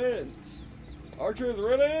target wins. Archers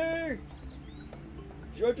ready?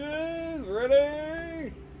 Judges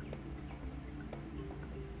ready?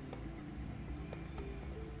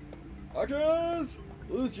 Archers!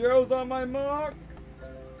 Loose arrows on my mark!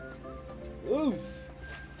 Loose!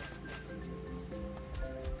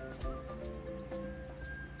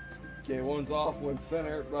 Okay, one's off, one's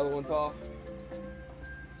center, the other one's off.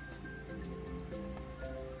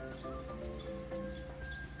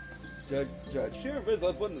 Judge, here, Viz,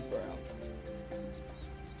 let's win this round.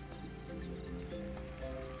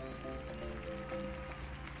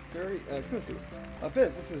 Very, Kusu.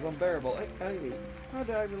 Viz, this is unbearable. Amy, how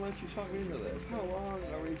did I even let you talk me into this? How long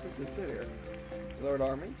are we supposed to sit here? Lord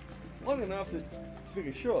Army? Long enough to make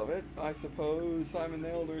a show of it. I suppose Simon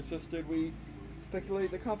Elder insisted we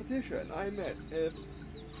speculate the competition. I admit, if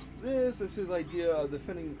this is his idea of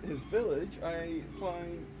defending his village, I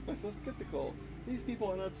find myself skeptical. These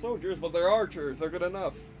people are not soldiers, but they're archers. They're good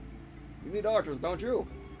enough. You need archers, don't you?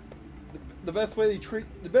 The best way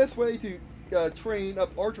to train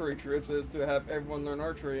up archery troops is to have everyone learn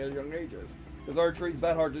archery at young ages. Because archery is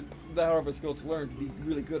that hard of a skill to learn to be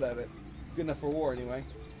really good at it. Good enough for war, anyway.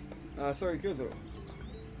 Sorry, Kuzu.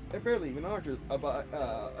 They're barely even archers,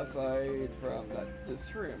 aside from that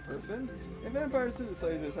Dysturian person. If vampires do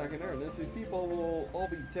decide to attack in earnest, these people will all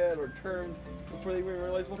be dead or turned before they even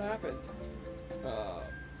realize what happened.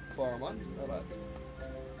 Farman, how about?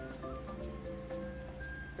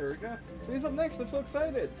 Here we go. He's up next. I'm so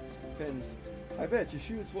excited. Pins. I bet she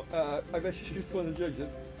shoots one of the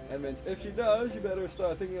judges. And if she does, you better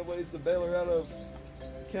start thinking of ways to bail her out of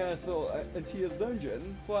Castle Antia's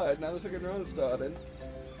dungeon. Quiet. Now the second round started.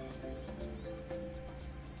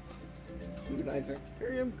 Organizer.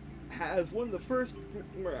 Miriam has won the first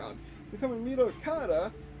round. Newcomer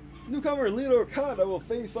Lito Okada will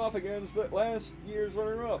face off against the last year's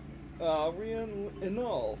runner-up, Rian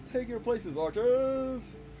Inal. Take your places,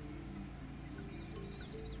 archers.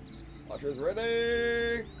 Archers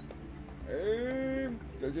ready. Aim.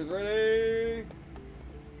 Judges ready.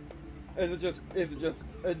 Is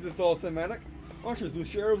this all semantic? Archers,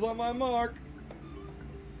 loose arrows on my mark.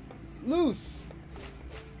 Loose.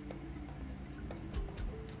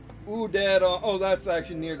 Ooh, dead on. Oh, that's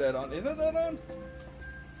actually near dead on. Is it dead on?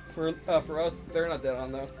 For us, they're not dead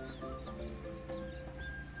on though.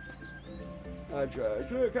 I try.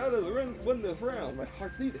 Should have win this round. My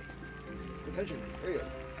heart's beating. Attention, real.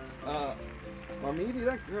 Marmiti,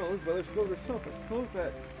 that girl is whether she goes herself. I suppose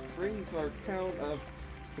that brings our count of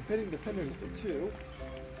competing defenders to 2.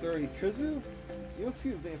 Sorry, Kuzu? You'll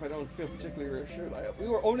excuse me if I don't feel particularly reassured. We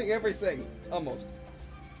were owning everything. Almost.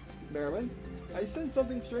 Merriman, I sense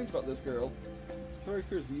something strange about this girl. Sorry,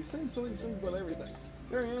 Kuzu, you sense something strange about everything.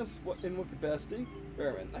 Very honest, in what capacity?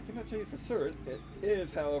 Merriman, I cannot tell you for certain. It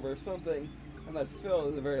is, however, something, and that's felt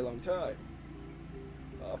in a very long time.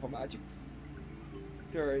 For magics?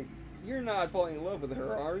 Terry, you're not falling in love with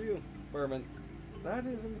her, are you? Merriman, that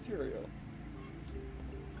is immaterial.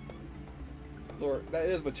 Lord, that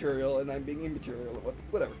is material, and I'm being immaterial.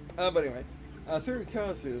 Whatever. But anyway.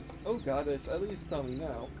 Surikazu. Oh, goddess, at least tell me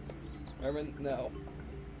now. Merriman, no.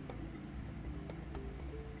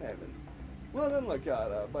 Heaven. Well then,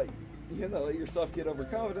 Lakata, but you know, let yourself get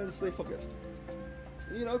overconfident, stay focused.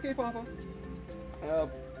 You know, okay, Papa?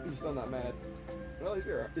 He's still not mad. Well, he's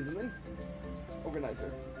here, isn't he?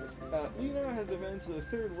 Organizer. Lena has advanced to the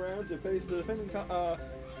 3rd round to face the defending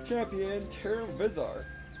champion, Terra Vizar.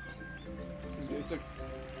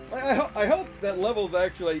 I hope that levels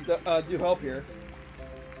actually do help here.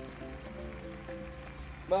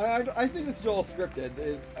 But I think this is all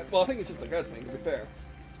scripted. Well, I think it's just a cutscene, to be fair.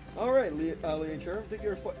 Alright, Lee and Terra, take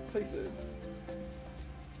your places.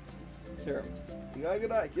 Terra, you got a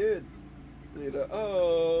good eye, kid. Lita,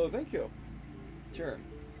 oh, thank you. Terra,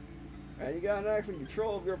 you got an excellent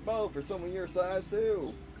control of your bow for someone your size,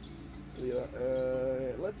 too.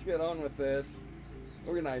 Lita, let's get on with this.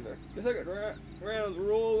 Organizer, the second round's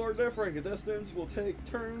rules are different. Contestants will take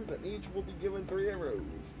turns and each will be given 3 arrows.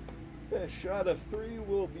 Best shot of 3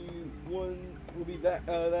 will be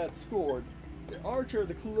that scored. The archer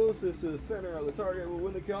the closest to the center of the target will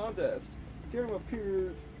win the contest. Team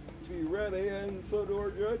appears to be ready, and so do our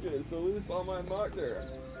judges. So loose on my marker.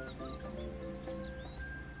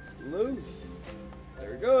 Loose.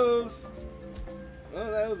 There it goes. Oh,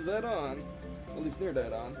 that was dead on. At least near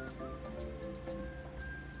dead on.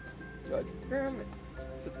 Judge.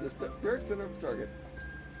 Set the dark center of the target.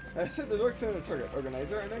 I set the dark center of the target.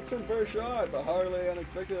 Organizer, an excellent first shot, but hardly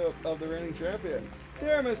unexpected of the reigning champion.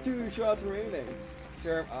 Jerem has 2 shots remaining.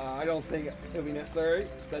 Jerem, I don't think it'll be necessary.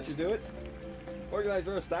 That should do it.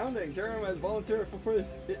 Organizer, astounding. Jerem has voluntarily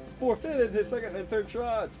forfeited his 2nd and 3rd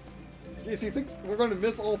shots. Geez, he thinks we're going to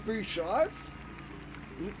miss all 3 shots?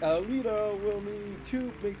 Lita will need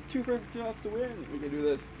make 2 perfect shots to win. We can do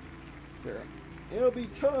this. Jerem. It'll be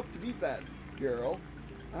tough to beat that girl.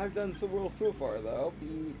 I've done so well so far, though.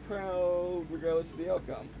 Be proud regardless of the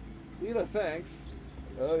outcome. Lita, thanks.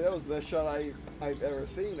 Oh, that was the best shot I've ever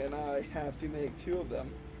seen, and I have to make 2 of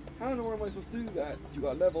them. How in the world am I supposed to do that? You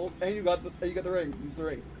got levels, and you got the ring. Use the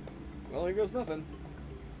ring. Well, here goes nothing.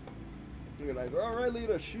 You guys are all right,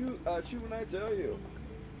 Lita. Shoot when I tell you.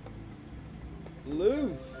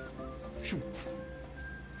 Loose. Shoot.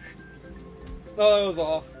 Oh, that was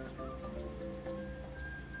off.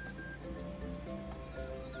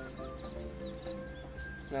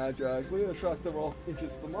 Now, Josh, Lita shot several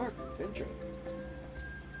inches to the mark. Pinching.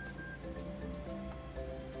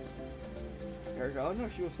 Oh no,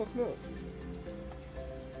 she was so close.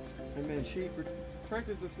 And then she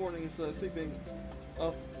practiced this morning instead of sleeping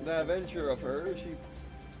off the adventure of her. She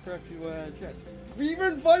perhaps you had a chance. We've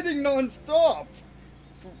been fighting non-stop!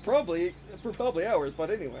 For probably hours, but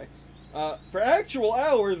anyway. For actual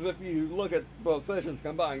hours if you look at both sessions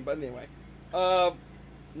combined, but anyway.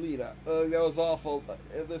 Lita. That was awful.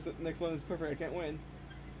 This next one is perfect, I can't win.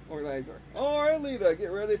 Organizer. Alright, Lita,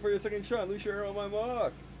 get ready for your second shot. Loose your arrow on my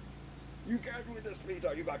mark. You got me with this,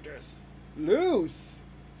 Lita. You got this. Loose.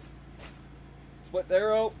 Split the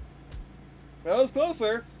arrow. That was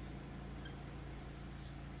closer.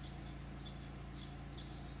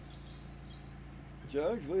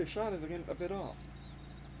 Judge, Lita's shot is again a bit off.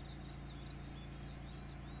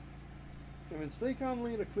 And then stay calm,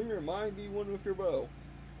 Lita. Clear your mind. Be one with your bow.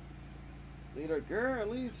 Lita, girl,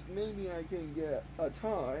 at least maybe I can get a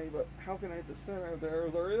tie, but how can I hit the center of the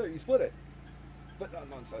arrows already there? You split it. But not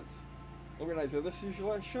nonsense. Organizer, this is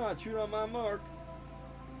your last shot. Shoot on my mark.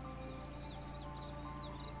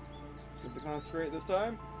 Get the concentrate this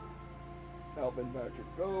time. Alvin Magic,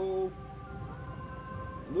 go.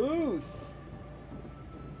 Loose.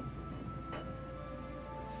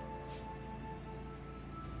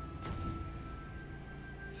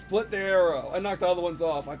 Split the arrow. I knocked the other ones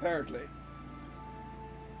off, apparently.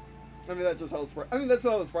 I mean, that's just how the sprite. I mean, that's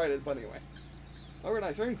how the sprite is, but anyway.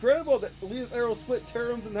 Organizer, incredible that Leah's arrow split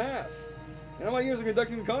Terrums in half. In all my years of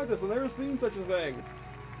conducting the contest, I've never seen such a thing.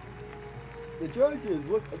 The judges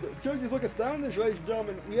look astounded, ladies and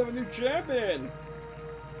gentlemen. We have a new champion.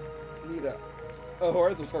 Lita. Oh,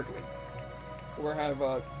 horizons sparkling. Or have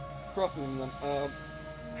crosses in them.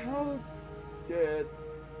 How did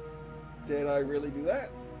I really do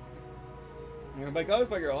that? You're my goddess,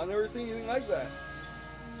 my girl. I've never seen anything like that.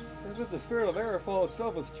 As if the spirit of Ara Fell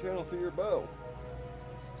itself was channeled through your bow.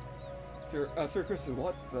 Sir Kristen,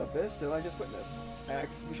 what the best did I just witness?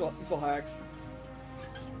 Hacks. You saw hacks.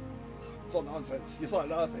 You saw nonsense. You saw a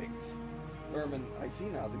lot of things. Berman, I see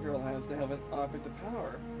now. The girl has to have an object of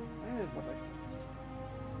power. That is what I sensed.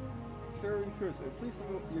 Sir Kristen, please tell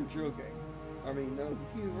me you're joking. I mean, no,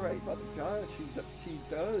 he's right. But gosh, she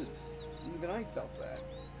does. Even I felt that.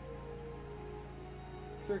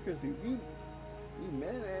 Sir Kristen, you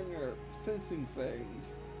men and your sensing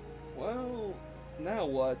things. Well, now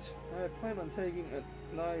what? I plan on taking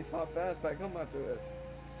a nice hot bath back home after this.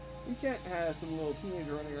 We can't have some little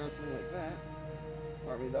teenager running around something like that.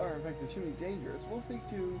 I mean, there are in fact extremely dangerous. We'll speak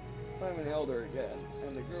to Simon Elder again,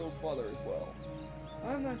 and the girl's father as well.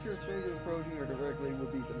 I'm not sure strangers approaching her directly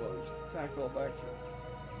would be the most tactful of action.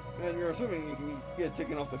 And you're assuming you can get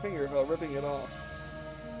taken off the finger without ripping it off.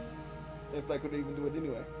 If that could even do it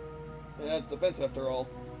anyway. And that's defense after all.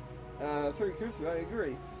 Sorry, Kirsten, I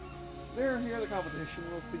agree. They're here at the competition.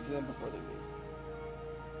 We'll speak to them before they leave.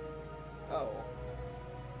 Oh.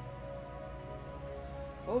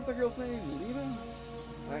 What was that girl's name? Lita?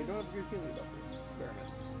 I don't have a good feeling about this experiment.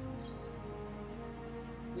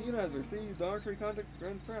 Lita has received the archery contest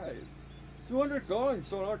grand prize. 200 coins,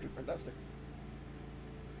 stone archery, fantastic.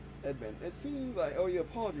 Edmund, it seems I owe you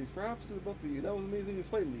apologies, perhaps to the both of you. That was amazing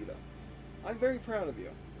display, Lita. I'm very proud of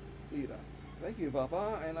you. Lita, thank you,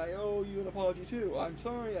 Papa, and I owe you an apology too. I'm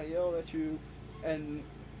sorry I yelled at you, and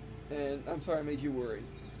I'm sorry I made you worry.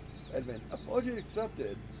 Edmund, apology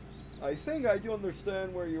accepted. I think I do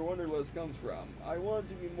understand where your wanderlust comes from. I want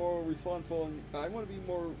to be more responsible.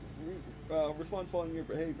 Responsible in your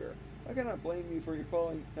behavior. I cannot blame you for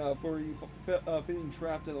feeling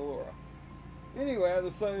trapped in Aurora. Anyway, I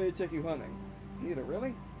decided to take you hunting. Lita,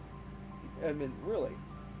 really? Edmund, really?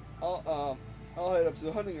 I'll head up to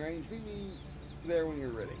the hunting range. Meet me there when you're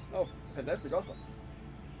ready. Oh, fantastic! Awesome.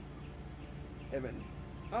 Edmund.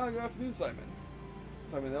 Good afternoon, Simon.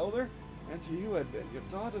 Simon Elder. And to you, Edmund. Your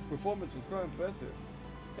daughter's performance was quite impressive,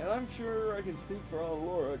 and I'm sure I can speak for all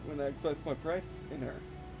Laura when I express my pride in her.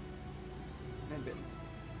 Edmund.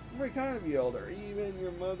 Very kind of you, Elder. Even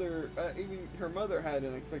her mother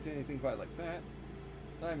hadn't expected anything quite like that.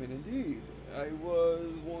 Simon, indeed. I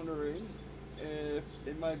was wondering. if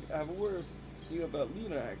it might have a word with you about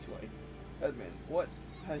Lena, actually. Edmund, what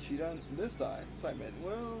has she done this time? Simon,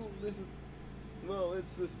 well,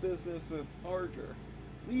 it's this business with Archer.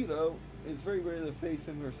 Lena is very ready to face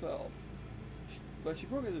him herself. But she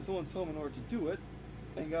broke into someone's home in order to do it,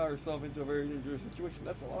 and got herself into a very dangerous situation.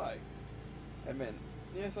 That's a lie. Edmund,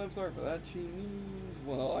 yes, I'm sorry for that. She means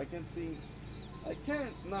well. I can't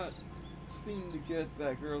not seem to get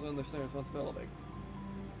that girl to understand responsibility.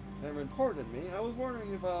 Edmund, pardon me. I was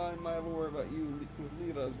wondering if I might have a word about you with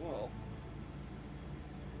Lita as well.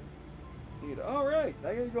 Lita, all right.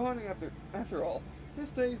 I gotta go hunting after all.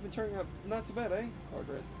 This day's been turning out not so bad, eh?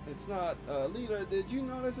 Margaret, it's not. Lita, did you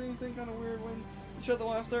notice anything kind of weird when you shot the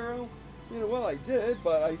last arrow? You know, well, I did,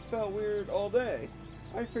 but I felt weird all day.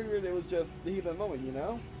 I figured it was just the heat of the moment, you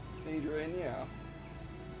know? Adrian, yeah.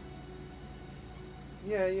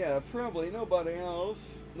 Yeah, probably. Nobody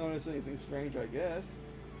else noticed anything strange, I guess.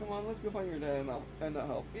 Come on, let's go find your dad and I'll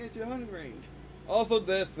help. It's your hunting range. Also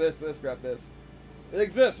this, grab this. It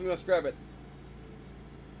exists, we must grab it.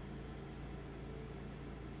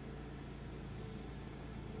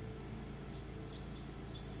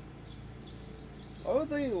 Why would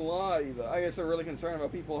they lie, though? I guess they're really concerned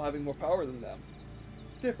about people having more power than them.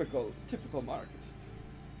 Typical monarchists.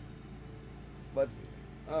 But,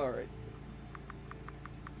 alright.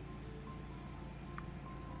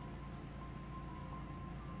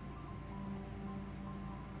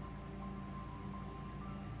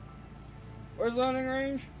 Where's the hunting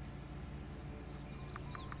range?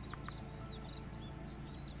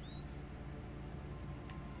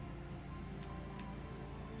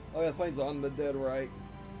 Oh yeah, the plane's on the dead right.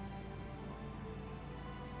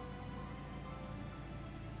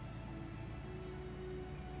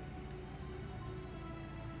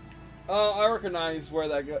 I recognize where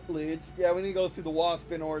that leads. Yeah, we need to go see the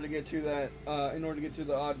wasp in order to get to that. In order to get to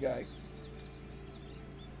the odd guy.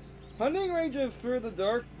 Hunting ranges through the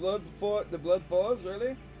dark blood falls.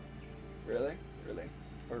 Really?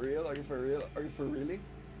 For real? Are you for real? Are you for really?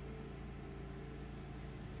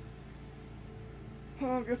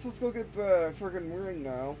 Oh, I guess let's go get the friggin' ring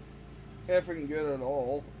now. If we can get it at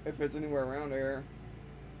all. If it's anywhere around here.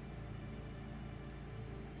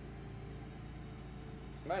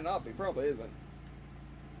 Might not be, probably isn't.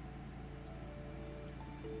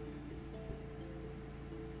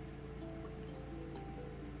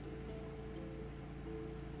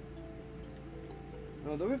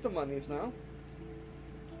 No, do we have the monies now?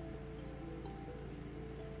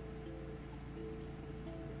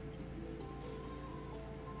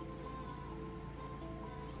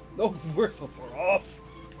 No, we're so far off.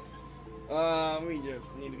 We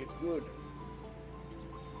just need to get good.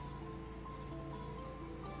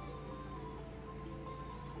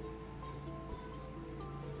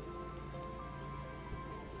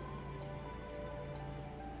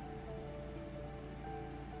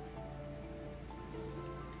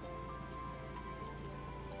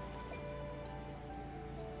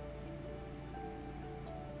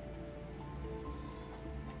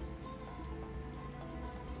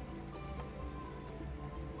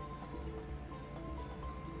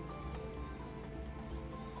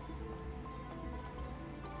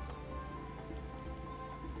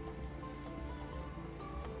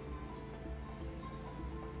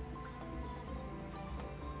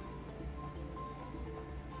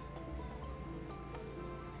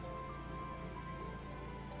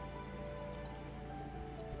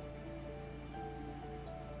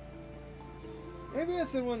 Maybe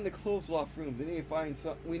that's in one of the closed off rooms. We need to find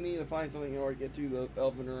something in order to get to those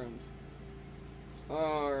elven rooms.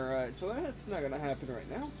 Alright, so that's not gonna happen right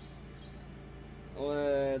now.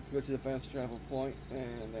 Let's go to the fast travel point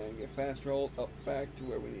and then get fast traveled up back to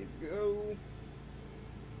where we need to go.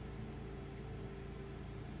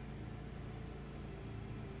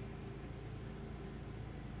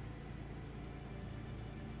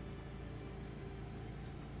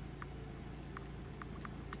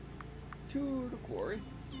 To the quarry.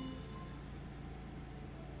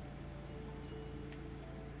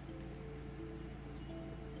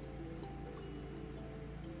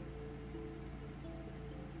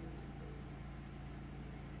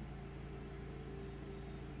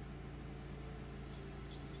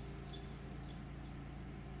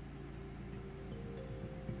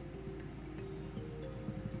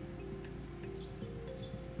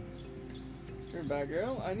 Turn back,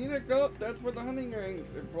 girl. I need to go. That's where the hunting range.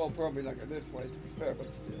 Well, probably not go this way, to be fair, but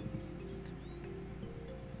still.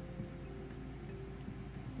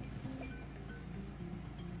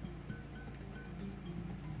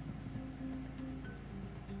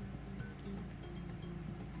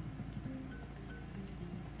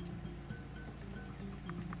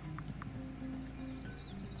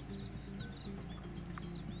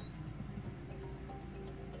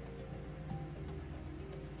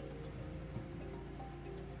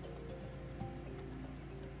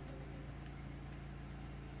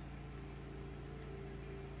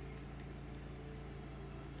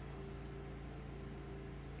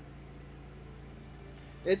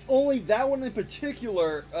 It's only that one in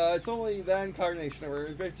particular. It's only that incarnation of her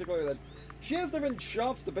in particular that she has different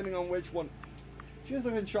shops depending on which one. She has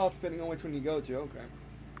different shops depending on which one you go to. Okay.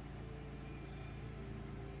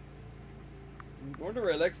 Wonder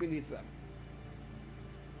where Lexby needs them.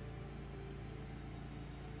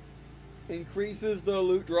 Increases the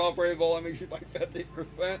loot drop rate of all enemies by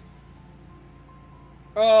 50%.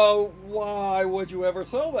 Oh, why would you ever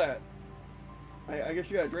sell that? I guess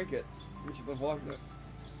you gotta drink it, which is unfortunate.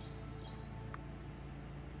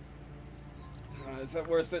 Is that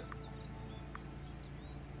worth it?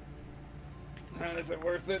 Is it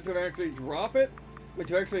worth it to actually drop it? Would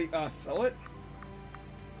you actually sell it?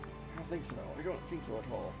 I don't think so. I don't think so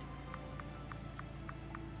at all.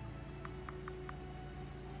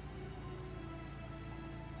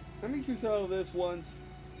 Let me choose out of this once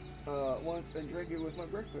and drink it with my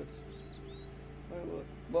breakfast.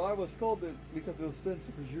 Well, I was scolded because it was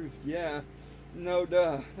expensive for juice. Yeah, no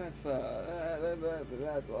duh. That's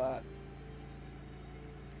a lot.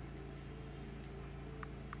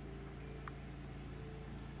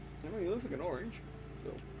 I mean, it looks like an orange,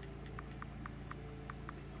 so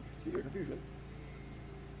see your confusion.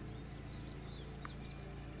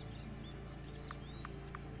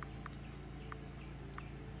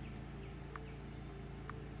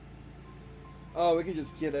 Oh, we can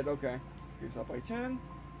just get it. Okay, here's up by 10.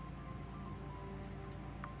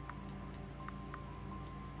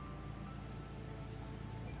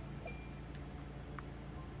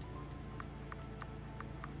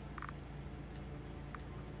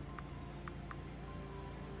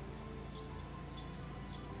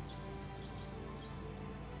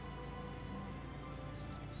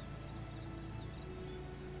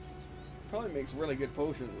 Probably makes really good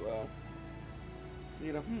potions.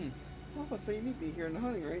 You know, Alpha say you meet me here in the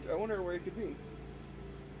hunting range. I wonder where it could be.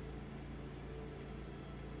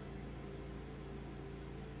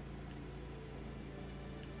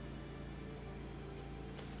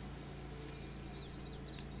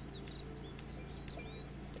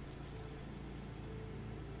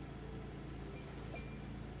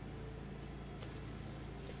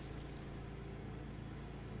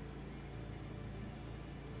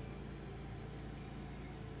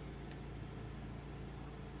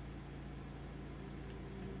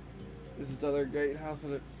 This is the other gatehouse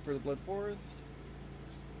for the Blood Forest.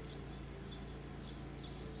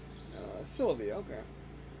 Sylvia, okay.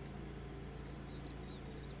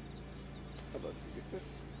 How about us get this?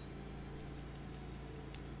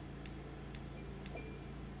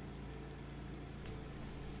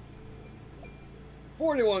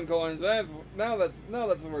 $41 coins. That's now that's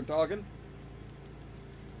what we're talking.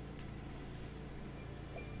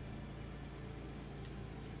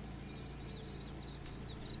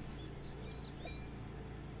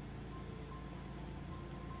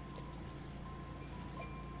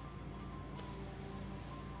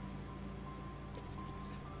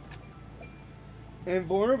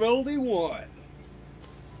 Invulnerability 1.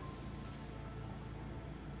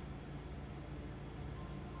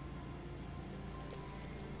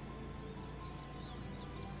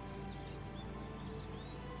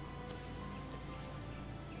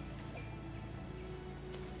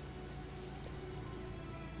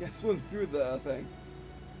 Yeah, swim through the thing.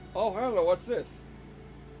 Oh, hello, what's this?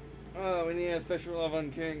 Oh, we need a special love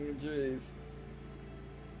on King. Jeez.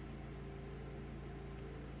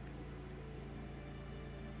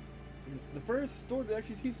 The first store that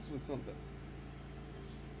actually teaches us with something.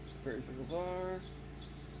 Fairy circles are.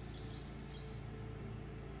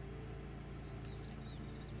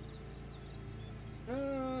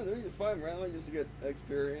 They're just fine randomly just to get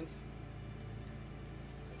experience.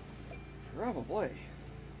 Probably.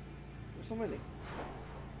 There's so many.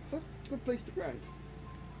 It's a good place to grind.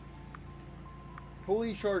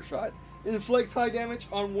 Holy short shot. Inflicts high damage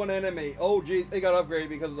on one enemy. Oh jeez, it got upgraded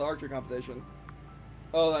because of the archer competition.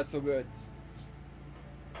 Oh, that's so good.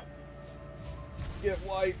 Get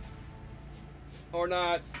wiped. Or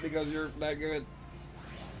not, because you're that good.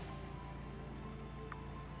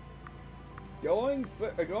 Going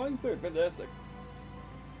third, fantastic.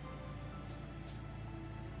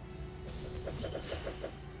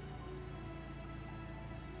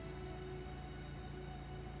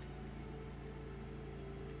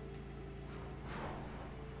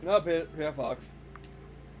 Up hit, yeah, Fox.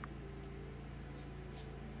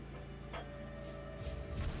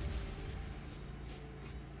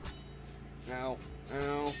 Ow,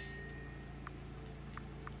 ow.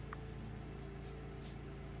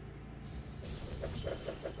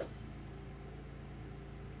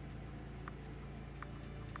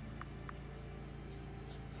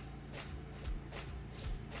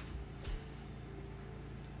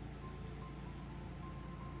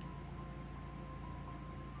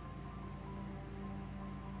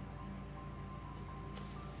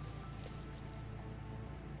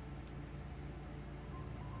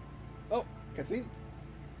 Cutscene.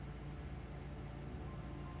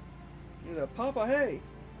 You know, Papa, hey!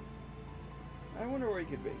 I wonder where he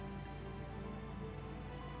could be.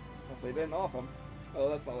 Hopefully they didn't off him. Oh,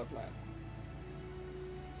 that's not their plan.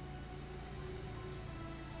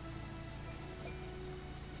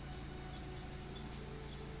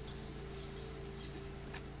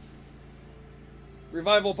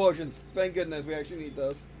 Revival potions. Thank goodness we actually need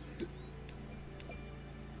those.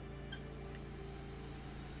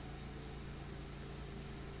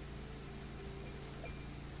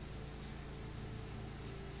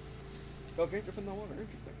 Okay, it's up in the water.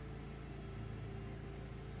 Interesting.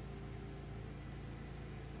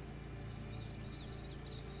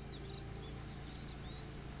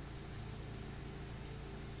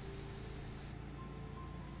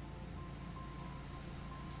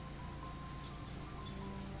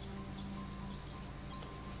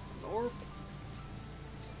 North.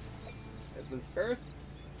 Essence Earth.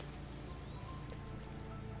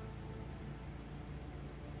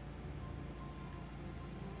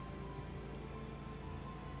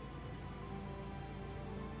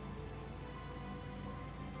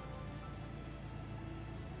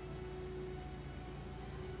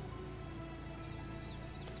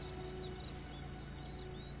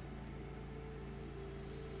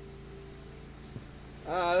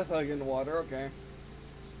 Ah, that's like in the water, okay.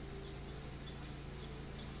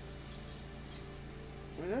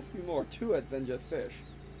 I mean, there has to be more to it than just fish.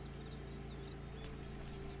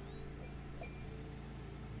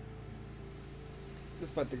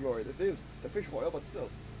 Despite the glory that is the fish oil, but still.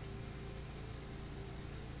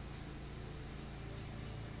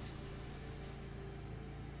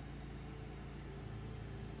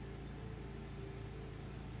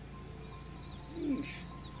 Yeesh.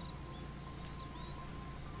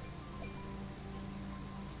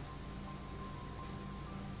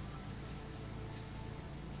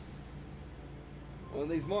 One of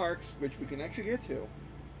these marks, which we can actually get to.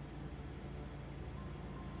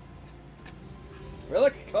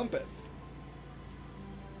 Relic Compass.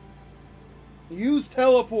 Use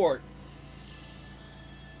teleport.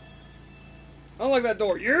 Unlock that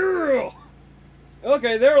door. Yeah!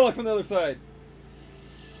 Okay, they're like from the other side.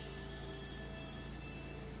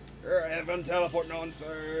 Heaven teleport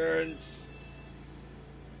nonsense.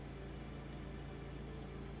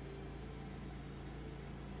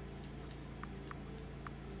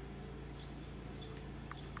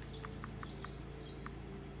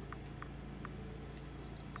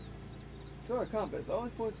 Story compass.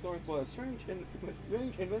 Always points towards what? Strange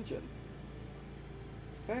invention.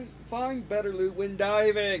 Find better loot when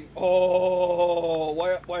diving. Oh,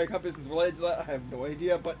 why a compass is related to that? I have no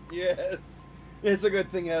idea, but yes, it's a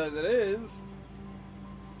good thing that it is.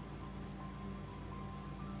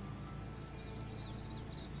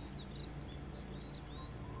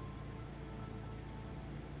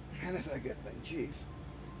 And it's a good thing. Jeez.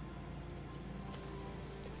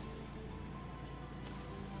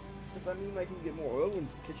 Does that mean I can get more oil when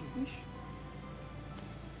catching fish?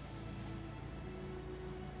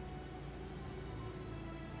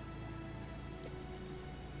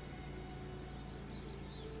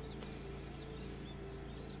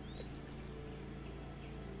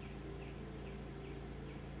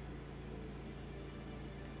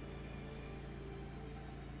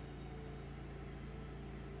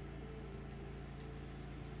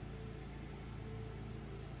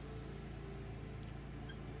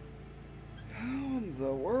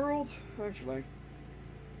 The world, actually.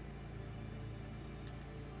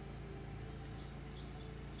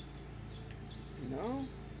 You know,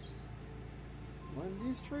 one of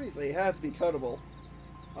these trees, they have to be cuttable.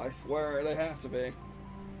 I swear they have to be.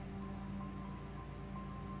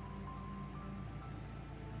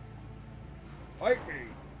 Fight me!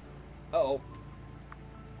 Uh-oh.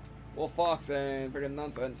 Wolf Fox and freaking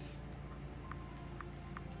nonsense.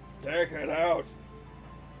 Take it out!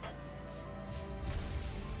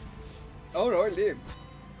 Oh no, I lived.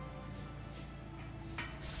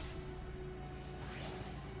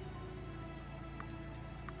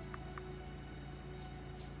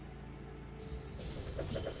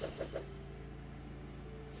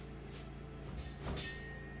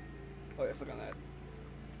 Oh yes, look on that.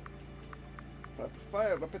 Rapid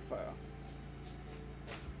fire, rapid fire.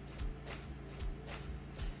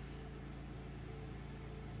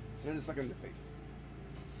 And it's like in the face.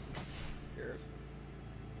 Here's.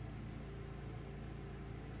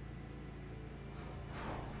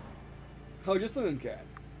 Oh, just the Mooncat.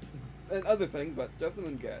 And other things, but just the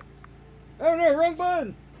Mooncat. Oh no, wrong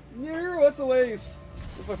button! No, what's the waste?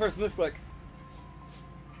 That's my first misclick.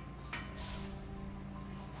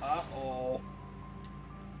 Uh-oh.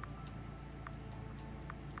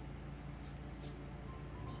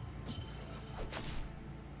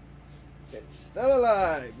 Still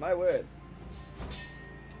alive! My word.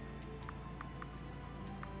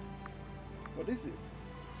 What is this?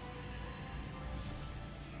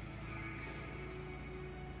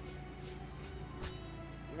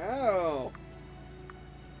 Oh!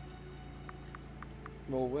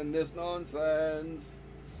 We'll win this nonsense.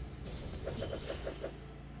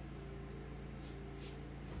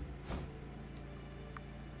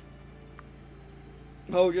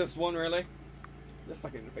 Oh, just one, really? Let's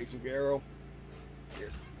not get in the face with the arrow.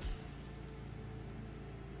 Cheers.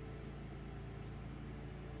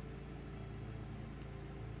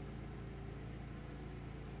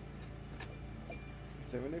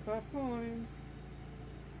 $75 coins.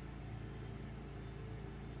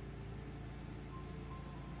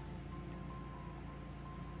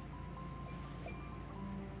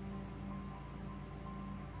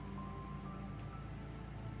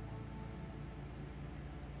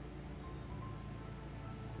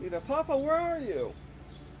 Nita, Papa, where are you?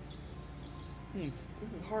 This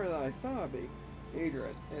is harder than I thought it'd be.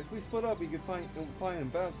 Adrian, if we split up, we could find him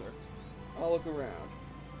faster. I'll look around.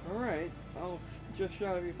 Alright, I'll just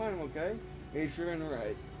shout if you find him, okay? Adrian,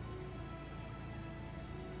 right.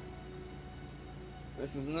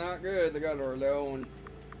 This is not good, they got her alone.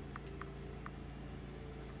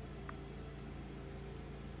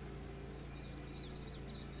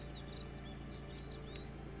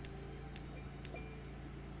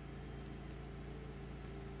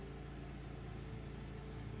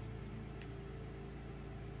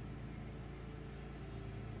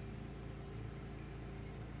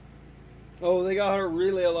 Oh, they got her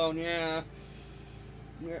really alone, yeah.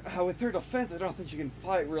 With her defense, I don't think she can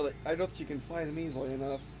fight, really. I don't think she can fight him easily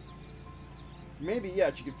enough. Maybe,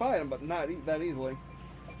 yeah, she can fight him, but not that easily.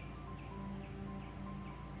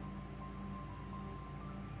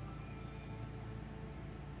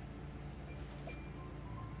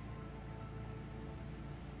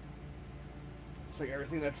 It's like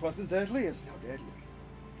everything that wasn't deadly is now deadly.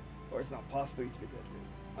 Or it's not possible to be deadly.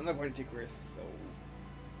 I'm not going to take risks, though.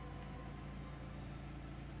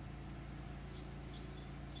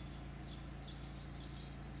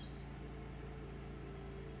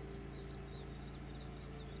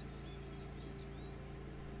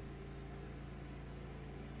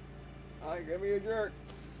 I'm gonna be a jerk.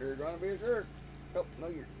 You're gonna be a jerk. Oh, no,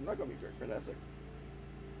 you're not gonna be a jerk. Fantastic.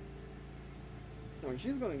 I mean,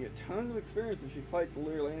 she's gonna get tons of experience if she fights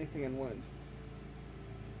literally anything and wins.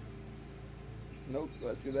 Nope,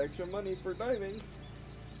 let's get extra money for diving.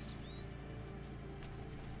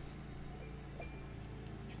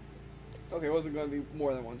 Okay, it wasn't gonna be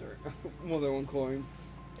more than one turn. More than one coin.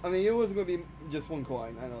 I mean, it wasn't gonna be just one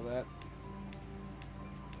coin, I know that.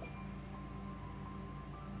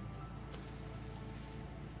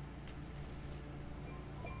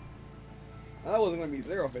 That wasn't going to be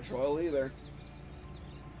zero fish oil either.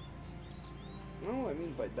 I don't know what it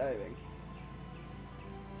means by diving.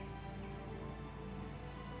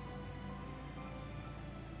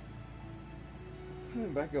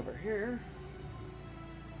 And back over here.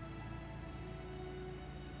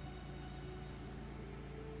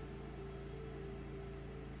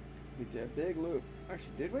 We did a big loop.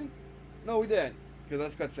 Actually, did we? No, we didn't.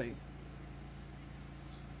 Because that's cutscene.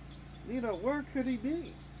 You know, where could he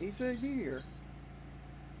be? He said he'd be here.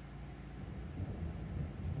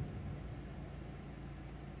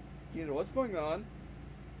 You know what's going on?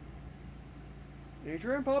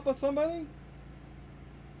 Adrian, Papa, somebody?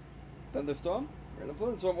 Thunderstorm? Random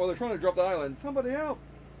thunderstorm. Well, they're trying to drop the island. Somebody help!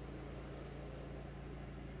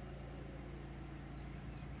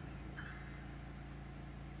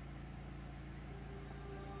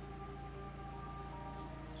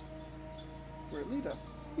 Where, Lita?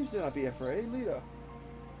 You should not be afraid, Lita.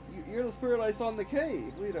 You're the spirit I saw in the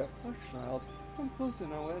cave, Lita. Hush, child. Come close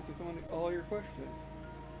and I'll answer all your questions.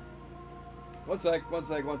 One sec. I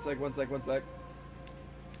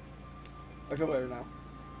feel better now.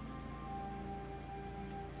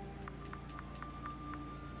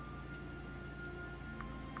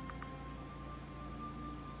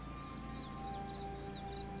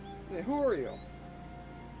 Hey, who are you?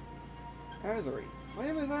 Azuri. My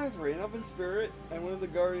name is Azuri, an elven spirit and one of the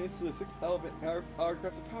guardians to the sixth element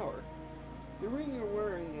archives of power. The ring you're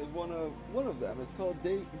wearing is one of them. It's called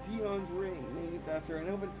Dion's ring, named after an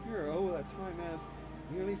elven hero that time has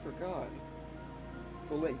nearly forgotten.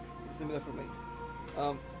 The Link. It's named after Link.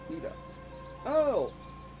 Nita. Oh!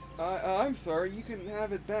 I'm sorry, you can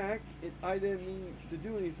have it back. I didn't mean to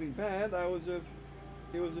do anything bad. It was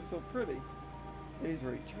just so pretty.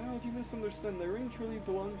 Azuri, child, you misunderstand. The ring truly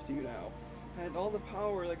belongs to you now. And all the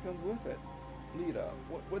power that comes with it. Nita,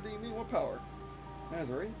 what do you mean, what power?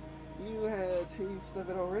 Azuri, You had a taste of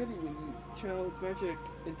it already when you channeled its magic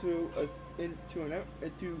into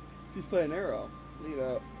display an arrow.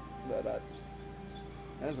 Lita,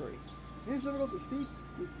 Azuri. It is difficult to speak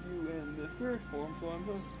with you in the spirit form, so I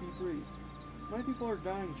must be brief. My people are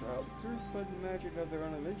dying, child, cursed by the magic of their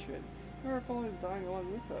own invention. Ara Fell is dying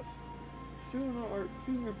along with us.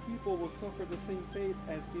 Soon your people will suffer the same fate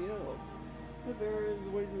as the elves. But there is a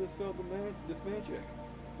way to dispel this magic.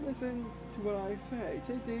 Listen to what I say.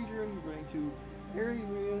 Take danger and bring to airy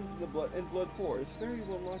ruins in Blood Forest. There you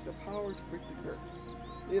will unlock the power to break the curse.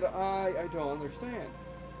 Lita, I don't understand.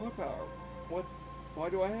 What power? Why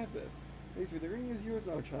do I have this? Basically, the ring is yours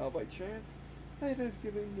now, child. By chance, fate has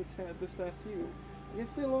given this task to you. You can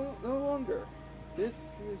stay no longer. This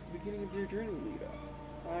is the beginning of your journey, Lita.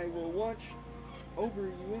 I will watch over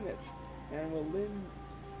you in it, and will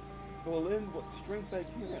lend what strength I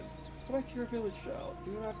can. Go back to your village, child.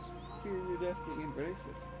 Do not fear your destiny, embrace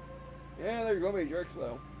it. Yeah, there you go, my jerks,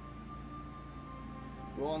 though.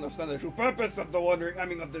 You will understand the true purpose of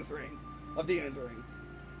of this ring. Of the answering.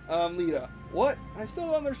 Lita. What? I still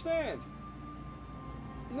don't understand.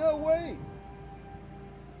 No, wait.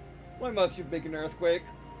 Why must you make an earthquake?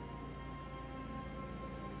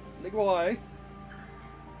 Like, why?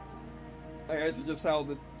 I guess it's just how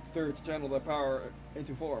the spirits channel their power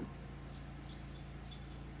into form.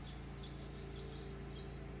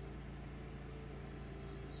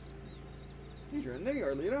 Adrian, there you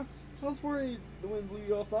are, Lita. I was worried the wind blew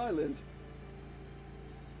you off the island.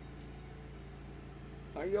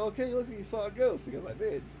 Are you okay? You look like you saw a ghost, because I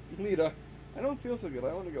did. Lita, I don't feel so good.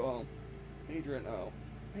 I want to go home. Adrian, oh.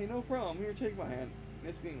 Hey, no problem. Here, take my hand.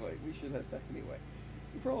 It's getting late. We should head back anyway.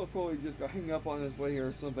 He probably just got hung up on his way here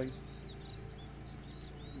or something.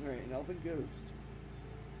 Alright, an elven ghost.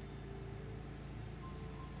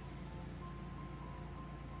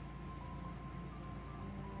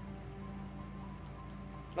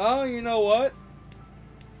 Oh, you know what?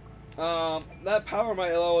 That power might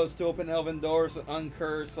allow us to open elven doors and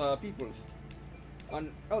uncurse peoples.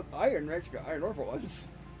 Iron ore for once.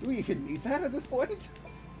 Do we even need that at this point?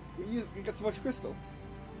 We got so much crystal.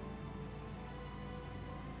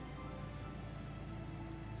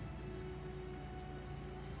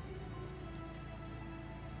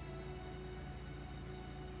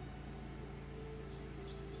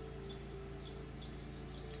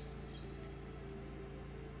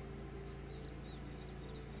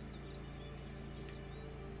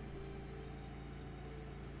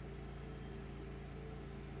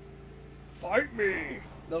 Fight me!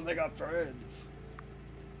 Though they got friends.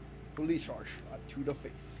 Police are shot to the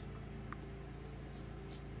face.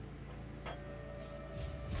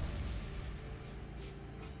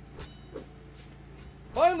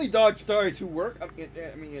 Finally, Dodge started to work. I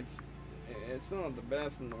mean, it's not the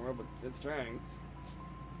best in the world, but it's trying.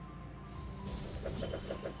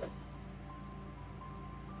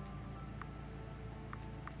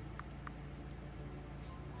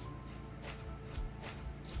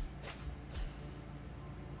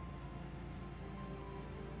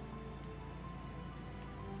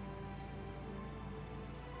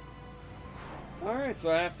 Alright, so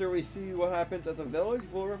after we see what happens at the village,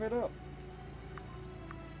 we'll wrap it up.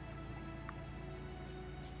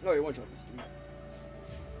 No, you won't shot this dude.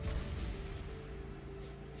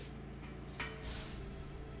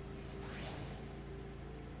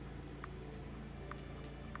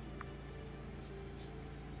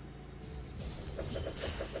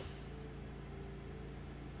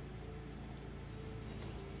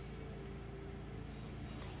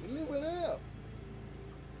 Live it up.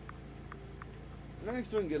 Nice,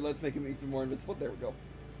 doing good. Let's make him even more invincible. There we go.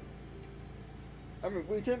 I mean,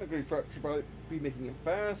 we technically should probably be making him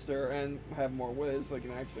faster and have more whiz so I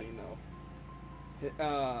can actually, you know, hit,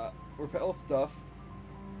 repel stuff.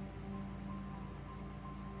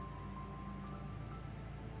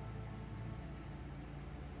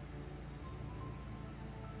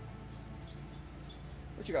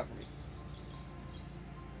 What you got for me?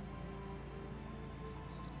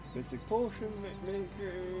 Basic potion making.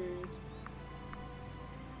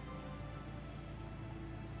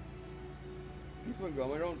 Keep on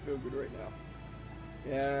going. I don't feel good right now.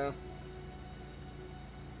 Yeah.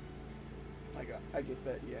 I get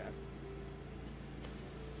that, yeah.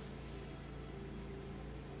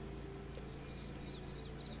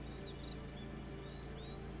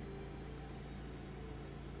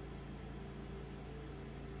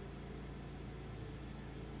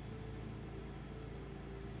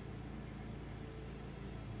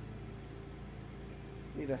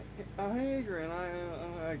 Hey Adrian,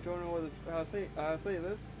 I don't know how to say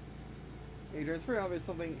this. Adrian, it's very obvious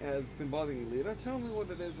something has been bothering you, Lita. Tell me what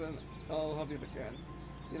it is and I'll help you if I can.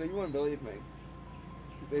 You know, you wouldn't believe me.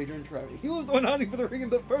 Adrian tried me. He was the one hunting for the ring in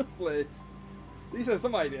the first place. At least has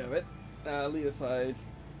some idea of it. Leah sighs.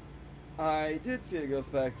 I did see a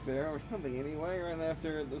ghost back there, or something anyway, right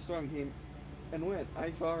after the storm came and went.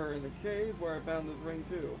 I saw her in the caves where I found this ring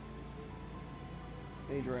too.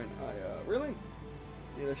 Adrian, really?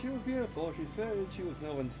 You know, she was beautiful. She said she was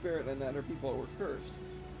no in spirit and that her people were cursed.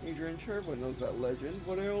 Adrian, sure everyone knows that legend.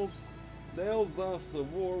 What else? The elves lost the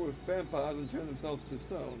war with vampires and turned themselves to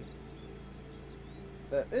stone.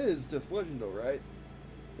 That is just legend though, right?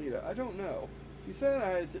 Lita, I don't know. She said I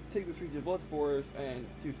had to take this ring to Blood Forest and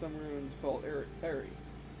to some ruins called Airy.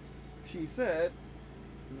 She said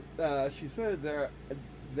there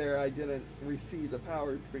I didn't receive the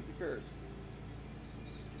power to break the curse.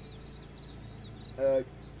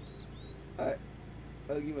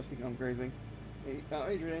 You must think I'm crazy.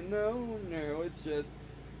 Adrian, no, it's just,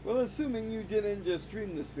 well, assuming you didn't just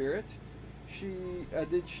dream the spirit,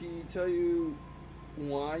 did she tell you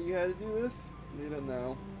why you had to do this? You don't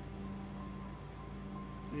know.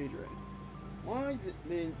 Adrian, why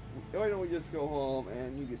don't we just go home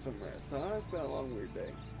and you get some rest, huh? It's been a long, weird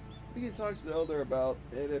day. We can talk to the elder about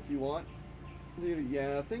it if you want.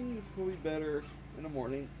 Yeah, things will be better in the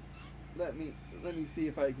morning. Let me see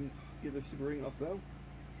if I can get this super ring off though.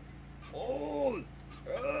 Oh,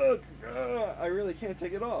 I really can't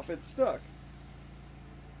take it off. It's stuck.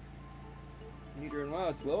 Adrian, wow,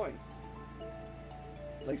 it's glowing.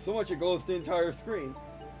 Like so much it glows the entire screen.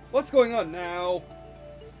 What's going on now?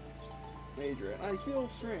 Adrian, I feel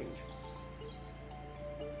strange.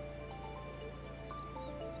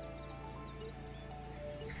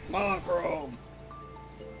 Monochrome!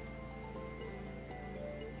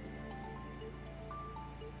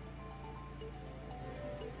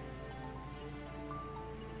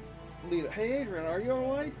 Lita, hey Adrian, are you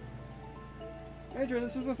alright? Adrian,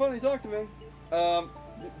 this isn't funny, talk to me.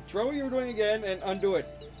 Try what you were doing again and undo it.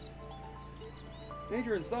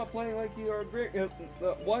 Adrian, stop playing like you are great.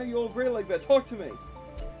 Why are you all great like that? Talk to me.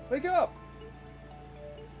 Wake up!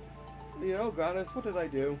 You know, goddess, what did I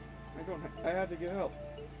do? I have to get help.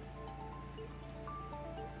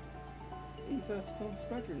 He's a stone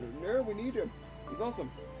structure. No, we need him. He's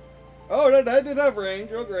awesome. Oh, that did have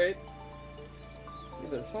range. Oh, great.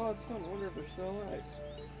 He's a solid stone. I wonder if they're still alive.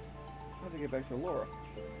 I have to get back to Laura.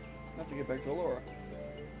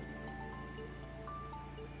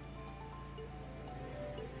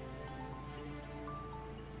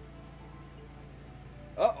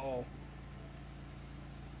 Uh-oh.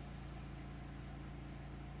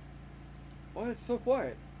 Why it's so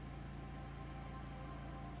quiet?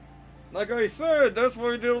 Like I said, that's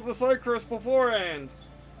what we did with the Cycrus beforehand.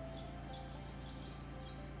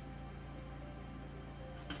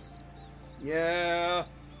 Yeah,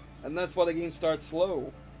 and that's why the game starts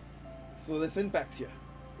slow. So this impacts you,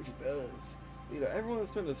 which it does. You know, everyone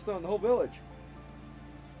is turned to stone, the whole village.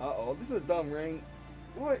 Uh-oh, this is a dumb ring.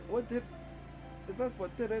 What did... If that's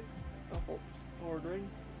what did it... Awful sword ring.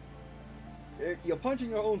 You're punching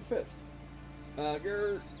your own fist. Get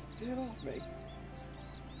off me.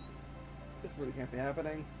 This really can't be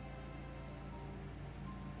happening.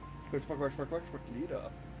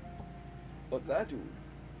 Lita. What's that dude?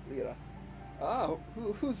 Lita. Ah,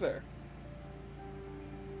 who's there?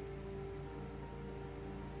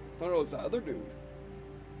 Oh no, it's that other dude.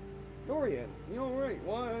 Dorian, you alright?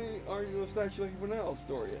 Why are you a statue like everyone else,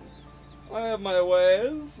 Dorian? I have my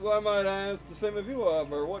ways. I might ask the same of you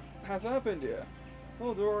ever. What has happened here?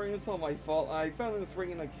 Oh, Dorian, it's not my fault. I found this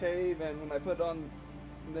ring in a cave, and when I put it on,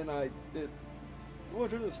 then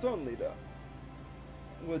what turned the stone, Lita?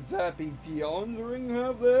 Would that be Dion's ring you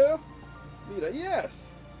have there? Lita,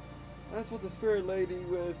 yes! That's what the spirit lady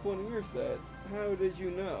with pointing ear said. How did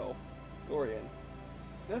you know? Dorian.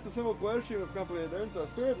 That's a simple question with complicated answer.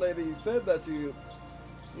 Spirit lady said that to you.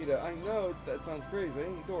 Lita, I know that sounds crazy.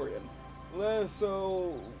 Dorian. Less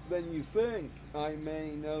so than you think. I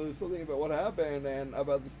may know something about what happened and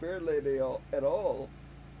about the spirit lady at all.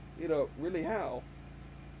 You know, really how?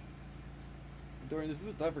 Dorian, this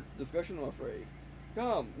isn't time for discussion, I'm afraid.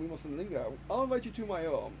 Come, we mustn't linger. I'll invite you to my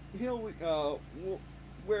home. Here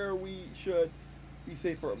where we should be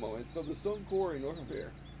safe for a moment. It's called the Stone Quarry north of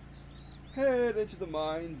here. Head into the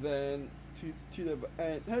mines and head to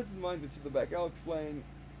the mines and to the back. I'll explain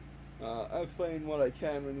what I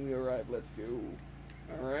can when we arrive. Let's go.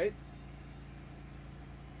 All right.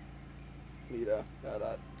 Lita,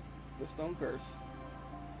 the stone curse.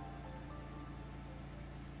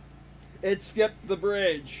 It skipped the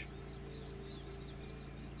bridge.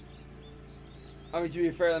 I mean, to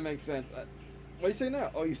be fair, that makes sense. What do you say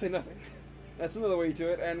now? Oh, you say nothing. That's another way to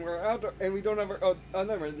it. And we're out, and we don't have our... Oh,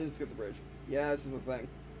 never mind. It didn't skip the bridge. Yeah, this is the thing.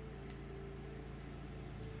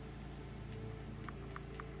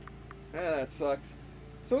 That sucks.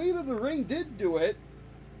 So either the ring did do it,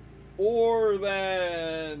 or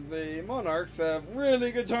that the monarchs have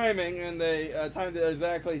really good timing and they timed it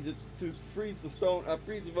exactly to freeze the stone,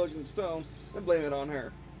 freeze the broken stone, and blame it on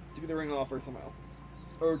her to get the ring off her somehow,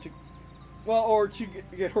 or to, well, or to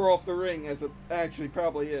get her off the ring as it actually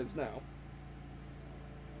probably is now.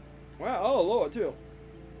 Wow, oh, Loa too.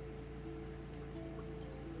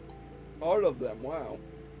 All of them, wow.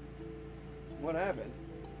 What happened?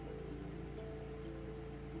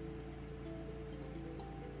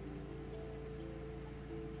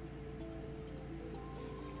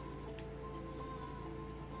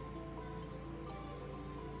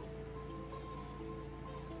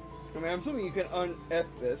 I mean, I'm assuming you can un-F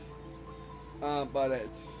this, but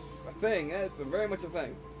it's a thing. It's very much a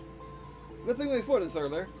thing. Good thing we explored this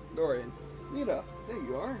earlier. Dorian. Nita, there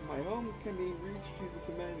you are. My home can be reached through the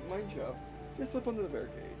cement mine shaft. Just slip under the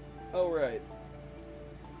barricade. Oh, right.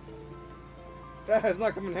 That has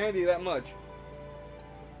not come in handy that much.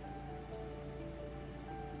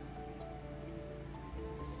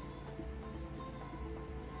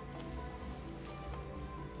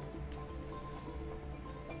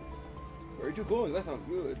 Where are you going? That sounds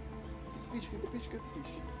good. Get the fish, get the fish, get the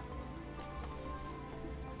fish.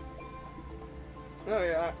 Oh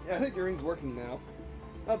yeah, I think your ring's working now.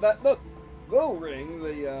 Not that, look, the ring,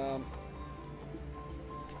 the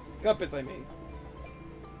compass I mean.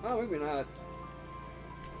 Oh, maybe not.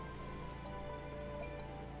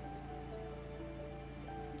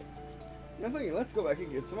 I'm thinking, let's go back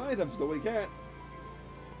and get some items, but we can't.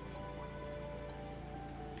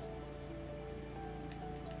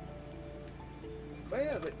 But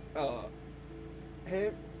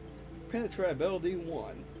yeah, penetrability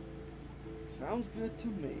 1. Sounds good to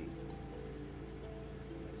me.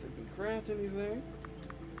 So we can craft anything.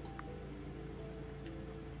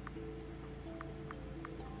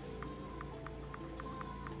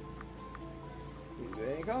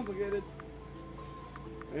 It ain't complicated.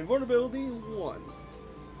 Invulnerability 1.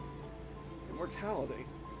 Immortality.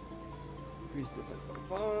 Increase defense by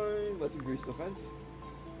 5. Let's increase defense.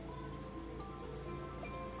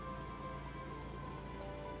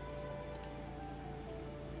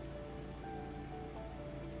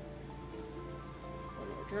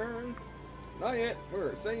 Turn. Not yet.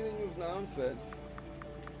 We're saving this nonsense.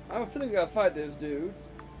 I have a feeling I gotta fight this dude.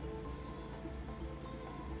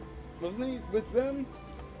 Wasn't he with them?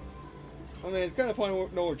 I mean, it's kind of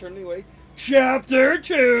point no return anyway. Chapter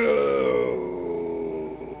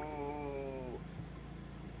 2!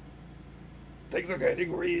 Things are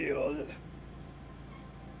getting real.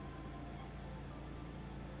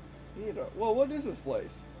 Well, what is this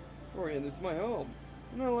place? Orion, this is my home.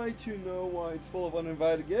 And I'd like to know why it's full of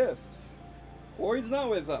uninvited guests. Or he's not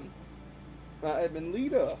with them. Edmund,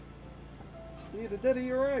 Lita. Lita, Daddy,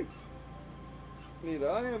 you're right. Lita,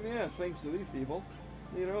 I am, yes, thanks to these people.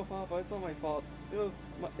 Lita, oh, Papa, it's not my fault. It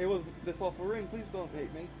was this awful ring. Please don't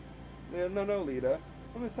hate me. No, Lita.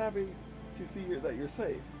 I'm just happy to see that you're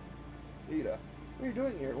safe. Lita, what are you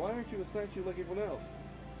doing here? Why aren't you a statue like everyone else?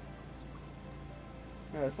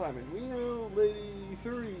 Simon, we owe Lady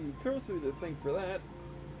Suri Kursu to thank for that.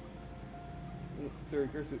 Suri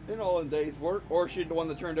Kursu, in all in day's work, or she's the one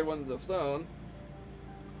that turned everyone into stone.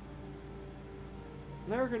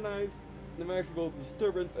 And I recognize the magical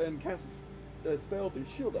disturbance and cast a spell to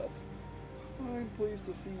shield us. I'm pleased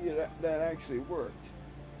to see that actually worked.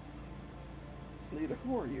 Lita,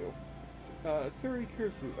 who are you? Suri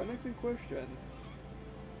Kursu, an excellent question.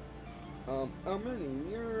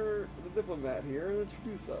 Armini, you're the diplomat here.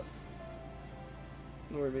 Introduce us.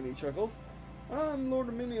 Lord Armini chuckles. I'm Lord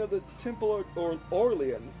Armini of the Temple of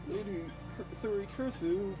Orlean. Lady Suri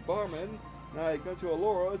Kursu, barman, and I go to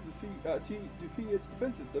Allura to see its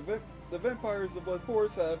defenses. The vampires of Blood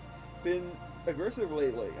Force have been aggressive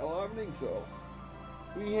lately. I think so.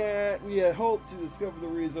 We had hoped to discover the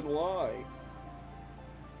reason why.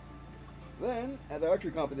 Then, at the archery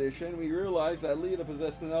competition, we realized that Lita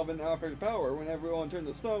possessed an elven alphabet power. When everyone turned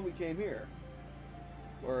to stone, we came here.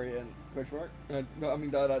 Orion, question mark? No, I mean,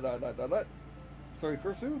 Sorry,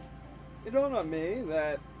 Kursu? It dawned on me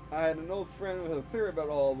that I had an old friend with a theory about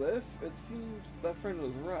all this. It seems that friend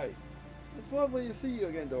was right. It's lovely to see you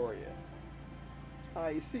again, Dorian.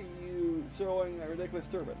 I see you showing that ridiculous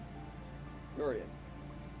turban. Dorian,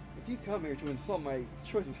 if you come here to insult my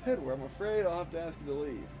choice of headwear, I'm afraid I'll have to ask you to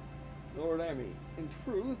leave. Lord Amy, in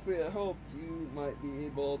truth, we had hoped you might be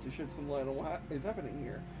able to shed some light on what is happening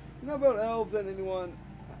here. You know about elves that anyone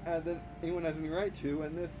has any right to,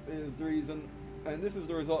 and this is the reason, and this is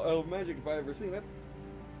the result of magic if I ever seen it.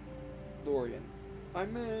 Dorian, I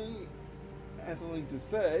may has something to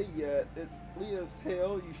say, yet it's Leah's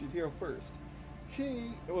tale you should hear first.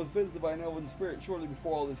 She was visited by an elven spirit shortly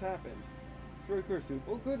before all this happened. Story Cursive.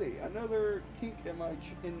 Oh goody, another kink in my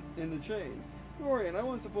in the chain. Dorian, I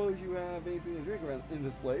won't suppose you have anything to drink around in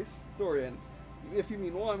this place. Dorian, if you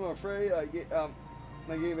mean well, I'm afraid I gave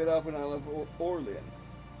it up when I left Orlean.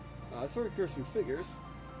 Story Cursive figures.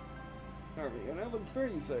 Army, an elven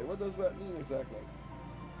spirit, you say? What does that mean exactly?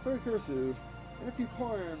 Story Cursive. And if you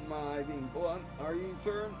pardon my being blunt, are you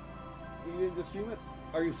certain you didn't just dream it?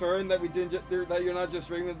 Are you certain that that you're not just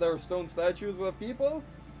dreaming that there are stone statues of people?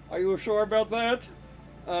 Are you sure about that?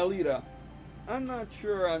 Lita, I'm not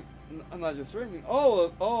sure. I'm not just dreaming.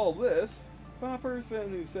 All this, but a person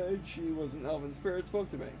who said she was an elven spirit spoke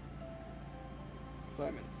to me.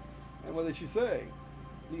 Simon, and what did she say?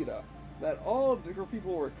 Lita, that all of her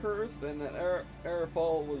people were cursed and that Ara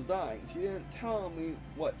Fell was dying. She didn't tell me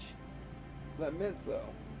what that meant though.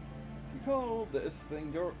 She called this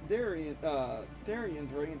thing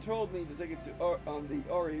Darian's ring and told me to take it to the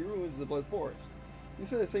RE ruins of the Blood Forest. You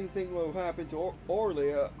said the same thing will happen to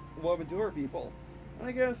Orlia, will happen to her people. And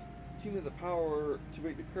I guess she meant the power to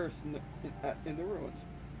break the curse in the ruins.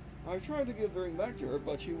 I tried to give the ring back to her,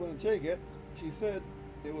 but she wouldn't take it. She said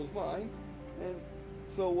it was mine, and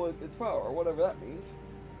so was its power, whatever that means.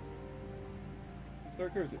 Sorry,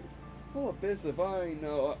 Cursive. Well, Abyss, if I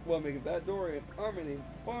know what makes that Dorian, Armini,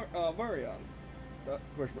 Varian.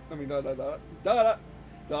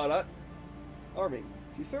 Army.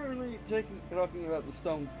 She's certainly talking about the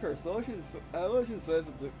stone curse. The legend says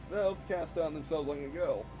that the elves cast down themselves long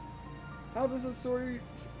ago. How does the story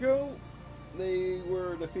go? They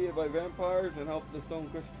were defeated by vampires and helped the stone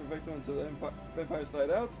curse prevent them until the vampires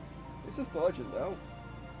died out. It's just a legend, though.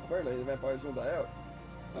 Apparently, the vampires don't die out.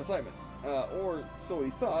 Simon. Or so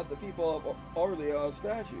we thought, the people of Orlia are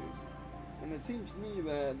statues. And it seems to me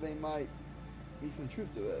that they might be some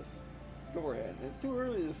truth to this. Dorian, it's too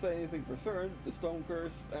early to say anything for certain. The stone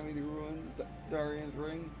curse, Amity ruins, Darian's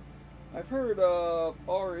ring. I've heard of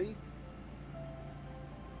Ari,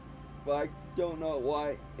 but I don't know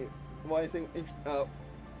why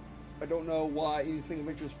I don't know why anything of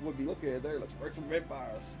interest would be located there. Let's break some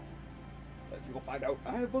vampires. Let's go find out.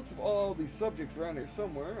 I have books of all these subjects around here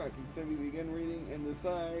somewhere. I can simply begin reading and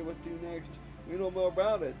decide what to do next. We know more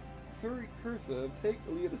about it. Story Cursive, take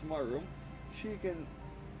Leah to my room. She can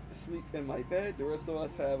sleep in my bed. The rest of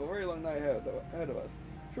us have a very long night ahead of us.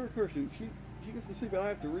 Story Cursive, she gets to sleep and I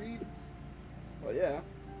have to read? Well, yeah.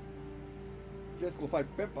 Just go fight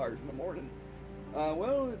vampires in the morning.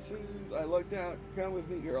 Well, it seems I lucked out. Come with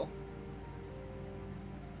me, girl.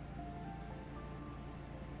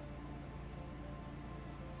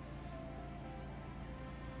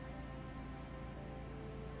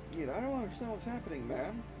 I don't understand what's happening,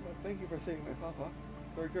 ma'am, but thank you for saving my papa.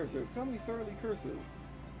 Sorry, Cursive. Call me Sorely Cursive.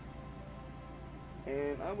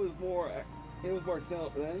 And it was more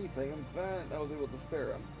accidental than anything. I'm glad I was able to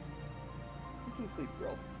spare him. Get some sleep,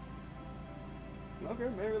 girl. Okay,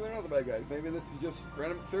 maybe they're not the bad guys. Maybe this is just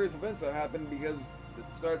random serious events that happened because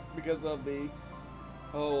of the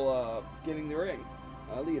whole getting the ring.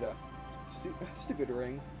 Lita. Stupid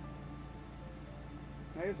ring.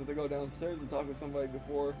 I guess I have to go downstairs and talk to somebody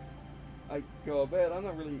before I go to bed. I'm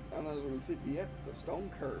not really sleepy yet. The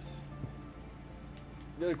stone curse.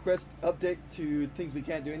 Did a quest update to things we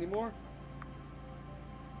can't do anymore?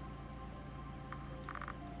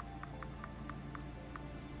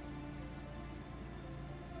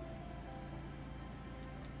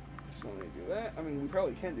 Just don't need to do that. I mean, we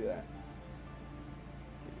probably can do that.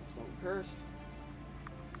 Stone curse.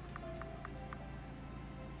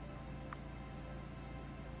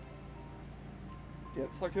 Yeah,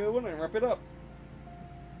 let's talk to everyone and wrap it up.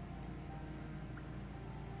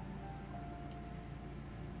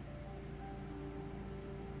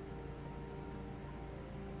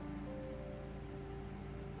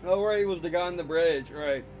 Oh, right, he was the guy on the bridge,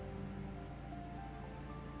 right.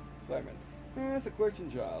 Simon. That's a question,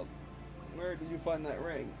 child. Where did you find that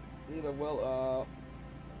ring? Lita, well,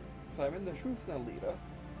 Simon, the truth's not Lita.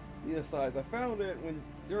 Lita sighs. I found it when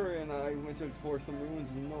Yuri and I went to explore some ruins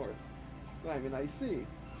in the north. Simon, I see.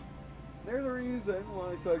 There's a reason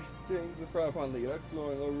why such things are frowned upon, Lita.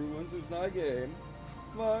 Exploring the ruins is not a game.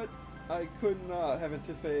 But I could not have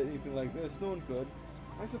anticipated anything like this. No one could.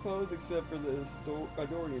 I suppose, except for this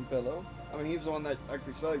Dorian fellow. I mean, he's the one that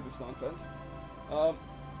actually studies this nonsense.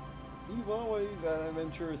 You've always had an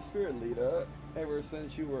adventurous spirit, Lita. Ever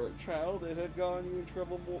since you were a child, it had gotten you in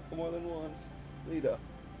trouble more than once. Lita,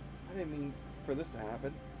 I didn't mean for this to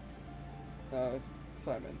happen.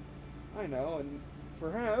 Simon, I know, and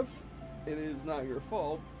perhaps it is not your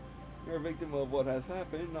fault, You're a victim of what has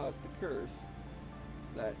happened, not the curse.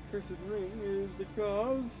 That cursed ring is the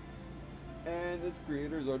cause, and its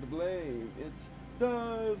creators are to blame. It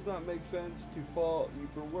does not make sense to fault you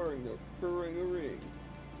for wearing a ring.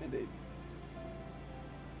 Indeed.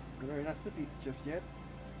 Are you not sleepy just yet?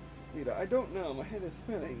 Rita, I don't know. My head is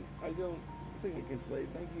spinning. I don't think I can sleep.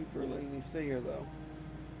 Thank you for letting me stay here, though.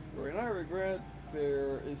 And I regret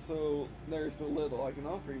there is so little I can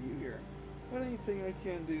offer you here. But anything I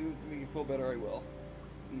can do to make you feel better, I will.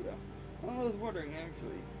 Rita, I was wondering,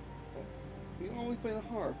 actually. You always play the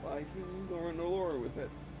harp. I see you learn the lore with it.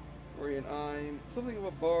 And I'm something of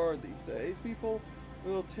a bard these days. People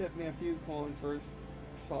will tip me a few coins for a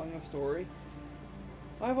song or story.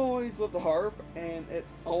 I've always loved the harp, and it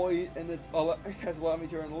has allowed me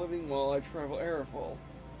to earn a living while I travel Ara Fell.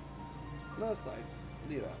 That's nice.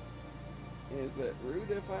 Lita, is it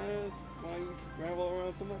rude if I ask why you travel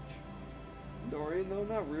around so much? Dory, no,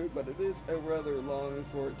 not rude, but it is a rather long and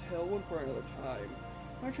short tale, one for another time.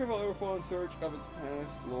 I travel Ara Fell in search of its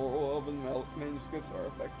past, lore, elven manuscripts,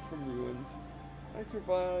 artifacts from ruins. I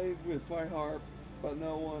survived with my harp, but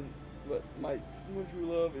my true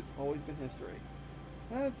love, it's always been history.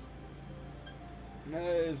 That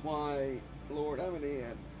is why Lord Amity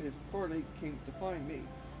and his party came to find me.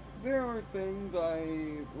 There are things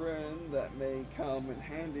I read that may come in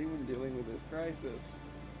handy when dealing with this crisis.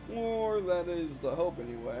 Or that is the hope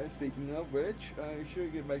anyway. Speaking of which, I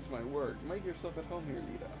should get back to my work. Make yourself at home here,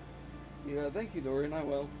 Lita. Yeah, thank you, Dorian, I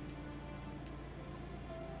will.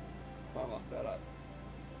 I'll lock that up.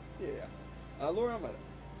 Yeah. Lord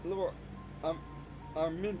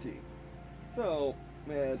Minty. So,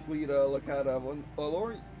 Miss Lita Licata,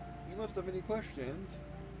 Lord, you must have any questions.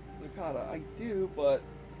 Licata, I do, but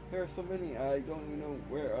there are so many I don't even know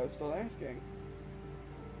where I was still asking.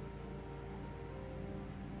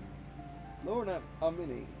 Lord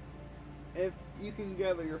Amini, if you can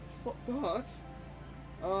gather your thoughts,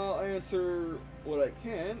 I'll answer what I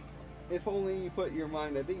can, if only you put your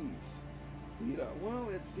mind at ease. Lita, well,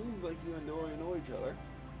 it seems like you and Dorian know each other.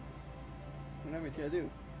 And I do.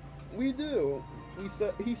 We do.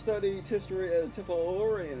 He studied history at the Temple of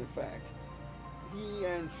Lorien, in fact. He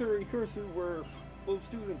and Suri Kursu were both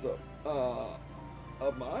students of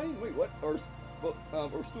mine? Wait, what? Or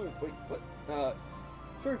students, wait, what?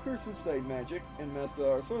 Suri Kursu studied magic and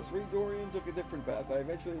mastered sorcery. Dorian took a different path. I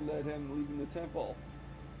eventually led him leaving the temple.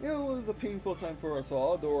 It was a painful time for us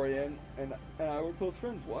all. Dorian and I were close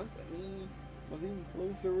friends once, and he was even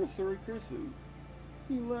closer with Suri Kursu.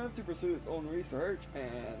 He left to pursue his own research,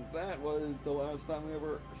 and that was the last time we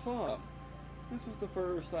ever saw him. This was the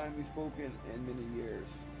first time we've spoken in many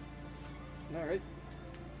years. Alright.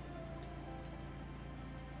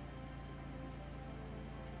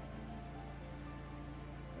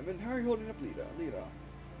 I've been holding up Lita.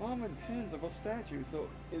 Mom and Pens are both statues, so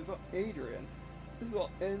is Adrian. This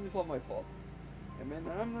is all my fault. I mean,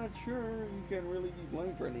 I'm not sure you can really be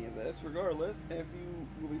blamed for any of this. Regardless, if you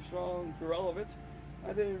will be strong through all of it,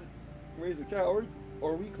 I didn't raise a coward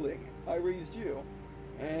or weakling. I raised you.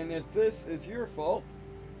 And if this is your fault,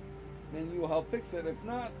 then you will help fix it. If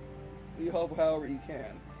not, you help however you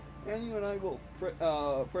can. And you and I will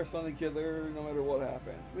press on together no matter what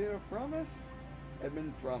happens. Lita, promise?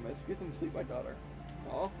 Edmund, promise. Get some sleep, my daughter.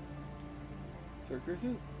 Aw. Sir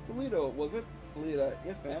Kursu? So Lita, was it? Lita,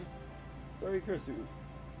 yes ma'am. Sorry, Kursu.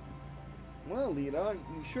 Well, Lita,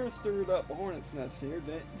 you sure stirred up a hornet's nest here,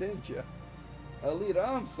 didn't you? Lita,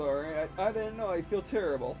 I'm sorry. I didn't know. I feel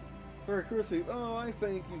terrible. Sorry, Kursu. Oh, I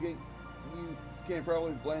think you can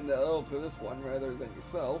probably blame the elves for this one rather than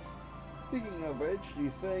yourself. Speaking of which, do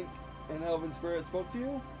you think an elven spirit spoke to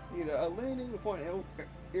you? Lita, a landing upon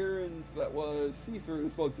errands that was see-through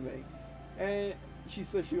spoke to me, and she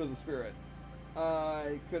said she was a spirit.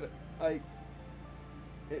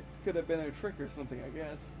 It could have been a trick or something, I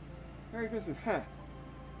guess. Very good. Ha!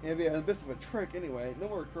 Maybe a bit of a trick anyway. No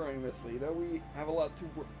more crying, Miss Lita. We have a lot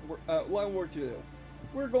of work to do.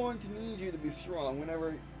 We're going to need you to be strong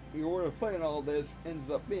whenever your plan all this ends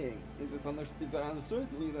up being. Is that understood?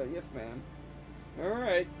 Lita, yes ma'am.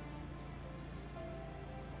 Alright.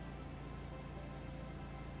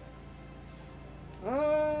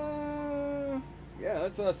 Yeah,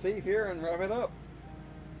 let's save here and wrap it up.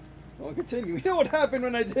 We'll continue. We know what happened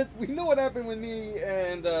when me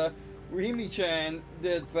and Rimi-chan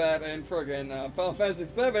did that in friggin' Final Fantasy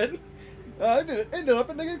VII. It ended up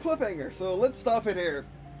in a good cliffhanger, so let's stop it here.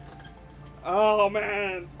 Oh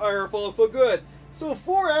man, Ara Fell is so good. So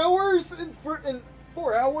 4 hours in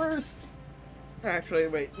 4 hours? Actually,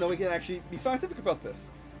 wait, no, we can actually be scientific about this.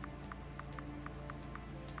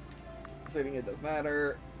 Saving it does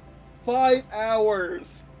matter. 5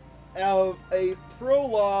 hours. of a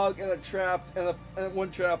prologue and and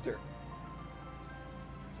one chapter.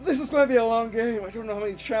 This is going to be a long game. I don't know how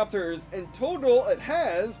many chapters in total it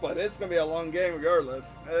has, but it's going to be a long game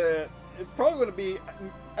regardless. It's probably going to be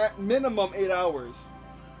at minimum 8 hours.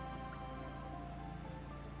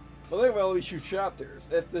 Well, they will only shoot chapters,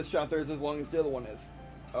 if this chapter is as long as the other one is.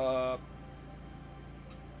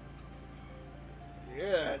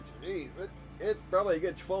 Yeah, geez. It's probably a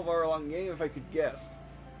good 12-hour long game if I could guess.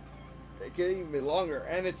 It could even be longer,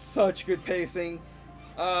 and it's such good pacing.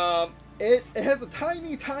 It has a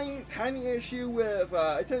tiny issue with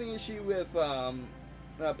with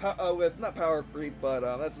not power creep,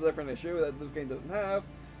 but that's a different issue that this game doesn't have,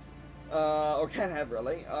 or can have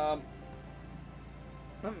really.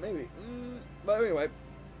 Maybe, but anyway,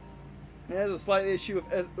 it has a slight issue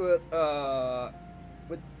with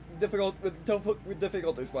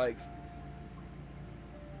difficulty spikes.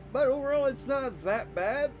 But overall, it's not that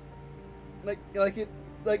bad.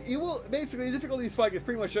 You will basically difficulty spike is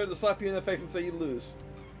pretty much there to slap you in the face and say you lose,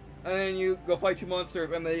 and then you go fight 2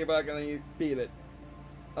 monsters and then you get back and then you beat it.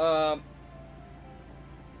 So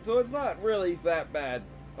it's not really that bad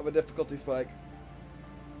of a difficulty spike.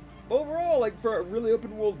 Overall, like for a really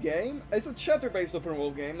open world game, it's a chapter based open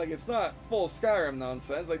world game. Like it's not full Skyrim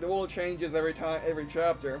nonsense. Like the world changes every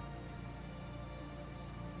chapter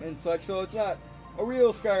and such. So it's not a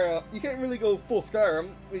real Skyrim. You can't really go full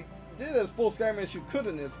Skyrim. We did as full Skyrim as you could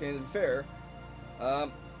in this game, to be fair. But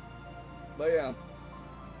yeah.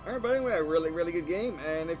 Alright, but anyway, a really good game.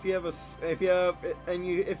 And if you have a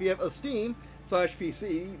Steam /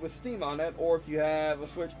 PC with Steam on it, or if you have a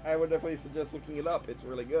Switch, I would definitely suggest looking it up. It's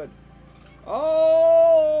really good.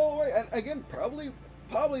 Oh, and again, probably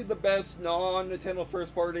the best non-Nintendo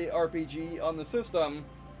first-party RPG on the system.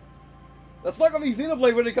 That's not gonna be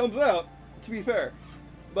Xenoblade when it comes out, to be fair.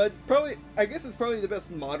 But it's probably, I guess it's probably the best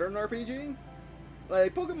modern RPG.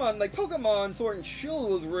 Like Pokemon Sword and Shield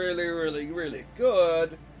was really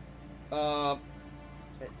good.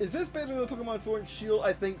 Is this better than Pokemon Sword and Shield?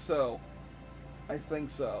 I think so.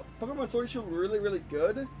 Pokemon Sword and Shield really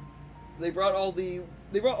good. They brought all the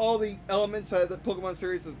elements that the Pokemon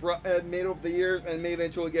series has made over the years and made it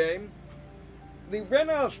into a game. They ran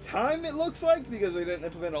out of time, it looks like, because they didn't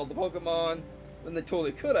implement all the Pokemon, and they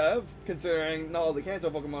totally could have, considering not all the Kanto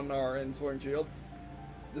Pokemon are in Sword and Shield,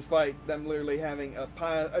 despite them literally having a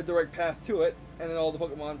direct path to it, and then all the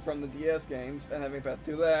Pokemon from the DS games and having a path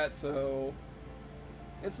to that. So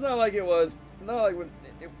it's not like it was the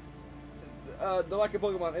lack of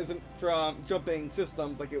Pokemon isn't from jumping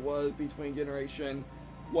systems like it was between Generation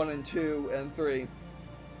 1 and 2 and 3.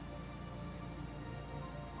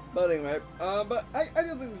 But anyway, but I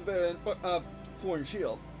don't think it's better than Sword and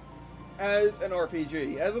Shield as an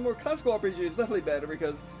RPG. As a more classical RPG, it's definitely better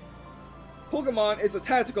because Pokemon is a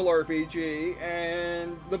tactical RPG,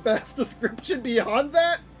 and the best description beyond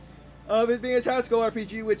that of it being a tactical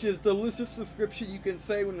RPG, which is the loosest description you can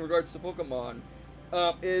say in regards to Pokemon,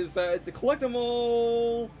 is that it's a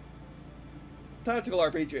collectible tactical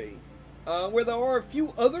RPG. Where there are a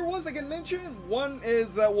few other ones I can mention. One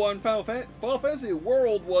is that Final Fantasy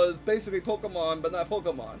World was basically Pokemon, but not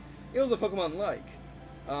Pokemon. It was a Pokemon-like.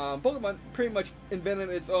 Pokemon pretty much invented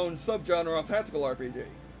its own subgenre of tactical RPG.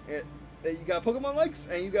 You got Pokemon likes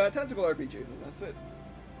and you got tactical RPGs, and that's it.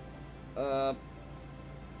 But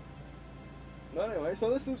anyway,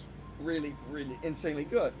 so this is really insanely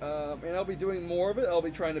good. And I'll be doing more of it. I'll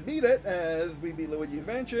be trying to beat it as we beat Luigi's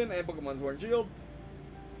Mansion and Pokemon Sword and Shield.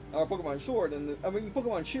 Or Pokemon Sword,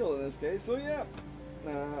 Pokemon Shield in this case. So yeah,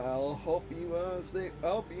 I'll hope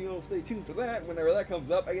you'll stay tuned for that whenever that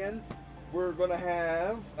comes up again. We're gonna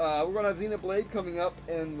have Xenoblade coming up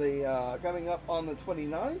on the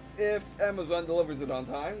 29th if Amazon delivers it on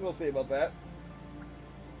time. We'll see about that.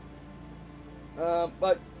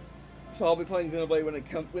 But so I'll be playing Xenoblade when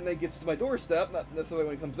it gets to my doorstep, not necessarily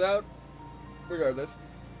when it comes out. Regardless,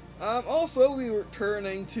 also we're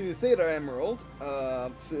returning to Theta Emerald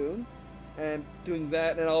soon, and doing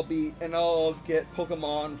that, and I'll get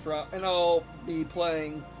Pokemon I'll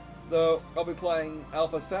be playing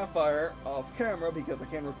Alpha Sapphire off camera because I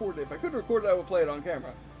can't record it. If I could record it, I would play it on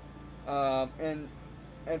camera. And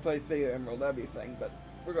play Theta Emerald, that'd be a thing. But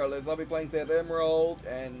regardless, I'll be playing Theta Emerald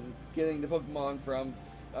and getting the Pokemon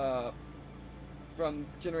from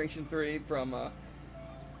Generation 3 from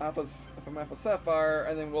Alpha Sapphire,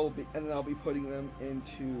 and then I'll be putting them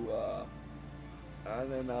into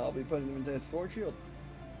Sword and Shield.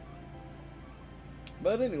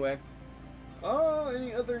 But anyway. Oh,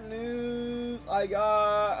 any other news? I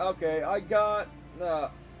got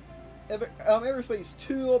Everspace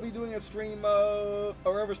 2. I'll be doing a stream of,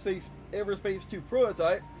 or Everspace 2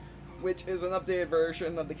 prototype. which is an updated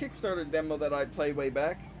version of the Kickstarter demo that I played way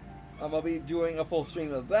back. I'll be doing a full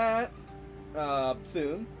stream of that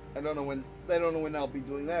soon. I don't know when I'll be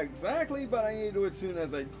doing that exactly, but I need to do it soon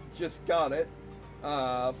as I just got it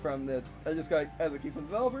I just got it as a key from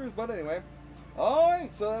developers. But anyway,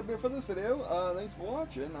 alright, so that'll be it for this video. Thanks for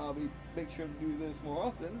watching. I'll make sure to do this more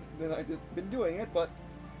often than I've been doing it, but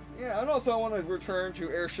yeah, and also I want to return to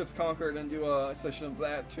Airships Conquered and do a session of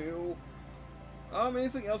that too.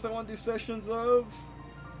 Anything else I want to do sessions of?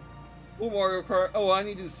 Well, Mario Kart. Oh, I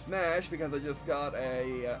need to do Smash because I just got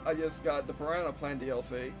the Piranha Plant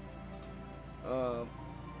DLC.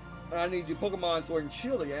 I need to do Pokemon Sword and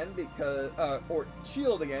Shield again because I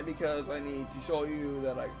need to show you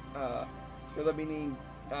that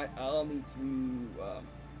I'll need to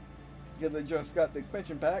because I just got the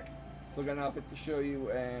expansion pack, so I got an outfit to show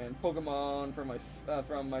you and Pokemon from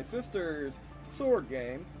my sister's Sword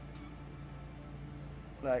game.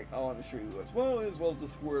 Like I want to show you as well as the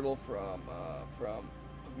Squirtle from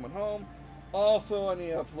Pokemon Home. Also, I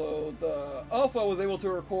need to upload the. Also, I was able to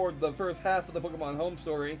record the first half of the Pokemon Home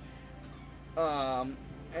story, and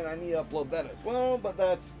I need to upload that as well. But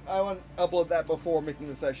I want to upload that before making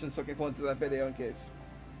the session, so I can put into that video in case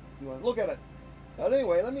you want to look at it. But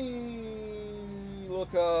anyway, let me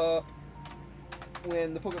look up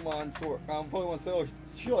when the Pokemon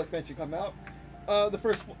Shield expansion come out. When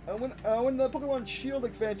the Pokemon Shield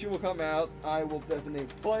expansion will come out, I will definitely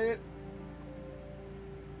play it.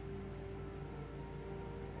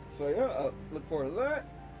 So yeah, I'll look forward to that.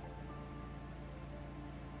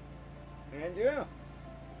 And yeah.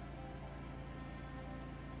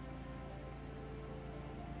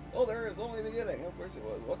 Oh, there is only the beginning. Of course it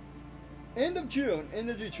was. What? End of June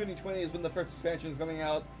 2020 is when the first expansion is coming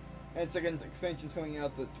out, and second expansion is coming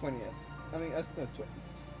out the 20th. I mean,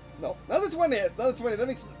 no, not the 20th. Not the 20th. That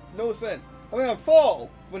makes no sense. Coming out fall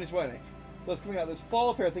 2020. So it's coming out this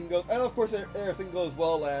fall if everything goes, and of course everything goes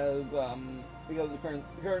well as because of the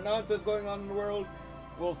current nonsense going on in the world.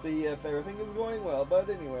 We'll see if everything is going well. But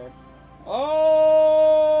anyway,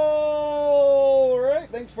 all right.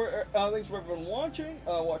 Thanks for everyone watching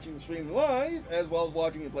the stream live as well as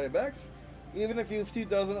watching the playbacks. Even if YouTube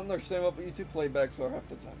doesn't understand what YouTube playbacks are half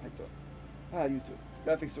the time. YouTube.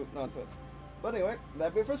 Gotta fix it with nonsense. But anyway,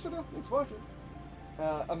 that'll be it for this video. Thanks for watching.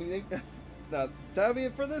 That'll be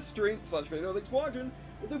it for this stream/video. Thanks for watching.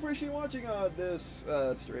 I do appreciate watching this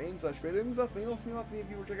stream/video. It means a lot to me. It also means a lot to me if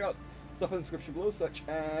you were to check out stuff in the description below, such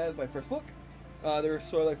as my first book, There's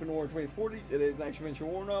Story Life in the War 20s 40s. It is an action-adventure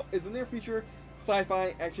war novel. It's a near-future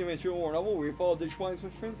sci-fi action-adventure war novel where you follow digital lines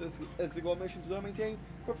with friends as they go on missions to maintain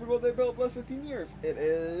but for what they've built the last 15 years. It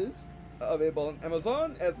is available on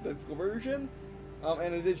Amazon as a physical version,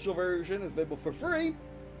 and a digital version is available for free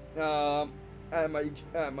at my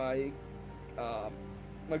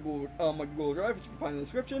Google Drive, which you can find in the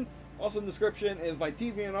description. Also in the description is my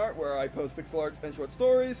Deviant Art, where I post pixel arts and short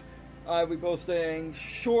stories. I'll be posting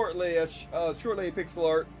shortly a pixel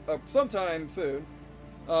art sometime soon.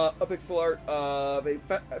 A pixel art of a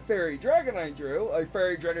fairy dragon I drew, a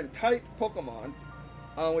fairy dragon type Pokemon,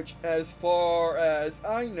 which as far as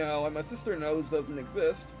I know and my sister knows doesn't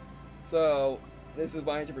exist. So this is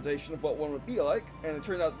my interpretation of what one would be like, and it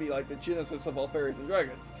turned out to be like the genesis of all fairies and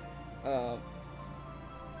dragons.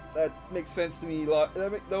 That makes sense to me.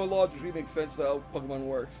 That logically makes sense to how Pokemon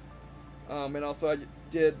works. And also I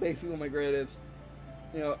did basically one of my greatest,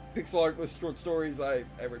 pixel art with short stories I've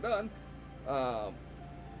ever done.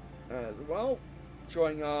 As well,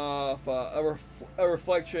 showing off a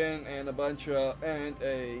reflection and a bunch of and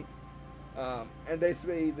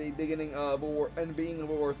basically the beginning of World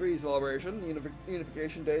War III celebration,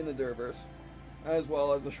 Unification Day in the Derverse, as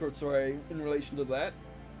well as a short story in relation to that.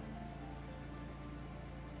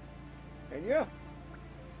 And yeah.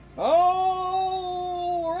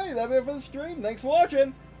 Alright, that'll be it for the stream. Thanks for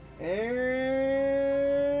watching. And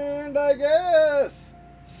I guess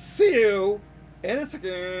see you in a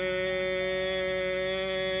second.